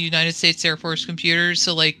on United States Air Force computers.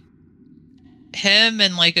 So, like, him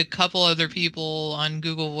and like a couple other people on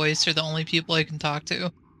Google Voice are the only people I can talk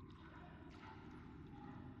to.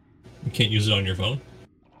 You can't use it on your phone.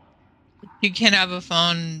 You can't have a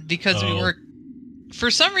phone because we Oh. work. For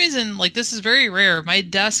some reason, like, this is very rare. My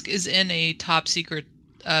desk is in a top secret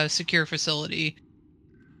secure facility.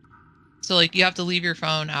 So, like, you have to leave your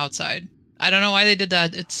phone outside. I don't know why they did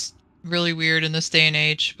that. It's really weird in this day and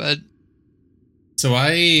age, but So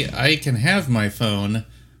I can have my phone,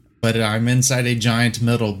 but I'm inside a giant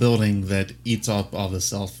metal building that eats up all the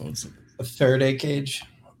cell phones. A Faraday cage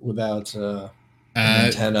without an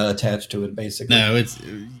antenna attached to it, basically. No,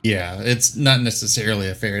 it's not necessarily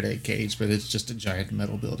a Faraday cage, but it's just a giant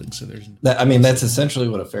metal building. So there's That's essentially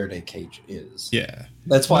what a Faraday cage is. yeah.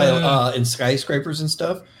 That's why in skyscrapers and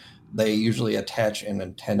stuff, they usually attach an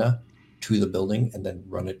antenna to the building and then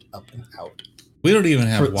run it up and out. We don't even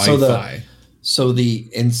have So Wi-Fi. So the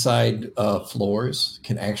inside floors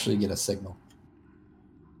can actually get a signal.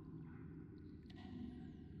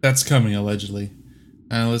 That's coming allegedly.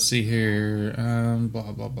 Let's see here.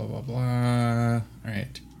 Blah blah blah blah blah. All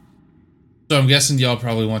right. So I'm guessing y'all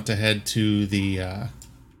probably want to head to the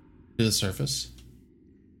surface.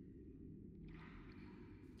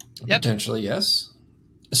 Yep. Potentially, yes.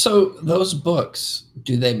 So those books,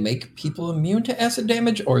 do they make people immune to acid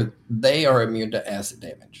damage, or they are immune to acid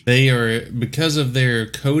damage? They are, because of their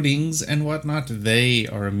coatings and whatnot, they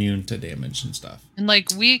are immune to damage and stuff. and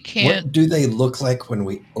like we can't. What do they look like when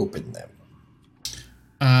we open them?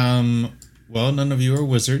 Well, none of you are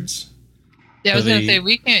wizards. Yeah, I was so gonna they- say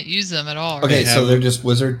we can't use them at all. Okay, Right? so they're just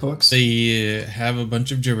wizard books? They have a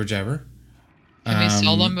bunch of jibber jabber. Can we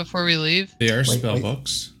sell them before we leave? They are Wait, spell wait.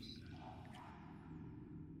 books.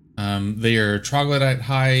 They are troglodyte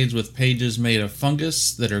hides with pages made of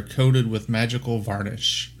fungus that are coated with magical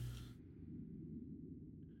varnish.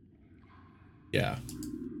 Yeah.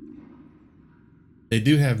 They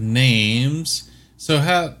do have names. So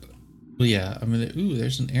how... Well, yeah, ooh,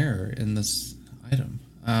 there's an error in this item.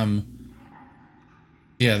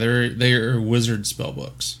 Yeah, they're wizard spell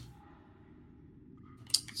books.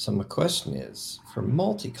 So my question is, for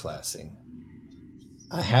multi-classing,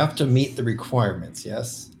 I have to meet the requirements,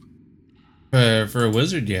 yes? For a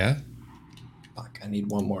wizard, yeah. Fuck, I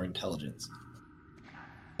need one more intelligence.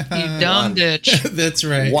 You dumb bitch. That's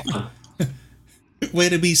right. One. Way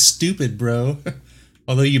to be stupid, bro.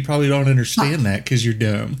 Although you probably don't understand that because you're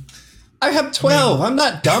dumb. I have 12. I'm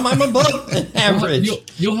not dumb. I'm above average.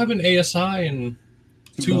 You'll have an ASI in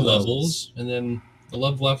 2 Two levels, and then the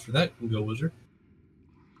level after that can go wizard.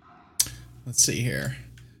 Let's see here.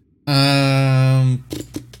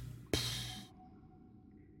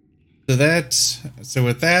 So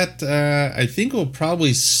with that, I think we'll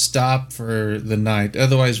probably stop for the night.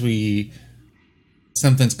 Otherwise,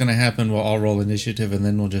 something's gonna happen. We'll all roll initiative, and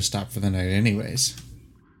then we'll just stop for the night, anyways.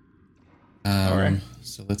 All right.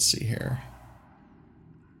 So let's see here.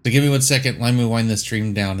 So give me 1 second. Let me wind the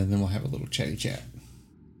stream down, and then we'll have a little chatty chat.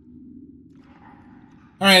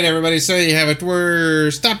 All right, everybody. So there you have it.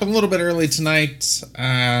 We're stopping a little bit early tonight.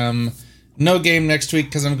 No game next week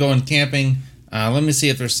because I'm going camping. Let me see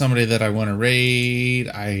if there's somebody that I want to raid.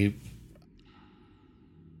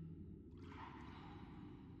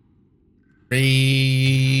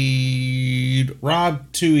 Raid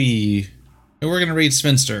Rob Tui. And we're gonna raid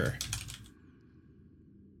Spinster.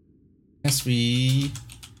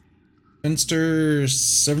 Spinster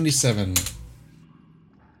 77.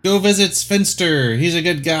 Go visit Spinster. He's a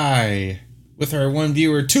good guy. With our 1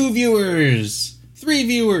 viewer, 2 viewers, 3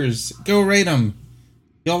 viewers. Go rate him.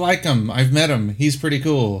 You'll like him. I've met him. He's pretty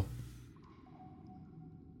cool.